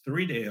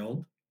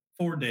 3-day-old,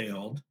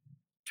 4-day-old,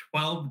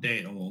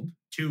 12-day-old,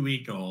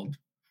 2-week-old,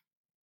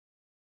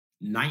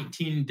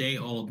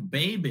 19-day-old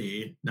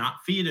baby, not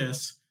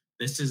fetus.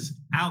 This is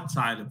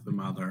outside of the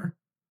mother.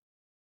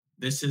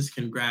 This is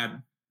can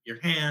grab your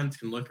hands,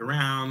 can look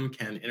around,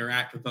 can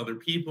interact with other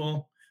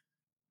people,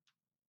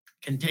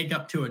 can take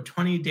up to a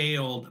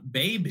 20-day-old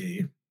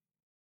baby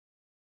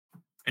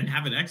and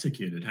have it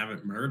executed, have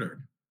it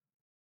murdered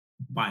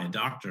by a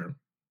doctor.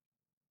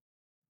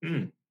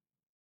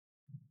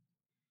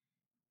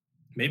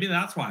 Maybe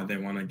that's why they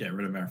want to get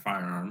rid of our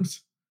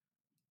firearms.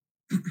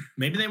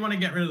 Maybe they want to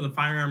get rid of the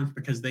firearms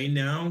because they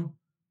know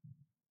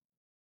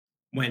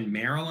when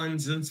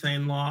Maryland's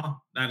insane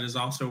law that is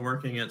also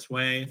working its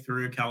way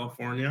through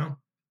California,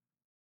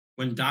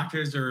 when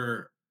doctors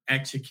are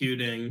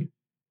executing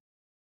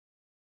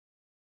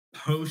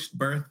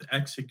post-birth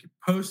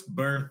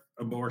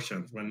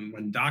abortions,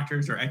 when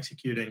doctors are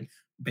executing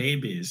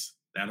babies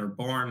that are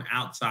born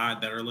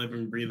outside, that are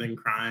living, breathing,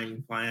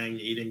 crying, playing,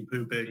 eating,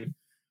 pooping,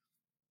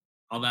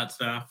 all that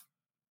stuff,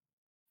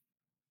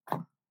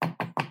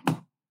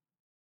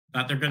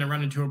 that they're going to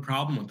run into a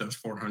problem with those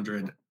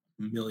 400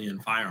 million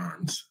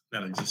firearms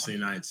that exist in the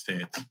United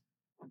States.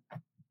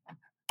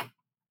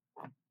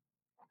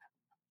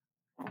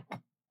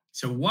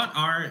 So what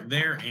are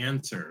their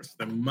answers?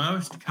 The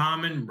most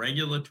common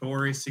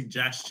regulatory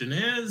suggestion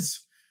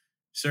is,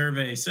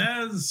 survey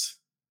says,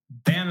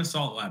 ban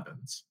assault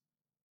weapons.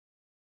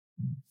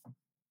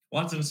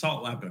 What's an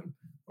assault weapon?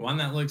 The one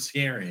that looks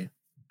scary.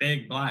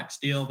 Big, black,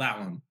 steel, that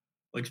one.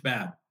 Looks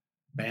bad.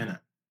 Ban it.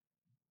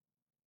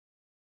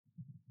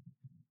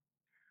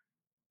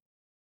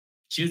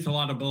 Shoots a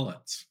lot of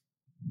bullets.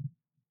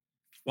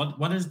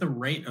 What is the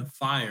rate of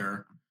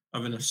fire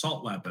of an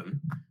assault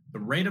weapon? The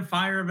rate of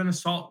fire of an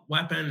assault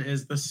weapon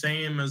is the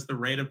same as the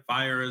rate of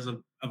fire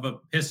of a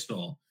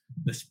pistol.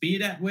 The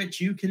speed at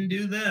which you can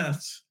do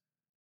this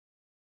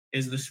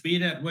is the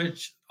speed at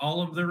which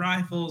all of the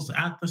rifles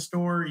at the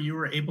store you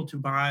were able to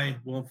buy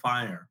will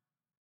fire.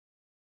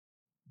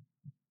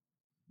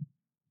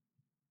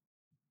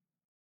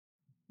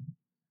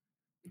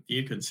 If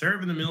you could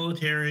serve in the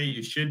military,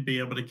 you should be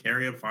able to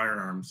carry a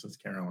firearm, says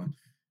Carolyn.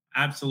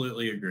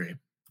 Absolutely agree.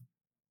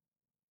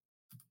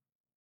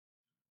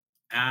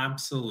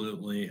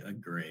 Absolutely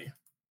agree.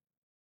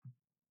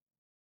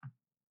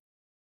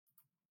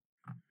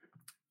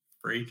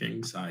 Freaking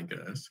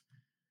psychos.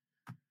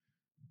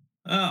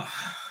 Oh.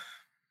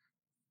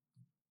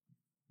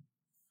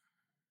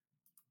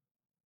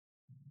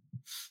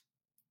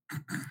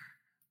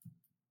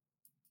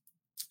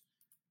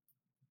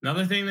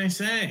 Another thing they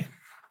say.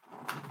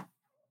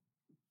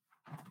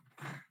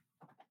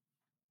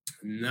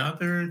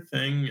 Another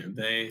thing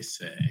they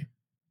say.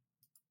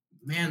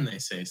 Man, they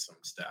say some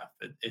stuff.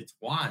 It's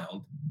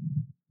wild.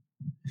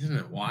 Isn't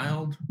it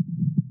wild?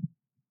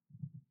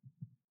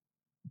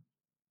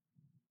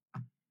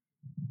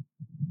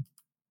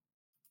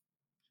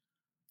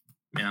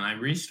 Man, I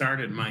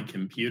restarted my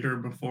computer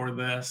before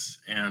this,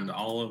 and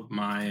all of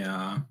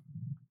my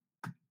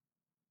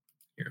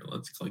here,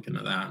 let's click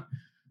into that.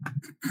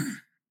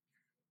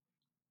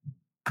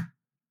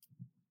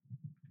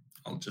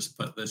 I'll just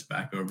put this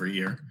back over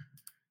here.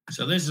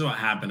 So this is what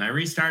happened. I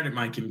restarted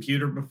my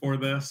computer before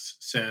this.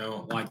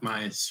 So like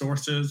my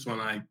sources,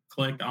 when I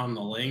click on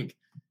the link,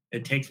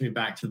 it takes me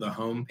back to the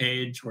home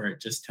page where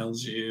it just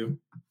tells you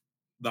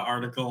the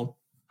article,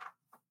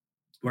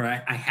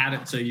 where I had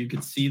it so you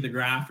could see the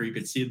graph or you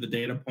could see the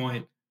data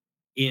point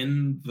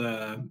in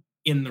the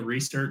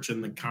research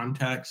and the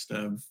context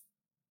of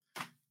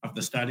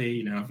the study,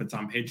 you know, if it's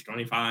on page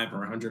 25 or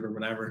 100 or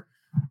whatever.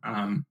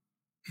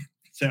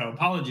 So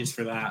apologies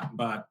for that,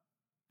 but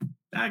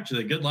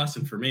actually a good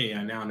lesson for me.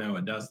 I now know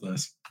it does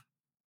this.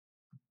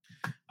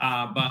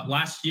 But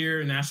last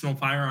year, National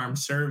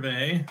Firearms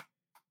Survey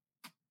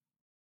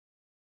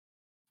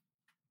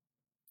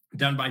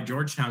done by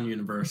Georgetown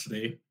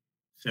University.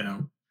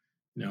 So,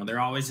 you know, they're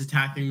always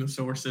attacking the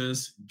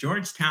sources.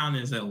 Georgetown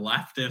is an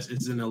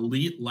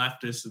elite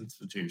leftist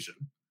institution.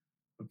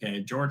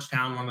 Okay,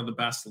 Georgetown, one of the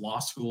best law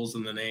schools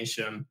in the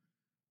nation.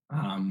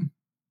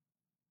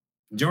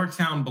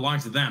 Georgetown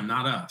belongs to them,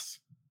 not us.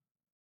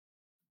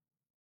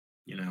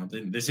 You know,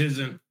 this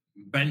isn't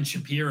Ben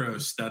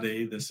Shapiro's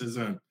study. This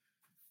isn't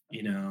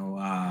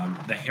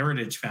the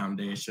Heritage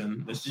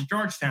Foundation. This is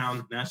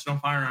Georgetown National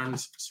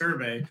Firearms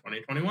Survey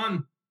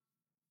 2021.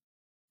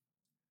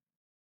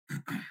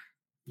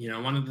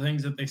 One of the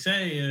things that they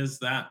say is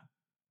that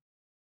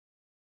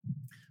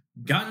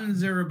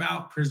guns are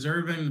about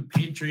preserving the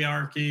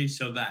patriarchy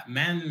so that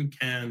men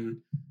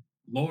can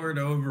lord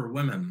over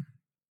women.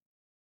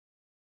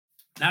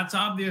 That's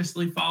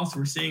obviously false.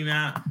 We're seeing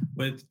that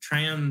with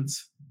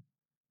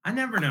I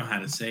never know how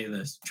to say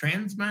this,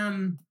 trans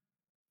men,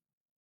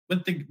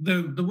 with the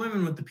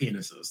women with the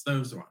penises,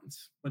 those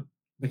ones, but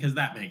because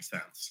that makes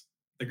sense.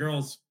 The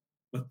girls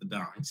with the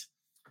dongs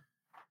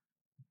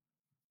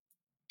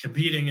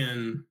competing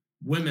in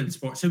women's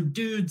sports. So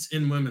dudes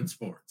in women's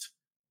sports,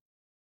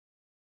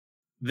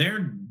 they're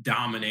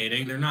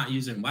dominating. They're not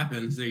using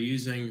weapons. They're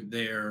using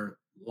their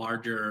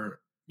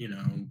larger,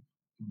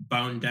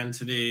 bone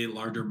density,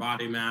 larger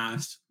body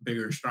mass,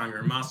 bigger,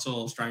 stronger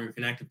muscle, stronger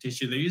connective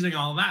tissue. They're using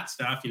all of that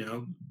stuff,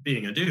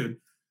 being a dude,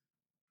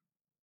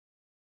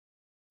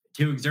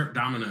 to exert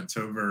dominance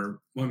over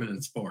women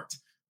in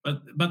sports.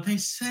 But they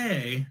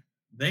say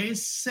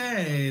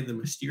the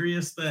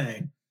mysterious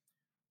thing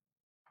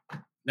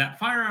that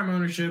firearm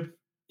ownership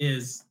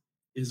is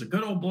a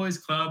good old boys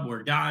club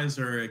where guys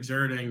are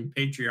exerting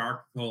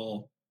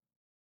patriarchal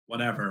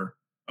whatever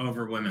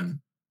over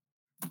women.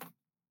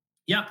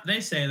 Yep, they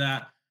say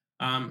that.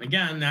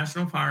 Again,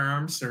 National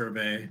Firearms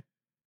Survey,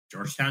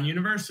 Georgetown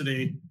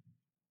University,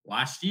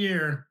 last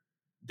year,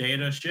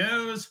 data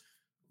shows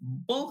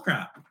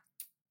bullcrap.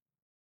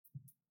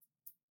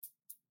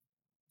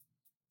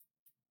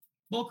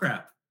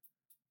 Bullcrap.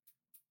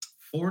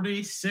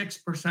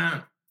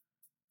 46%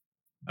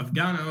 of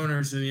gun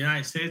owners in the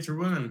United States are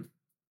women.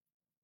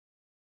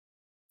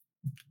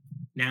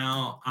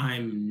 Now,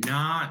 I'm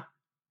not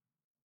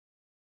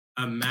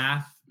a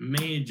math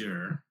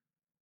major,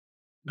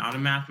 not a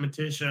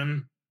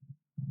mathematician.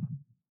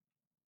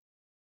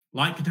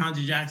 Like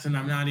Ketanji Jackson,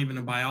 I'm not even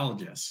a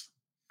biologist.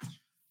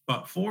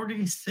 But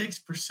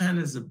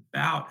 46% is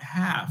about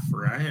half,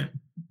 right?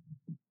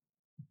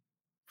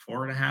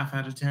 4.5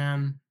 out of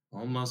 10,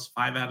 almost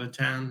 5 out of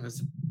 10.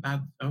 That's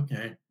about,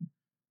 okay.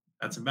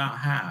 That's about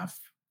half.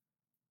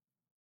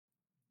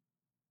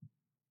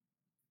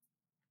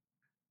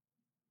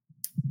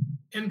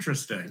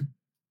 Interesting.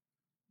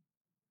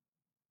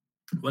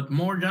 With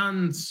more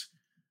guns,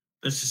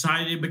 the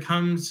society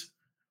becomes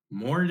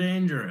more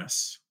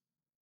dangerous.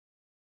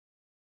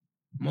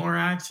 More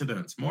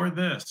accidents, more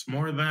this,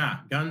 more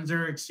that. Guns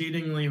are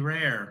exceedingly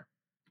rare.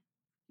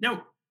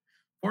 Nope.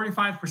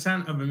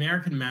 45% of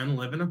American men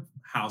live in a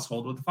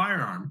household with a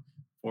firearm.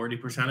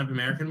 40% of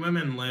American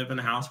women live in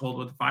a household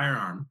with a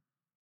firearm.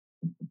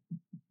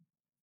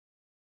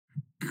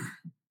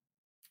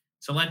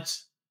 So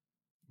let's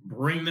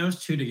bring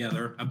those two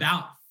together.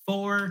 About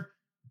 4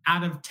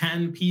 out of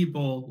 10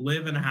 people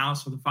live in a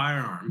house with a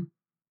firearm.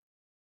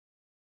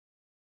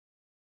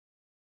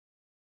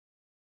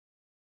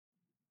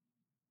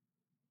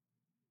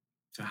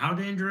 So how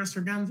dangerous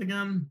are guns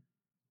again?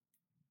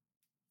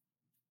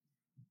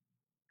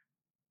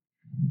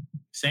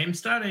 Same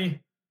study,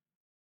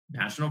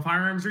 National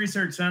Firearms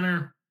Research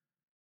Center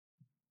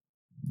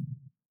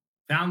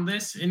found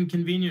this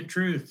inconvenient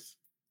truth.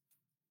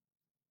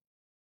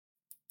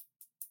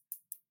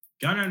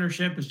 Gun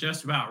ownership is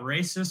just about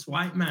racist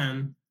white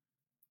men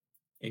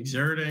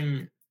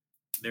exerting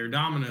their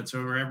dominance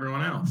over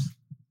everyone else.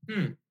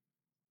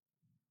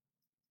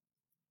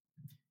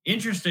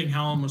 Interesting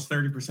how almost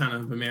 30%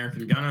 of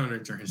American gun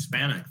owners are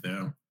Hispanic,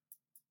 though.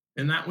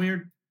 Isn't that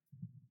weird?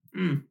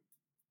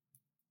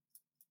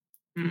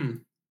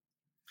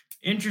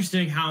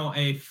 Interesting how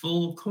a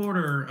full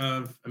quarter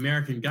of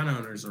American gun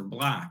owners are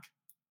Black.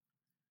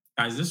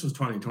 Guys, this was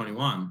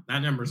 2021. That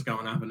number's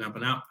going up and up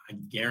and up. I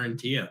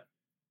guarantee it.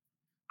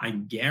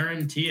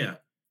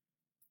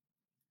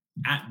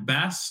 At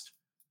best,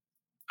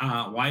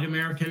 white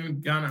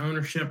American gun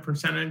ownership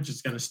percentage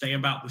is going to stay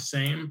about the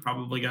same,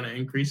 probably going to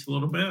increase a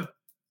little bit.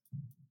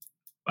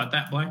 But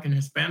that Black and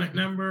Hispanic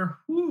number,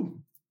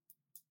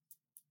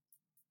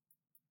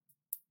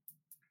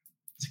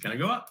 it's going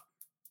to go up.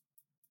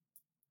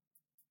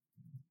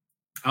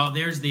 Oh,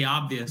 there's the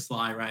obvious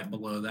lie right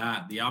below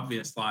that. The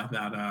obvious lie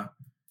that,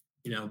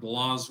 the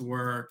laws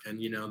work and,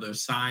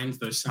 those signs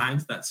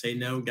that say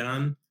no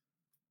gun.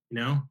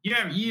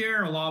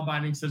 You're a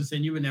law-abiding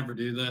citizen. You would never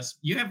do this.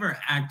 You ever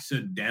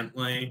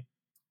accidentally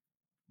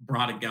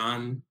brought a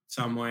gun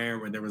somewhere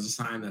where there was a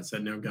sign that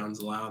said no guns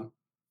allowed?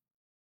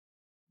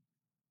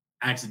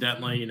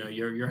 Accidentally,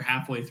 you're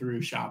halfway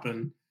through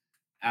shopping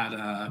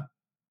at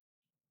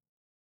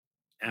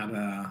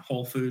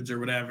Whole Foods or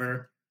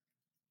whatever,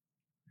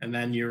 and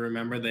then you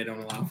remember they don't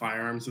allow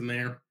firearms in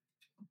there.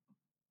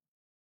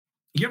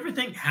 You ever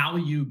think how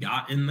you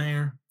got in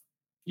there?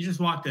 You just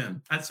walked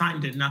in. That sign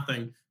did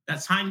nothing.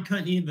 That sign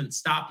couldn't even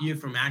stop you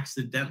from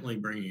accidentally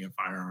bringing a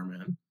firearm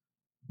in.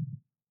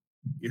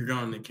 You're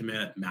going to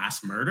commit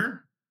mass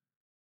murder?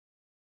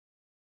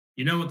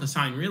 You know what the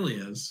sign really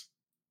is?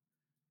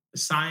 The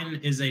sign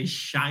is a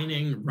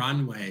shining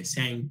runway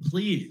saying,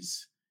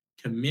 please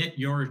commit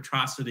your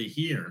atrocity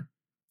here.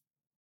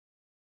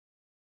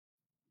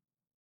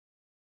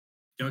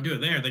 Don't do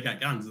it there. They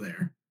got guns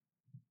there.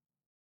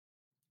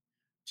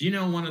 Do you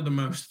know one of the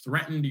most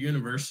threatened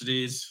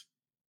universities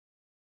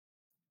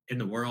in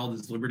the world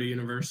is Liberty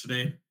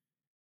University? Do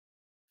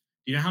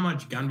you know how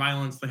much gun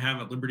violence they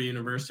have at Liberty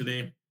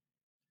University?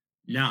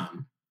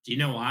 None. Do you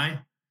know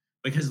why?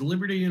 Because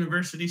Liberty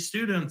University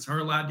students are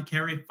allowed to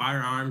carry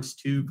firearms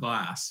to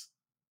class.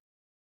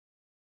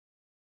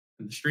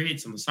 In the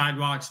streets, on the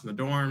sidewalks, in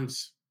the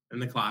dorms, in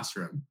the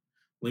classroom.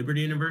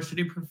 Liberty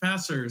University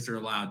professors are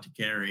allowed to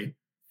carry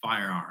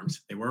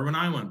firearms. They were when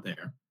I went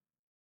there.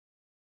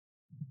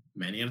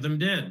 Many of them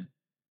did.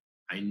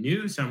 I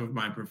knew some of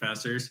my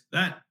professors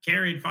that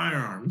carried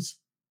firearms.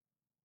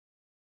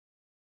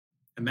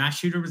 A mass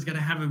shooter was going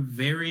to have a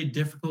very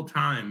difficult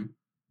time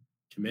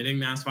committing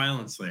mass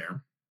violence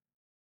there.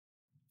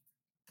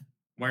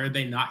 Where are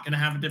they not going to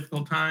have a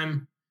difficult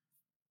time?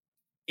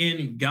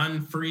 In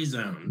gun-free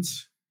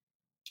zones,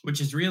 which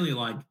is really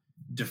like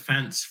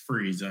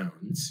defense-free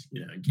zones.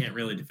 You can't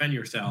really defend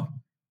yourself.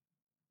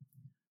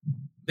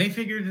 They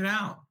figured it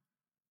out.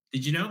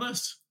 Did you know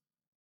this?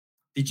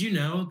 Did you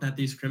know that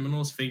these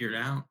criminals figured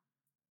out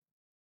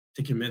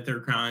to commit their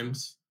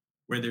crimes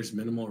where there's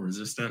minimal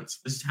resistance?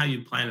 This is how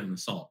you plan an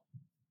assault.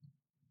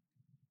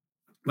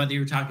 Whether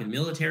you're talking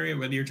military or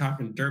whether you're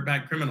talking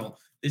dirtbag criminal,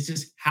 this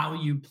is how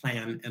you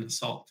plan an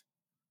assault.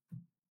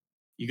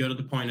 You go to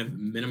the point of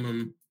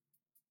minimum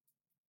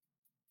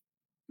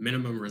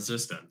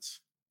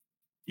resistance.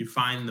 You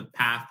find the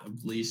path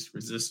of least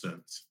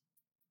resistance.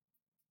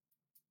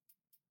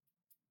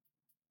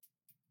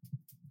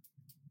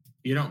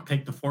 You don't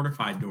pick the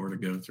fortified door to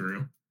go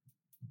through.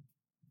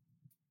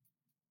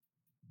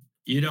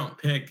 You don't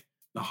pick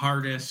the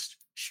hardest,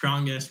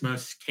 strongest,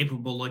 most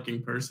capable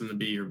looking person to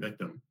be your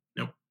victim.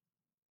 Nope.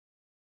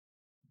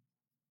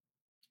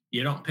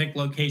 You don't pick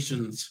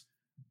locations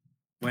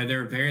where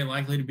there are very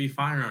likely to be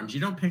firearms.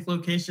 You don't pick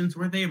locations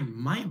where there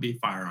might be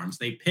firearms.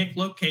 They pick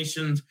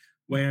locations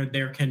where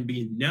there can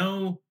be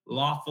no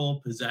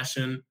lawful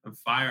possession of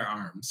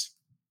firearms.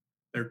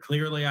 They're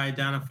clearly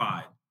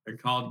identified. They're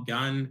called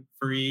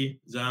gun-free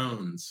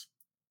zones.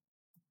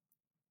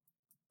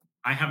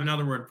 I have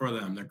another word for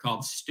them. They're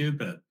called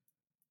stupid.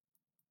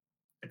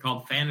 They're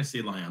called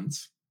fantasy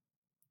lands.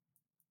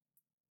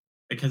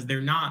 Because they're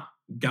not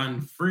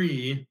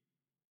gun-free.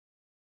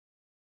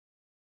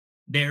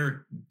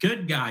 They're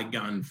good guy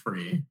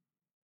gun-free.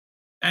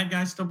 Bad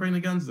guys still bring the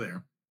guns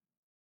there.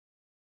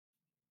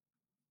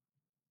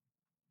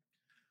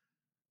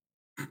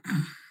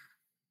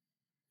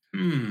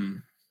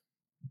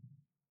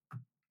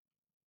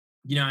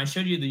 I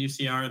showed you the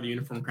UCR, the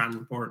Uniform Crime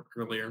Report,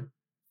 earlier.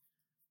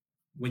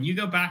 When you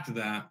go back to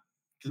that,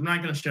 because I'm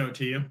not going to show it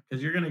to you,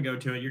 because you're going to go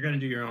to it, you're going to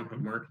do your own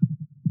homework.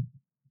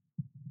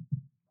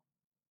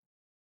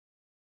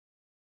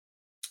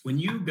 When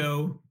you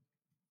go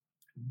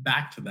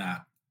back to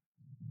that,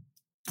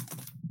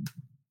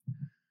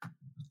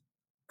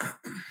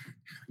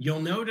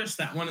 you'll notice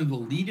that one of the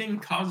leading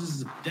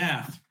causes of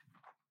death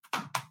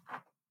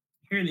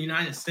here in the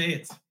United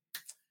States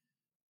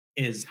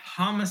is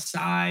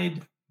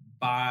homicide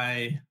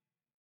by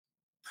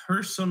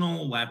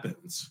personal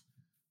weapons,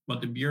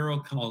 what the Bureau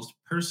calls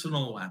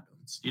personal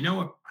weapons. Do you know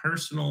what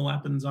personal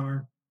weapons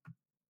are?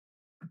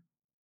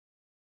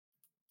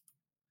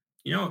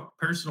 You know what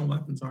personal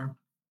weapons are?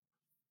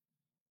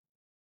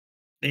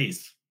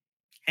 These.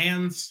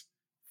 Hands,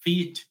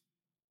 feet,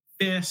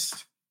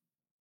 fist,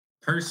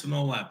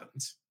 personal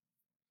weapons.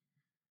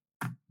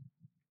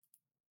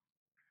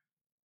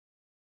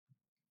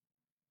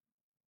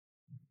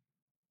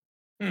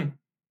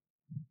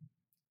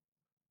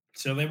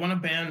 So they want to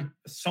ban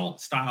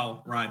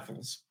assault-style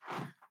rifles.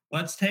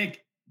 Let's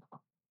take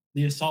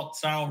the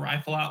assault-style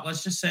rifle out.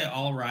 Let's just say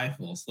all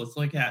rifles. Let's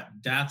look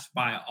at deaths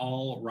by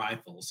all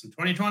rifles. In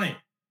 2020,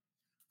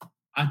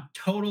 a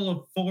total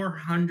of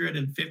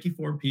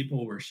 454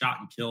 people were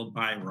shot and killed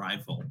by a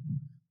rifle.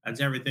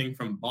 That's everything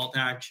from bolt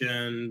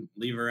action,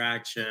 lever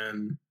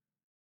action,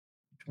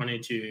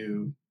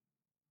 22,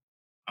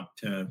 up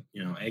to,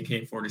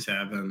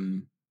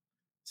 AK-47,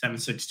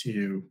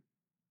 7.62,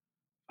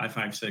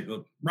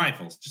 5.56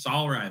 rifles, just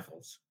all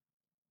rifles.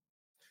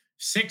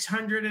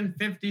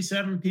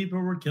 657 people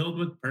were killed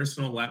with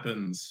personal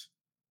weapons,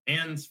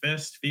 hands,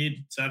 fists, feet,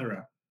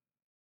 etc.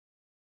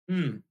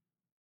 Could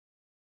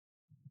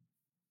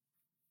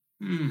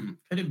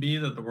it be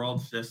that the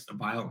world's just a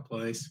violent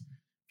place?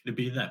 Could it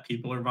be that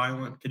people are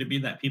violent? Could it be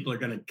that people are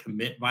going to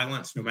commit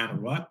violence no matter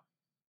what?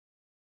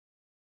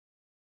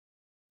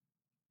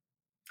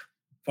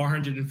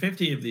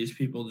 450 of these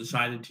people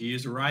decided to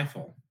use a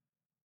rifle.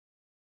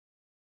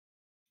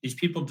 These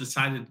people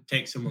decided to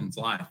take someone's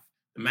life.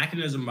 The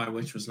mechanism by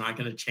which was not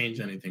going to change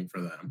anything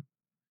for them.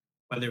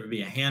 Whether it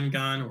be a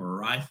handgun or a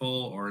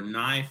rifle or a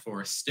knife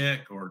or a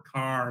stick or a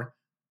car,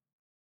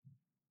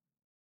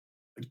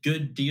 a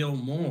good deal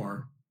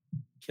more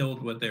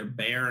killed with their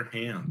bare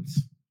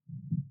hands.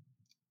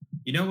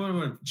 You know what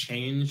would have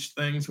changed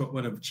things? What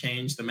would have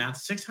changed the math?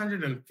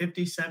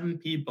 657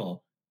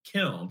 people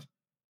killed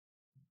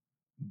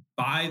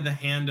by the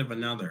hand of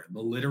another,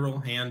 the literal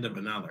hand of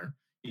another.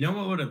 You know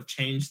what would have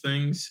changed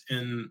things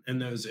in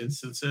those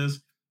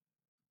instances?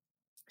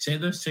 Say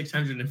those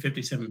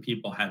 657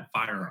 people had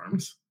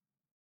firearms.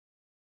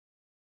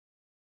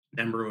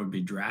 Number would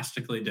be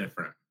drastically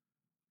different.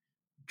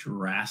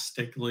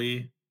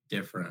 Drastically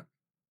different.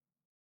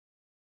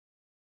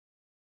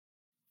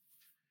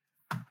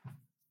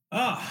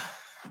 Oh.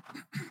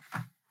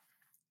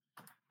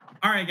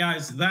 All right,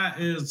 guys, that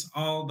is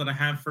all that I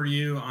have for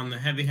you on the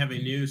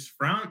heavy news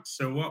front.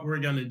 So what we're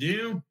going to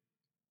do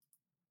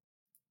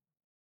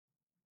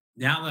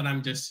now that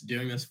I'm just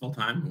doing this full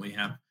time, we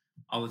have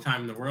all the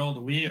time in the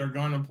world, we are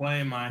going to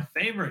play my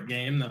favorite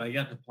game that I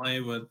get to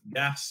play with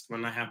guests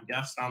when I have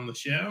guests on the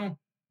show.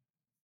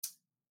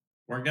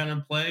 We're going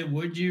to play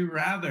Would You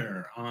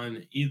Rather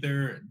on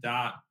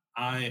Either.io.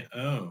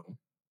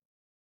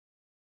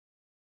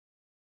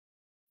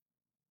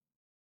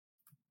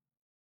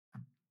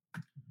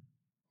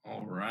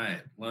 All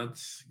right,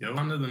 let's go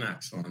on to the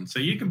next one. So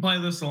you can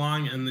play this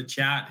along in the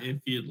chat if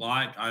you'd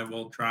like. I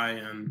will try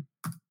and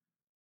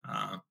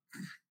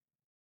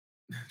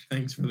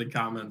thanks for the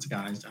comments,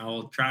 guys. I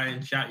will try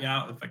and shout you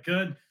out if I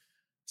could.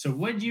 So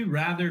would you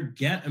rather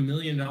get $1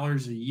 million a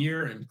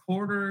year in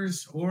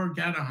quarters or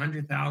get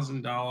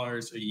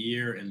 $100,000 a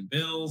year in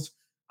bills?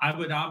 I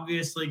would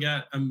obviously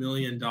get $1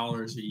 million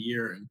a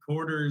year in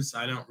quarters.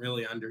 I don't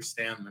really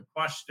understand the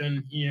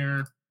question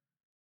here.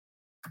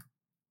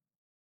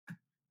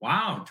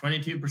 Wow,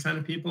 22%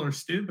 of people are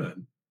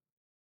stupid.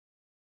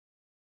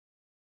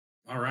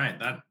 All right,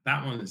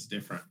 that one is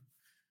different.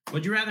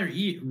 Would you rather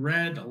eat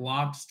Red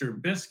Lobster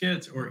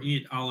biscuits or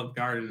eat Olive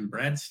Garden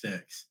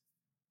breadsticks?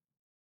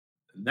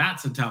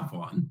 That's a tough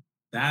one.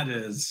 That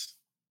is,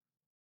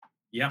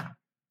 yep.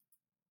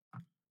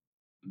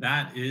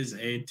 That is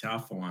a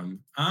tough one.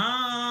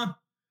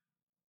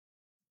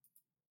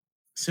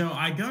 So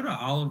I go to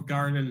Olive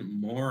Garden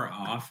more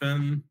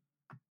often.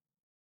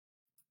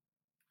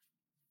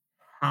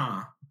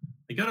 I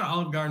go to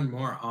Olive Garden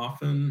more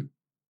often,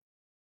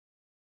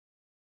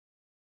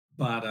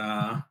 but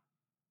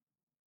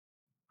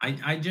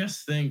I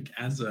just think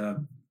as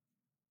a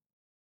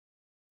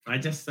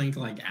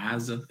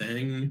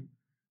thing,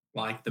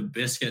 like the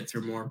biscuits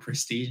are more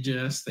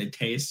prestigious. They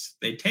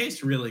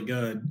taste really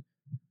good.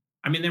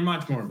 I mean, they're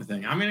much more of a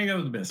thing. I'm gonna go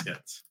with the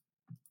biscuits.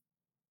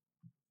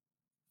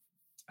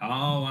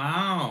 Oh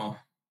wow.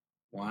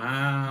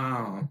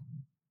 Wow.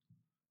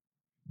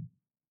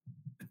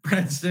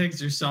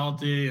 Breadsticks are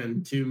salty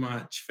and too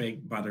much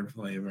fake butter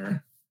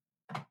flavor.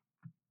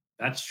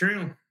 That's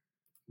true.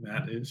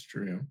 That is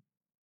true.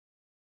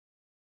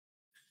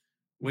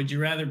 Would you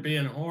rather be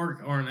an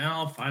orc or an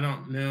elf? I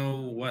don't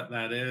know what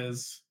that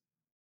is.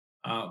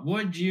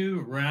 Would you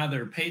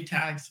rather pay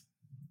taxes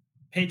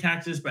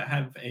but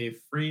have a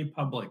free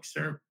public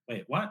service?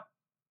 Wait, what?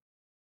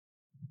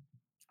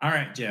 All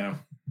right, Joe,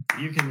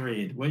 you can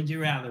read. Would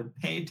you rather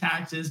pay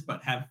taxes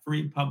but have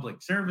free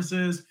public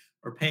services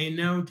or pay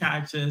no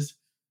taxes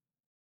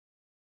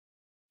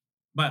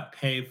but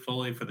pay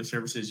fully for the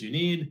services you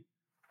need?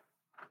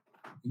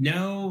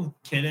 No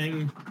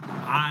kidding.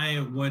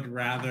 I would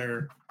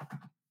rather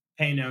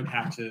pay no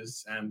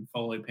taxes and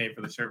fully pay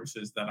for the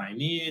services that I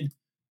need.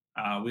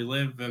 We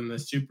live in the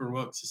super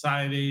woke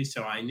society,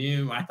 so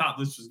I thought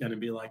this was going to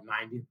be like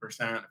 90%, if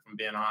I'm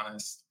being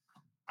honest.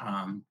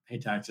 Pay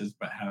taxes,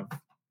 but have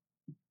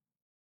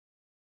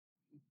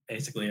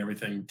basically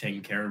everything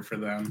taken care of for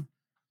them.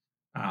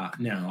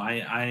 No,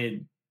 I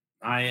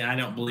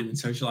don't believe in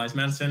socialized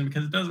medicine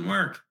because it doesn't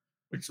work.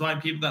 Which is why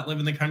people that live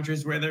in the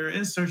countries where there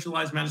is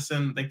socialized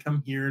medicine, they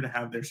come here to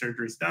have their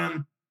surgeries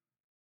done.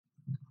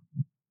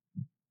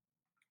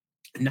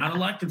 Not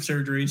elective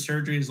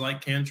surgeries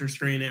like cancer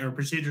screening or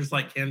procedures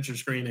like cancer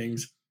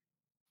screenings,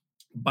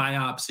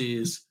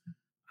 biopsies,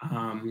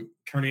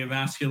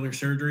 cardiovascular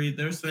surgery,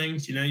 those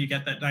things, you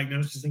get that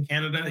diagnosis in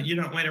Canada, you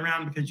don't wait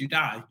around because you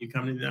die. You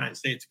come to the United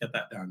States to get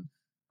that done.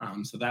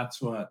 So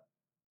that's what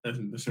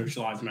the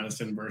socialized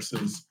medicine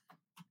versus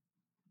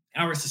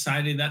our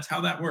society, that's how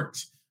that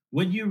works.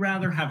 Would you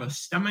rather have a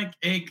stomach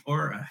ache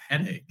or a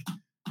headache?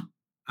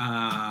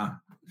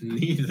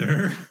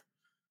 Neither.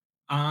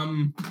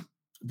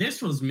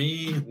 This was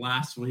me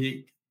last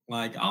week.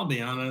 Like, I'll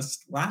be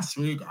honest, last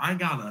week I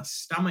got a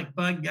stomach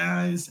bug,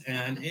 guys,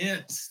 and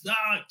it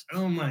sucked.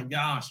 Oh my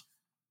gosh.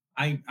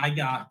 I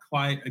got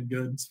quite a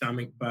good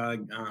stomach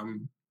bug.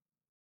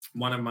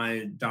 One of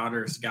my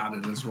daughters got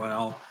it as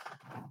well.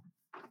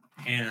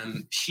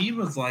 And she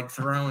was like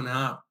throwing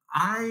up.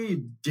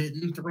 I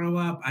didn't throw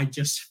up. I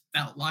just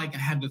felt like I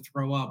had to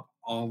throw up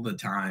all the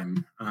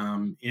time.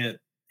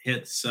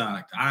 It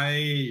sucked.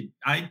 I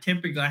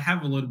typically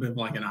have a little bit of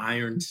like an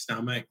iron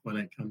stomach when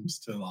it comes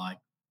to like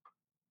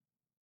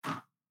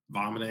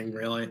vomiting,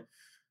 really.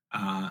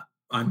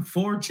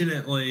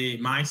 Unfortunately,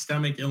 my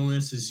stomach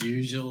illness is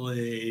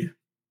usually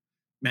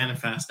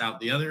manifest out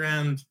the other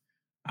end.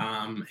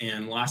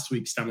 And last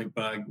week's stomach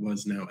bug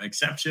was no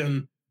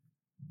exception.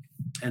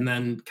 And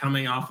then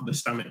coming off of the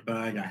stomach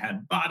bug, I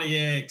had body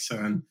aches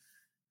and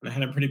I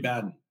had a pretty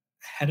bad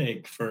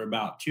headache for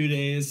about 2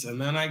 days. And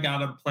then I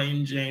got a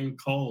plain Jane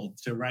cold.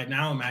 So right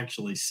now I'm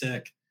actually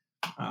sick.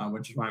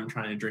 which is why I'm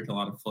trying to drink a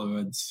lot of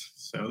fluids.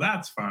 So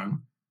that's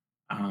fun.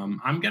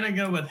 I'm going to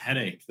go with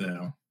headache,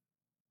 though.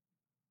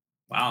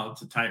 Wow,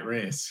 it's a tight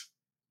race.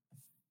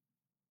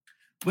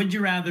 Would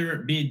you rather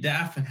be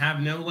deaf and have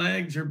no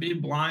legs or be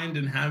blind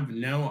and have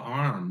no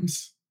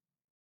arms?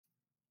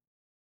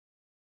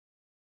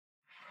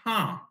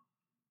 Huh.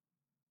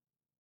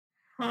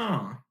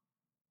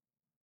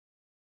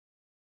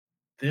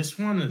 This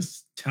one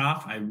is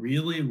tough. I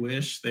really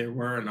wish there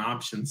were an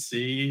option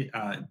C,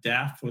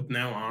 deaf with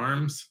no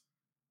arms.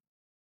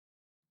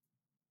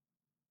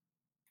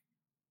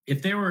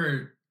 If there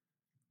were,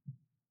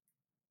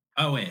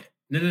 oh wait,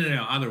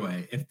 no, other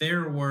way. If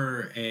there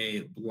were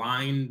a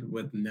blind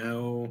with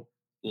no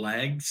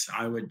legs,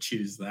 I would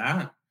choose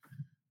that.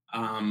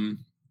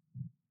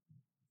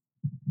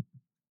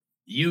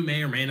 You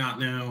may or may not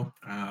know,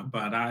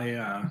 but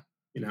I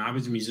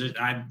was a musician.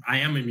 I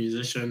am a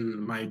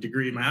musician. My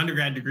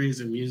undergrad degree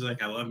is in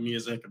music. I love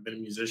music. I've been a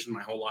musician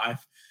my whole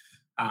life.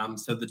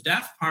 So the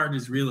deaf part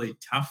is really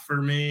tough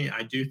for me.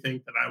 I do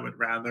think that I would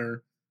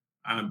rather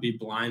be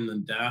blind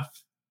than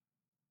deaf.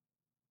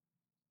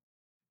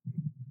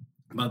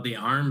 But the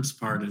arms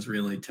part is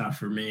really tough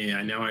for me.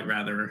 I know I'd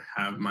rather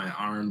have my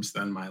arms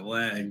than my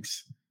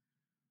legs.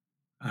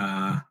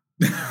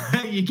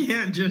 You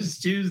can't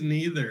just choose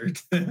neither.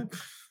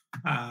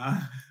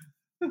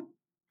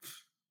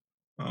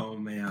 Oh,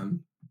 man.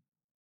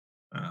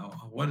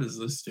 What is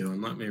this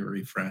doing? Let me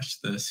refresh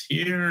this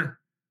here.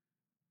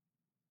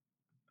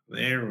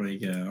 There we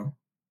go.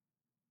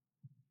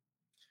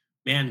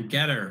 Man,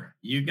 Getter,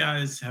 you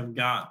guys have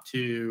got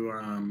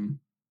to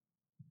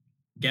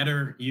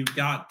Getter, you've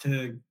got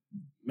to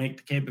make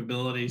the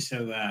capability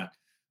so that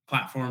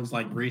platforms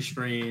like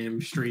Restream,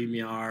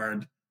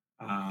 StreamYard,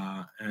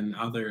 and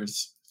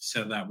others,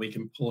 so that we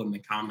can pull in the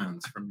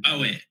comments from. Oh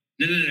wait,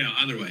 no,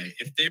 other way.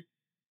 If they,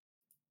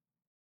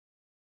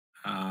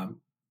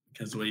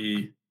 because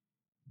we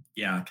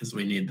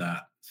need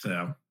that.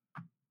 So,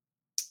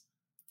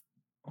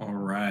 all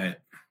right.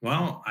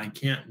 Well, I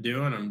can't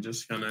do it. I'm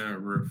just gonna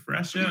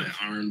refresh it. My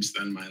arms,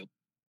 then my.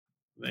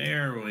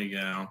 There we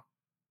go.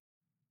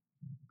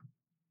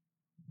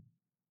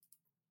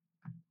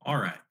 All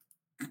right.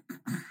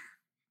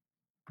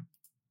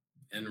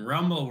 And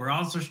Rumble, we're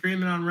also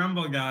streaming on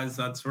Rumble, guys.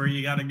 That's where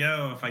you got to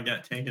go if I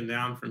get taken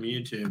down from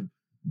YouTube.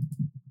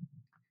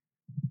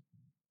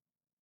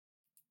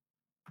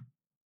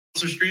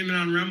 Also streaming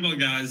on Rumble,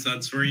 guys.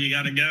 That's where you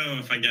got to go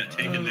if I get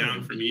taken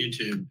down from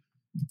YouTube.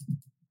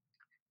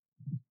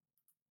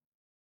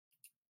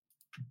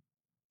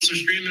 Also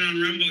streaming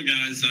on Rumble,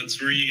 guys. That's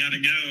where you got to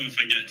go if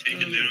I get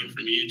taken down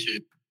from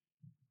YouTube.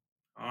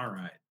 All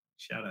right.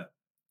 Shut up.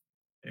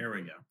 There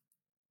we go.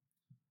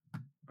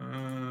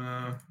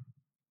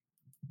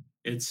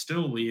 It's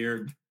still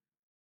weird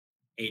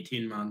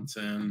 18 months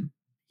in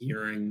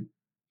hearing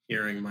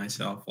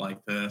myself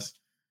like this.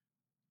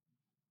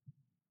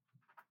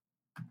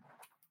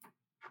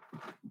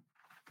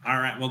 All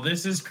right, well,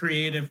 this is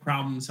creative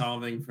problem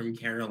solving from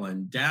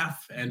Carolyn.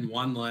 Deaf and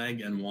one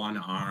leg and one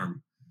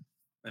arm.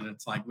 And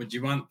it's like, would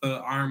you want the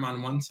arm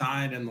on one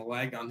side and the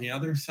leg on the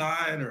other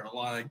side? Or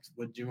like,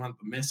 would you want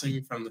the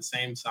missing from the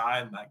same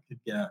side? That could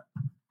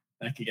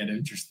get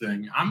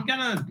interesting. I'm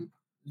gonna,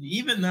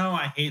 even though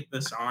I hate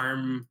this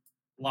arm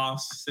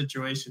loss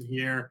situation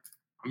here,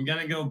 I'm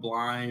gonna go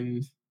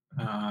blind,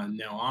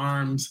 no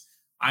arms.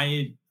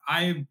 I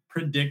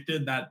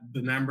predicted that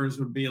the numbers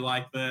would be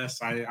like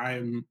this.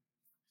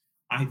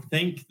 I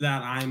think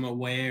that I'm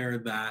aware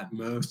that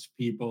most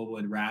people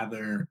would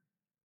rather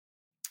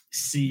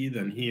see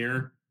than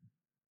hear.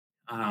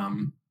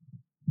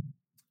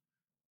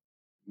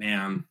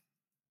 Man,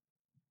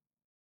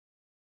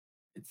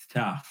 it's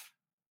tough.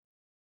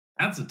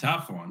 That's a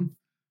tough one.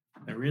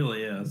 It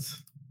really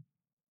is.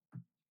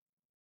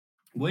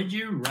 Would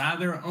you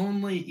rather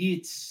only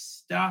eat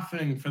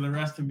stuffing for the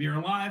rest of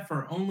your life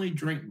or only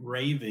drink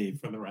gravy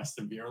for the rest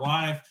of your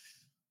life?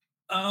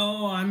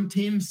 Oh, I'm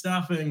team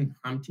stuffing.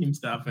 I'm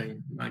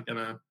not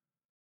gonna.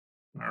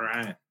 All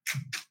right.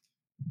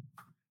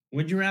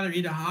 Would you rather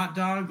eat a hot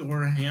dog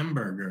or a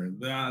hamburger?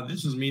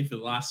 This was me for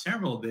the last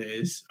several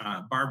days.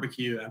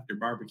 Barbecue after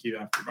barbecue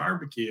after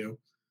barbecue.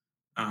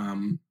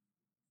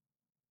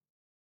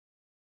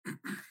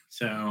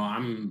 So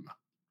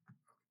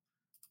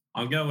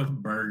I'll go with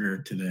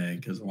burger today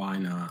because why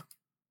not?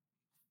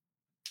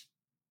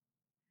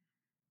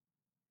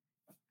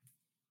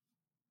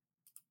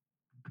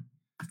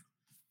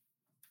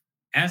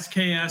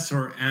 SKS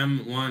or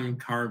M1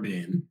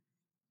 carbine?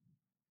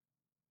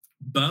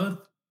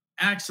 Both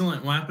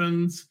excellent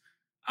weapons.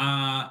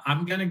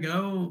 I'm going to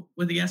go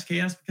with the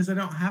SKS because I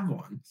don't have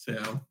one.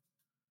 So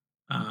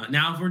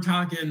now if we're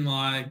talking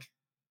like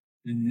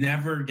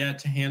never get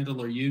to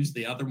handle or use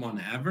the other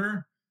one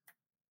ever,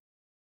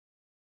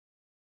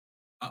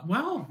 I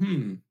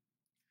don't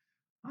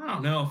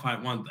know if I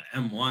want the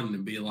M1 to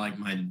be like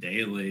my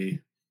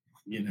daily,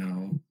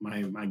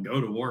 my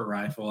go-to-war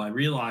rifle. I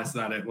realized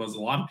that it was a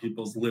lot of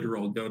people's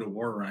literal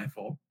go-to-war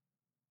rifle.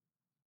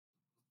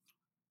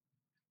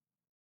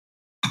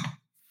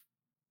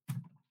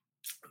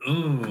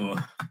 Ooh.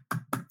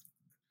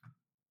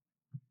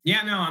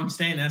 Yeah, no, I'm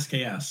staying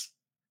SKS.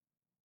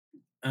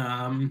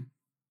 I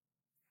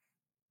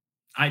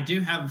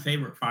do have a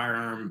favorite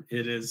firearm.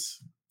 It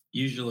is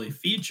usually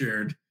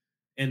featured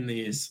in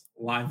these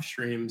live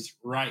streams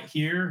right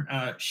here.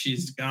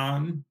 She's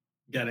gone,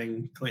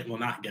 getting clean. Well,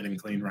 not getting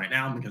clean right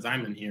now because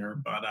I'm in here,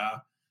 but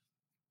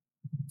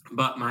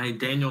my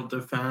Daniel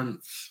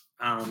Defense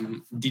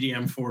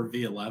DDM4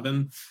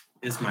 V11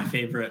 is my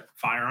favorite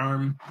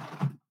firearm.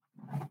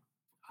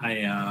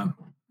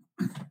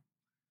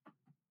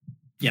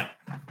 Yeah.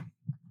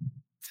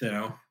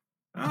 So,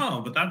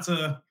 but that's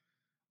a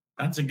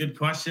good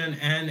question.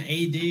 And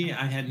AD,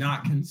 I had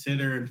not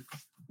considered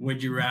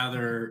would you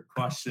rather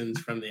questions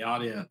from the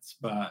audience,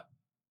 but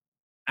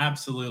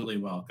absolutely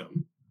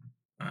welcome.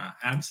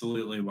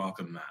 Absolutely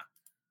welcome that.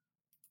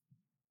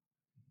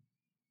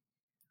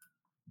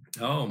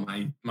 Oh,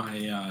 my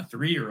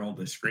 3-year-old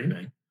is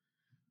screaming.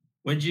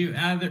 Would you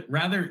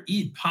rather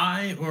eat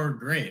pie or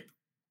grape?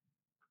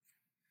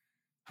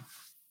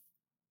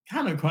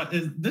 Kind of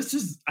this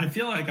is, I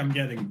feel like I'm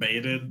getting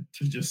baited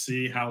to just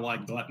see how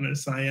like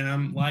gluttonous I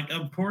am. Like,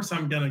 of course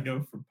I'm gonna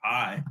go for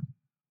pie.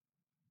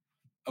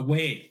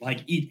 Wait,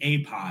 like eat a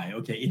pie.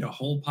 Okay, eat a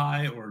whole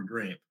pie or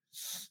grape.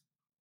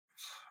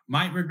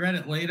 Might regret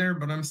it later,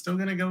 but I'm still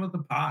gonna go with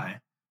the pie.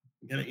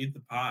 I'm gonna eat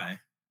the pie.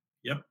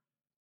 Yep.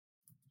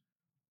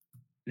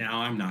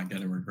 Now I'm not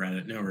gonna regret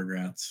it. No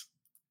regrets.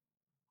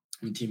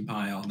 I'm team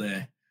pie all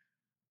day.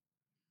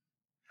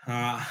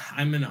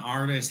 I'm an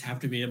artist, have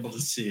to be able to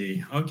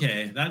see.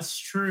 Okay, that's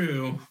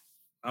true.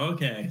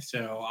 Okay,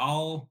 so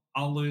I'll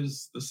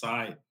lose the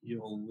sight,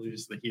 you'll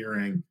lose the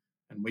hearing,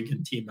 and we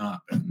can team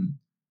up and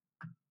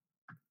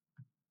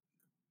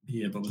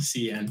be able to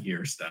see and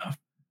hear stuff.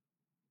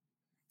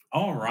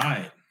 All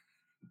right.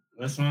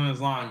 This one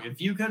is long.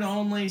 If you could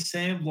only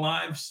save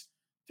lives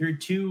through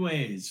 2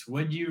 ways,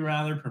 would you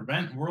rather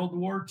prevent World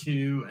War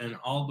II and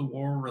all the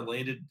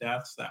war-related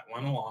deaths that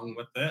went along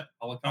with it,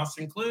 Holocaust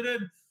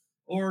included,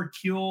 or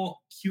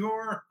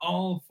cure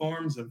all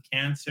forms of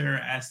cancer,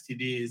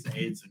 STDs,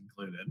 AIDS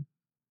included?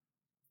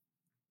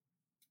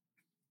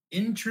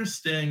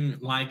 Interesting.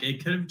 Like,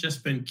 it could have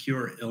just been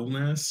cure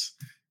illness.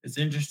 It's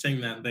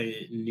interesting that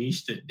they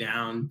niched it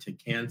down to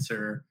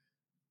cancer,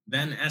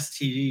 then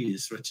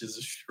STDs, which is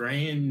a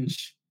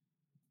strange.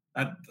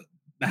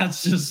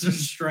 That's just a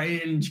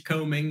strange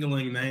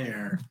commingling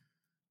there.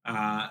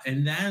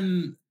 And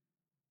then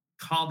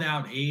called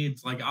out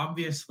AIDS. Like,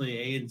 obviously,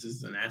 AIDS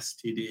is an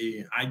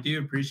STD. I do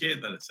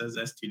appreciate that it says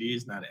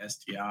STDs, not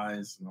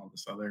STIs, and all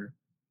this other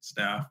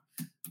stuff.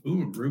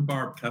 Ooh,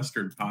 rhubarb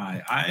custard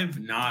pie. I've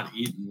not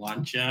eaten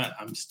lunch yet.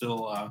 I'm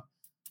still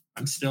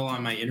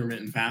on my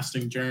intermittent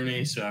fasting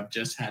journey, so I've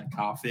just had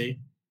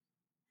coffee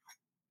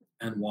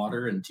and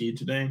water and tea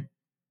today.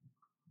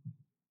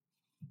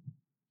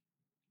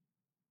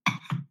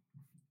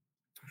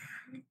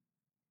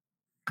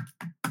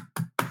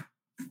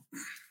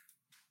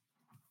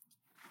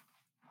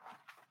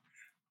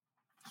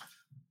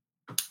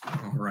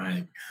 All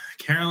right.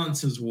 Carolyn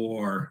says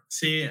war.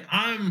 See,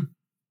 I'm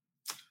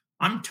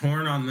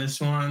torn on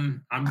this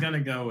one. I'm going to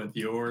go with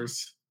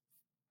yours.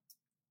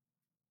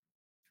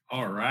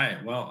 All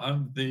right. Well,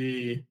 of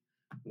the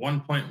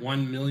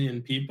 1.1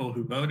 million people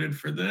who voted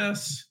for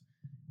this,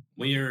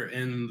 we are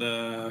in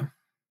the,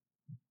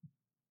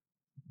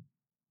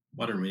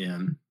 what are we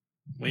in?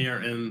 We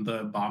are in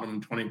the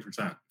bottom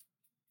 20%.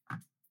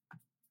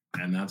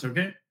 And that's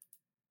okay.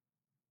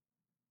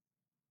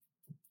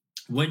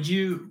 Would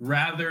you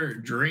rather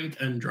drink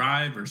and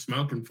drive or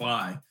smoke and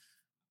fly?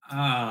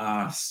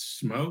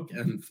 Smoke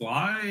and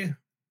fly?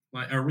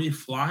 Like, are we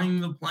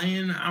flying the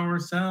plane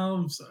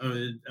ourselves?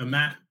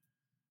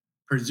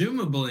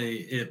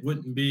 Presumably, it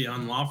wouldn't be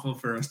unlawful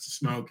for us to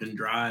smoke and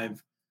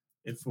drive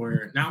if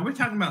we're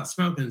talking about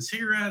smoking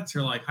cigarettes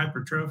or like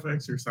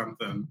hypertrophics or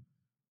something.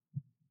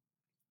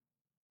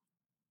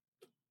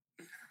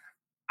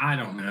 I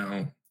don't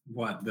know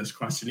what this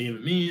question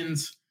even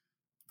means,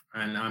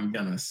 and I'm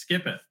gonna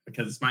skip it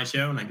because it's my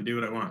show and I can do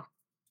what I want.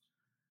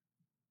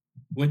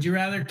 Would you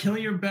rather kill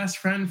your best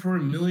friend for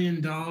 $1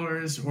 million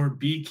or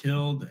be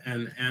killed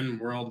and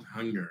end world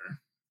hunger?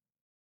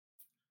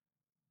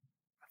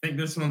 I think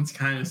this one's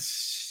kind of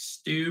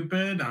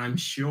stupid. I'm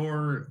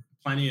sure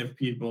plenty of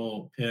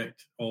people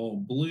picked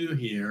old blue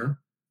here.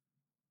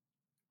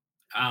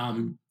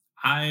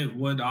 I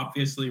would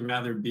obviously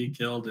rather be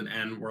killed and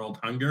end world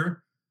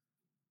hunger.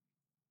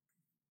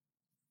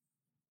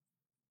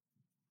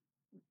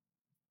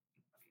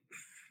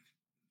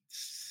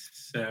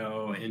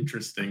 So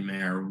interesting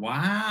there.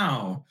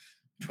 Wow.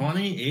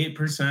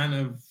 28%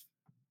 of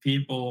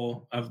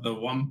people, of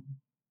the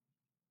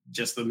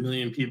just the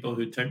million people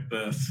who took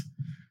this,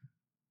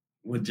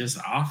 would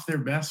just off their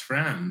best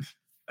friend.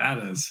 That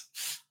is,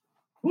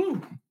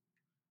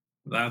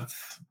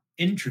 that's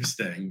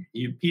interesting.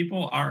 You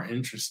people are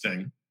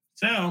interesting.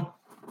 So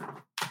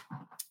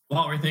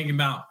while we're thinking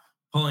about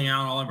pulling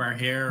out all of our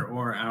hair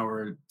or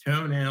our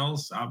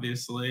toenails,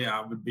 obviously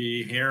I would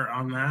be hair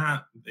on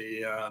that.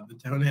 The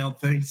toenail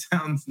thing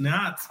sounds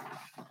nuts.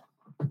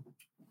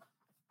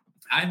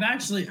 I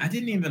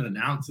didn't even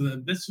announce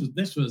that this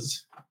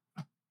was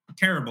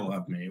terrible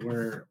of me.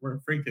 We're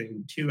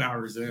freaking 2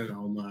 hours in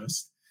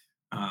almost.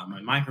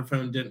 My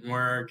microphone didn't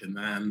work, and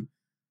then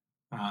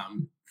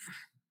um,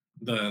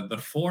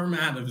 the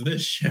format of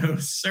this show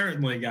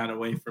certainly got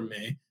away from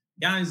me.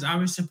 Guys, I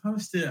was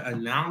supposed to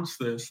announce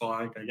this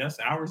like I guess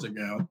hours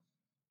ago,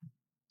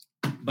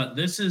 but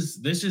this is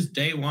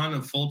day one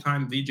of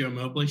full-time the Joe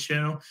Mobley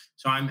show.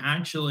 So I'm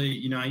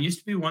actually, I used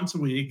to be once a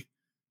week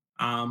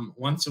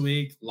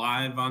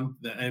live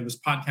it was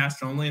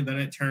podcast only, and then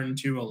it turned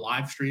to a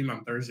live stream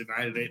on Thursday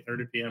night at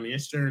 8:30 p.m.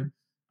 Eastern,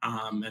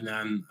 and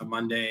then a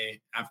Monday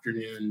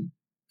afternoon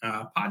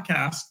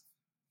podcast.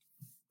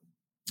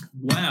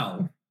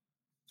 Well,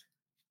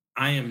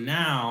 I am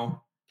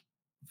now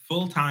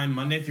full-time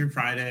Monday through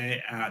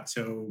Friday at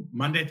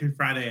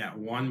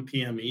 1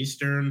 p.m.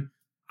 Eastern.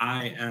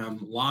 I am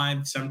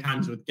live,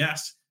 sometimes with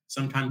guests,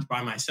 sometimes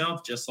by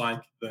myself, just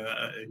like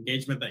the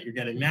engagement that you're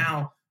getting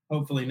now.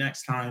 Hopefully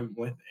next time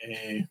with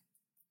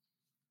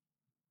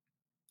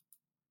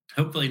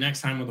a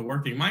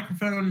working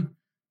microphone.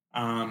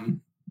 Talk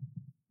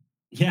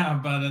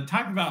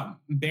about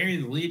bury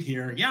the lead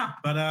here. Yeah,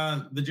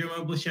 but the Joe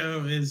Mobley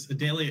show is a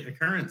daily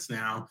occurrence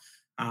now.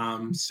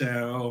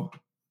 So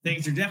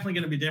things are definitely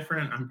going to be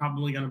different. I'm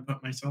probably going to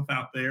put myself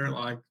out there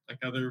like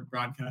other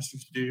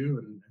broadcasters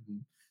do, and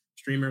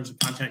streamers and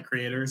content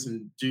creators,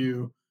 and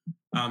do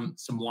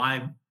some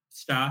live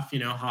stuff,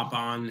 hop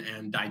on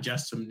and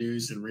digest some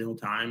news in real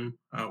time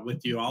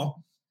with you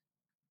all,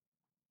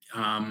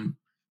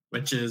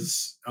 which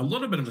is a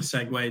little bit of a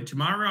segue.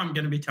 Tomorrow I'm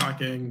going to be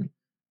talking,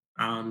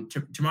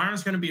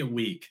 tomorrow's going to be a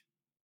week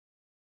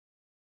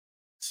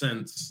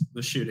since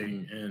the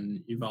shooting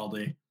in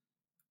Uvalde.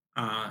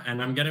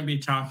 And I'm going to be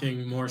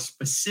talking more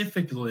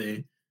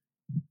specifically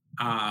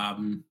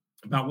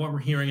about what we're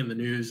hearing in the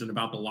news and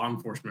about the law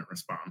enforcement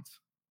response.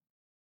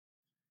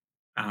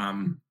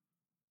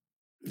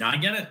 Now, I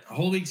get it. A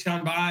whole week's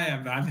gone by.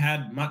 I've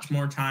had much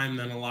more time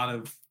than a lot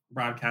of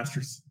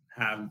broadcasters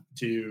have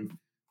to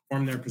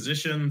form their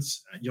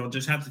positions. You'll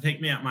just have to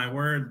take me at my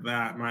word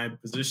that my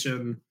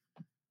position,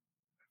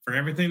 for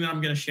everything that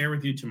I'm going to share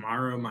with you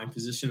tomorrow, my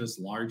position is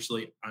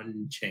largely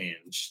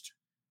unchanged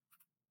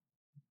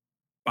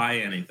by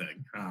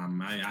anything.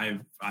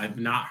 I've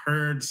not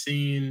heard,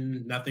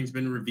 seen, nothing's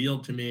been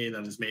revealed to me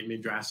that has made me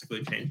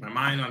drastically change my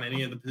mind on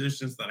any of the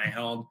positions that I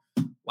held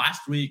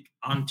last week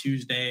on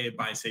Tuesday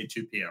by, say,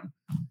 2 p.m.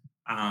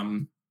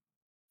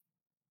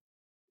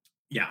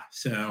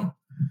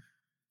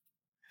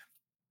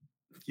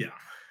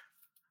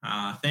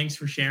 Thanks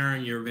for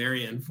sharing. You're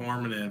very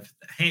informative.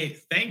 Hey,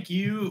 thank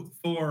you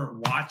for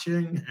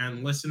watching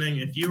and listening.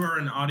 If you are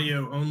an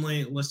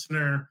audio-only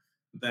listener,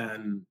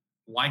 then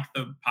like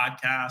the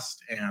podcast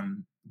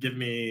and give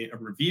me a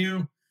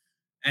review.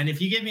 And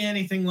if you give me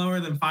anything lower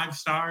than 5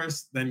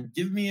 stars, then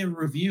give me a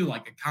review,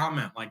 like a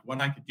comment, like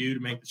what I could do to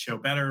make the show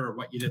better or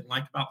what you didn't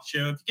like about the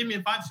show. If you give me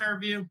a 5-star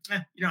review,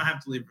 you don't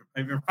have to leave.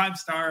 If you're a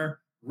 5-star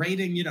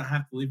rating, you don't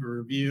have to leave a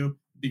review.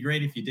 It'd be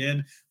great if you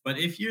did. But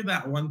if you're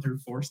that 1 through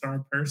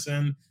 4-star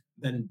person,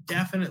 then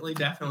definitely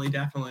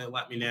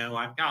let me know.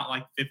 I've got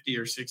like 50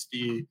 or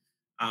 60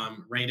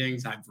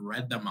 ratings. I've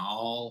read them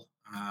all.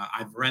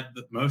 I've read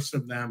most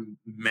of them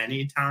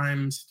many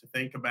times to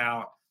think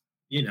about,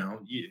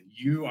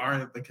 you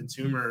are the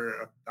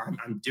consumer.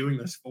 I'm doing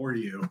this for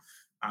you.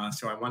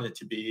 So I want it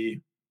to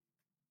be,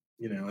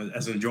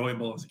 as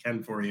enjoyable as it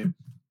can for you.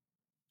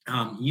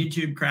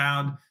 YouTube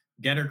crowd,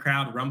 Getter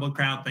crowd, Rumble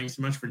crowd, thanks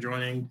so much for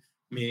joining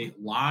me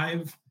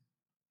live.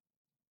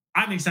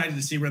 I'm excited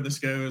to see where this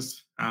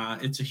goes.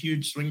 It's a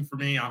huge swing for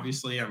me.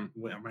 Obviously, I'm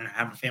going to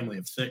have a family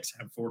of 6,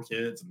 have 4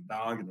 kids and a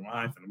dog and a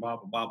wife and blah,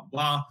 blah, blah, blah,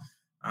 blah.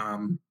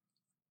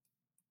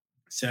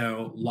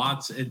 So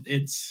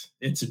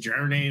it's a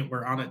journey.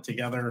 We're on it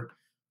together.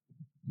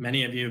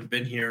 Many of you have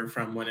been here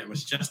from when it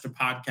was just a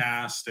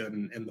podcast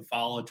and in the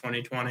fall of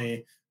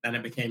 2020. Then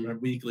it became a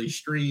weekly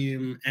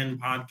stream and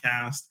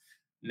podcast.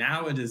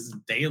 Now it is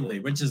daily,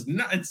 which is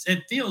not,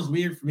 it feels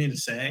weird for me to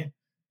say.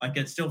 Like,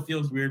 it still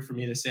feels weird for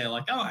me to say,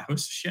 like, oh, I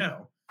host a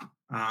show.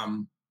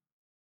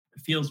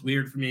 It feels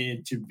weird for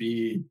me to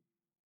be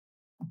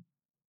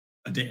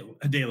a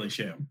daily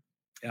show.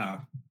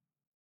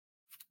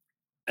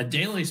 A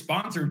daily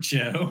sponsored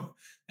show,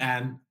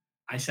 and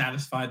I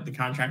satisfied the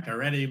contract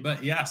already.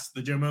 But yes,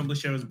 the Joe Mobley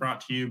Show is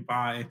brought to you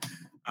by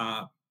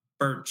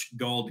Birch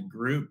Gold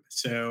Group.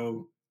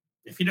 So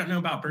if you don't know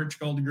about Birch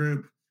Gold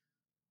Group,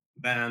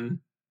 then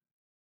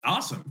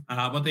awesome.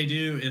 What they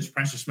do is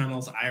precious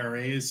metals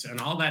IRAs, and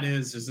all that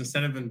is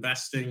instead of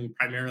investing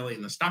primarily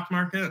in the stock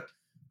market,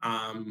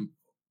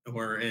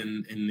 or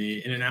in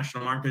the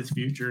international markets,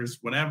 futures,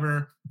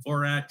 whatever,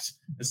 Forex,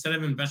 instead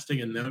of investing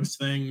in those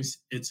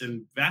things, it's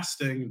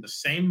investing the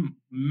same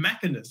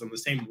mechanism, the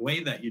same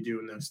way that you do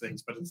in those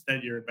things, but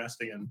instead you're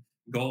investing in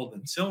gold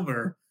and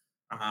silver,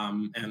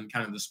 and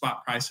kind of the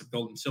spot price of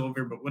gold and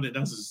silver. But what it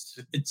does is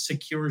it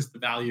secures the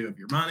value of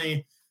your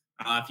money.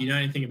 If you know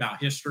anything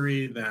about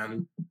history,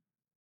 then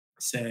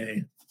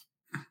say,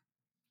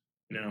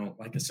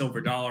 like a silver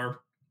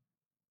dollar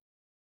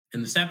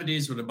in the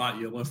 70s would have bought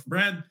you a loaf of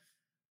bread,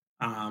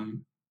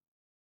 and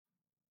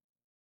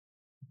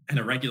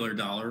a regular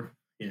dollar,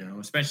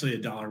 especially a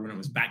dollar when it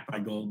was backed by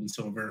gold and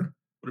silver,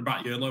 would have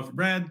bought you a loaf of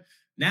bread.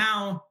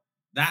 Now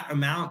that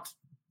amount,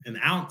 an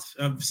ounce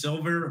of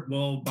silver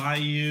will buy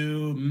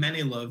you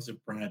many loaves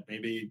of bread,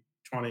 maybe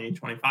 20,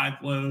 25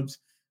 loaves.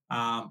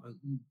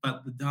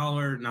 But the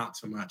dollar, not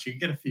so much. You can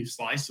get a few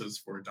slices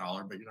for a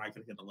dollar, but you're not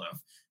going to get a loaf.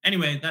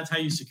 Anyway, that's how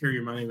you secure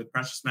your money with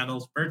precious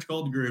metals. Birch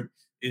Gold Group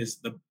is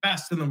the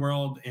best in the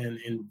world in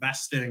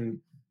investing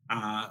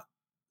that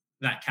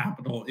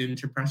capital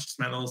into precious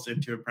metals,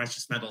 into a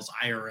precious metals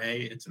IRA.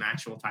 It's an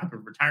actual type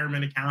of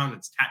retirement account.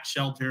 It's tax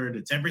sheltered.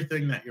 It's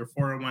everything that your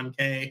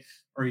 401k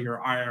or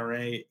your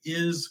IRA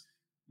is,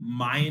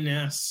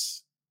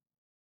 minus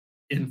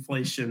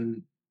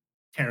inflation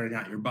tearing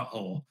out your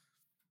butthole.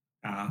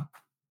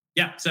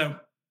 So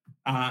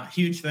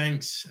huge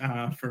thanks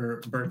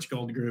for Birch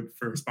Gold Group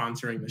for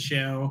sponsoring the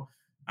show.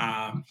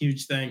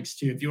 Huge thanks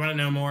to, if you want to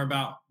know more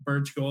about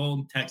Birch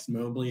Gold, text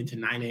Mobley to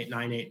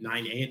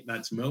 989898.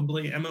 That's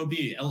Mobley,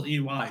 Mobley, to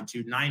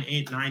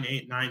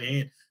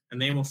 989898.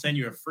 And they will send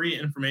you a free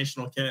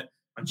informational kit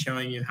on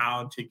showing you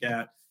how to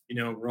get,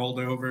 rolled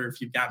over.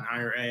 If you've got an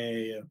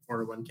IRA,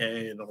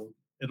 401k,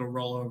 it'll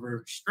roll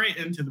over straight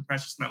into the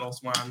precious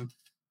metals one.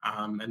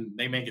 And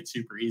they make it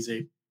super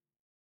easy.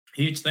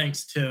 Huge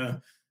thanks to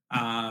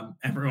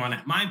everyone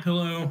at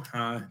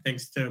MyPillow.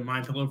 Thanks to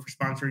MyPillow for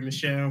sponsoring the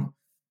show.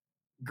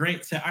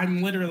 Great. So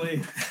I'm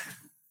literally,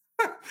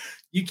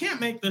 you can't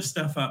make this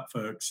stuff up,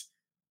 folks.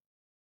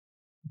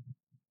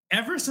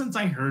 Ever since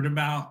I heard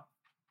about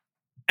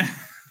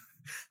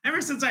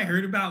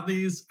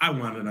these, I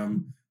wanted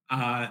them.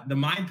 The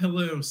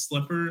MyPillow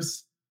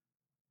slippers,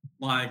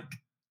 like,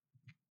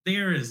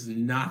 there is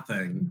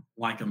nothing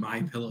like a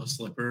MyPillow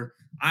slipper.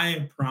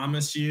 I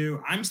promise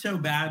you, I'm so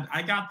bad.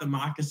 I got the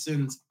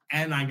moccasins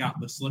and I got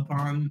the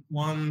slip-on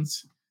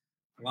ones.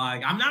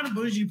 Like, I'm not a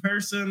bougie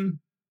person,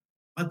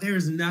 but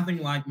there's nothing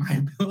like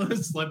MyPillow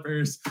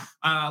slippers.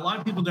 A lot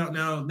of people don't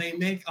know they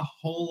make a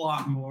whole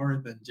lot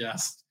more than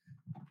just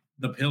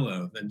the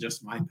pillow, than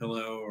just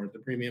MyPillow or the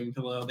premium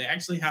pillow. They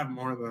actually have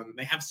more than,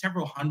 they have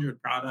several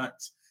hundred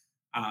products.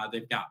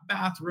 They've got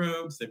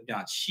bathrobes, they've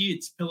got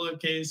sheets,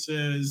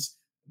 pillowcases,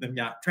 they've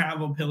got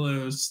travel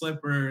pillows,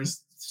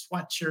 slippers,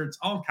 sweatshirts,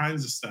 all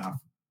kinds of stuff.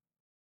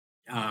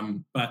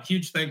 But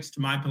huge thanks to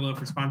MyPillow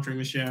for sponsoring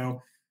the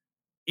show.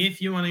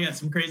 If you want to get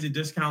some crazy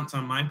discounts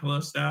on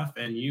MyPillow stuff,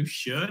 and you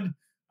should,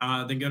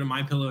 then go to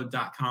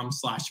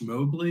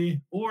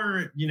mypillow.com/Mobley,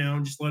 or,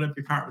 just load up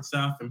your cart with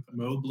stuff and put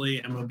Mobley,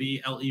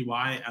 Mobley,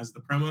 as the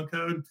promo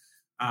code.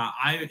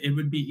 It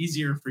would be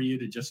easier for you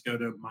to just go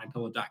to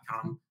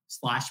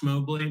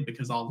mypillow.com/Mobley,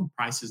 because all the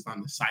prices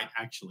on the site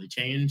actually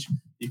change.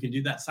 You can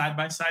do that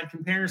side-by-side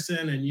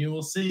comparison, and you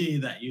will see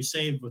that you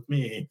save with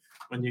me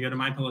when you go to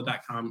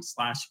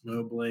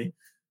mypillow.com/Mobley.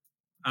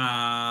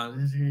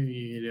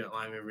 You do it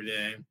live every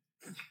day.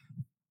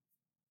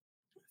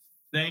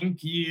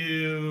 Thank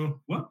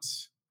you.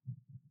 Whoops.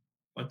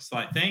 Looks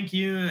like, thank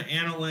you,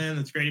 Anna Lynn.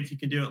 It's great if you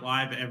can do it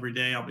live every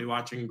day. I'll be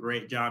watching.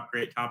 Great job.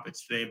 Great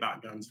topics today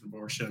about guns and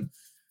abortion.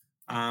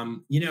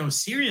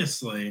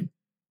 Seriously,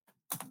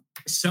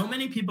 so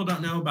many people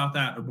don't know about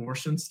that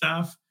abortion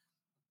stuff.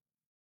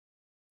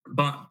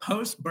 But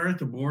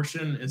post-birth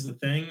abortion is the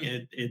thing.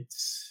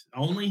 It's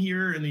only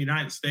here in the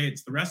United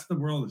States. The rest of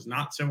the world is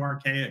not so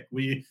archaic.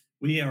 We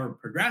are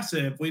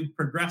progressive. We've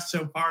progressed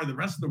so far. The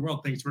rest of the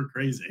world thinks we're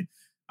crazy.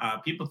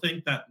 People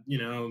think that,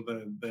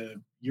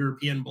 the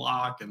European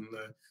bloc and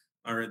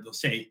they'll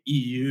say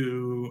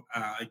EU,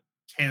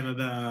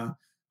 Canada,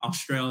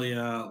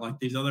 Australia, like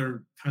these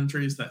other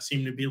countries that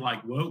seem to be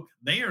like woke,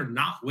 they are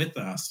not with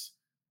us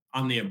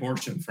on the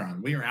abortion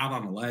front. We are out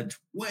on a ledge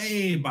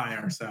way by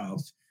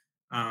ourselves.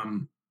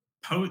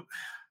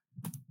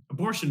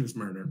 Abortion is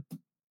murder.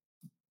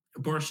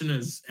 Abortion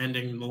is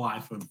ending the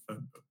life of a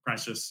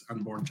precious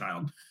unborn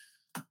child.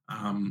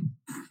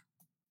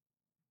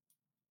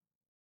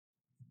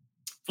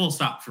 Full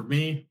stop for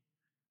me.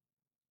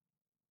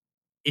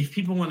 If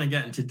people want to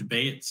get into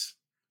debates,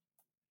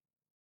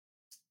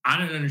 I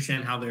don't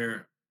understand how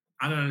they're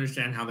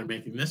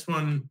making this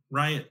one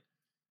right,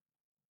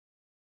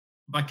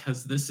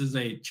 because this is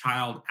a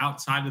child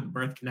outside of the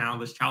birth canal.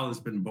 This child has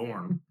been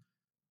born.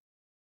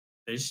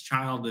 This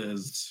child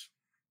is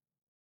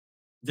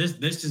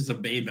this is a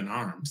babe in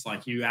arms.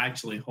 Like, you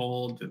actually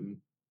hold and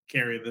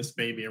carry this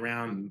baby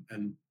around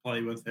and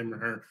play with him or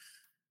her.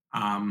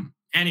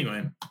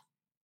 Anyway,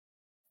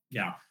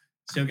 yeah.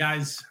 So,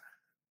 guys,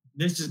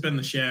 this has been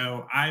the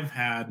show. I've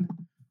had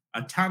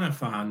a ton of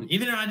fun,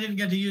 even though I didn't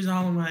get to use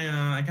all of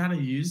my. I gotta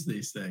use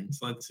these things.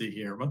 Let's see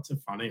here. What's a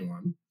funny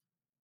one?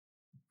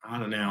 I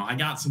don't know. I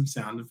got some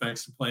sound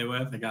effects to play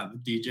with. I got the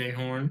DJ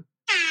horn.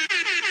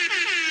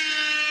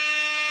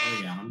 Oh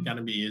yeah, I'm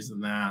gonna be using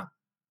that.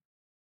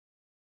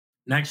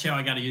 Next show,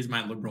 I got to use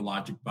my Liberal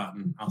Logic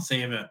button. I'll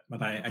save it,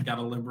 but I got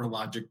a Liberal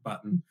Logic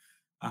button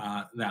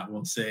that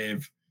will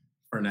save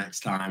for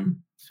next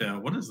time. So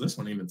what does this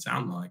one even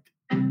sound like?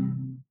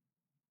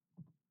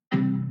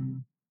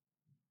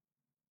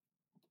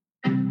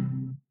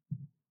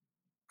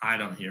 I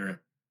don't hear it.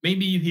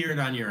 Maybe you hear it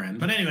on your end.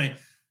 But anyway,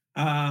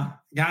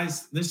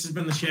 guys, this has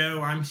been the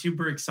show. I'm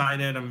super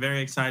excited. I'm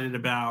very excited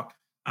about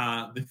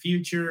the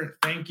future.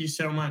 Thank you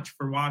so much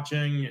for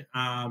watching.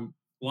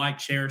 Like,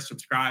 share,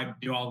 subscribe,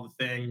 do all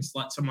the things.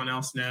 Let someone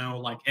else know,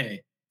 like,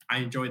 hey, I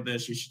enjoyed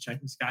this. You should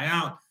check this guy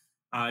out.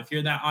 If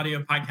you're that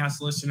audio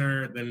podcast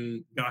listener,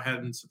 then go ahead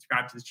and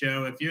subscribe to the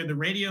show. If you're the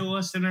radio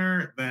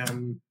listener,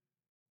 then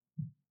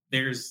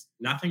there's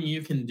nothing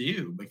you can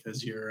do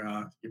because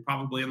you're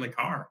probably in the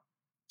car.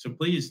 So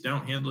please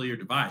don't handle your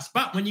device.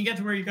 But when you get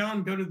to where you're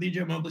going, go to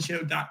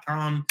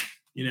thejoemobleyshow.com,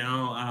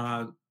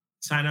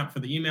 sign up for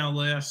the email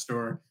list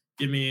or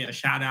give me a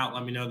shout out.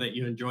 Let me know that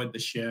you enjoyed the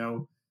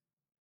show.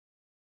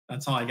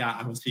 That's all I got.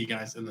 I will see you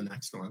guys in the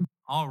next one.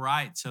 All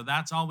right. So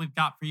that's all we've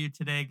got for you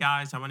today,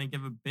 guys. I want to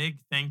give a big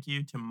thank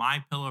you to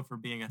MyPillow for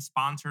being a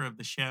sponsor of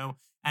the show.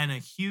 And a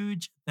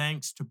huge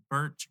thanks to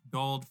Birch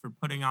Gold for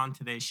putting on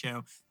today's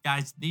show.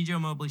 Guys, The Joe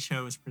Mobley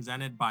Show is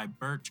presented by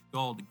Birch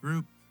Gold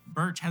Group.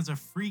 Birch has a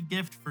free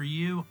gift for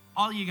you.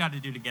 All you got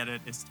to do to get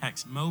it is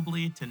text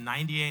Mobley to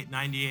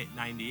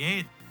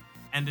 989898,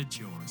 and it's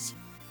yours.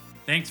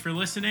 Thanks for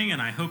listening,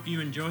 and I hope you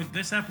enjoyed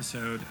this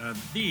episode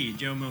of The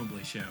Joe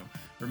Mobley Show.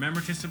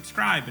 Remember to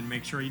subscribe and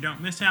make sure you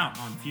don't miss out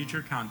on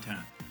future content.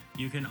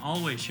 You can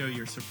always show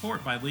your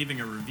support by leaving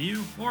a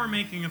review or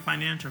making a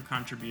financial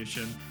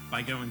contribution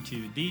by going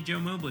to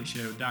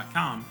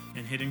thejoemobleyshow.com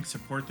and hitting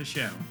support the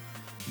show.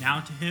 Now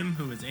to him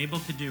who is able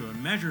to do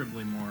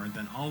immeasurably more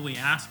than all we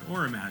ask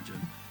or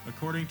imagine,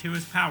 according to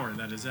his power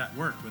that is at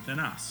work within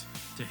us.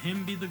 To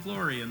him be the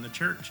glory in the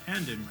church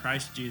and in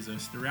Christ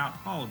Jesus throughout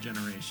all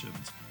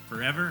generations,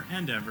 forever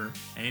and ever.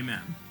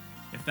 Amen.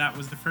 If that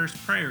was the first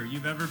prayer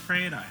you've ever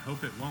prayed, I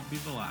hope it won't be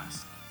the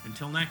last.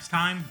 Until next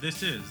time,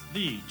 this is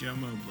The Joe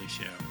Mobley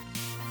Show.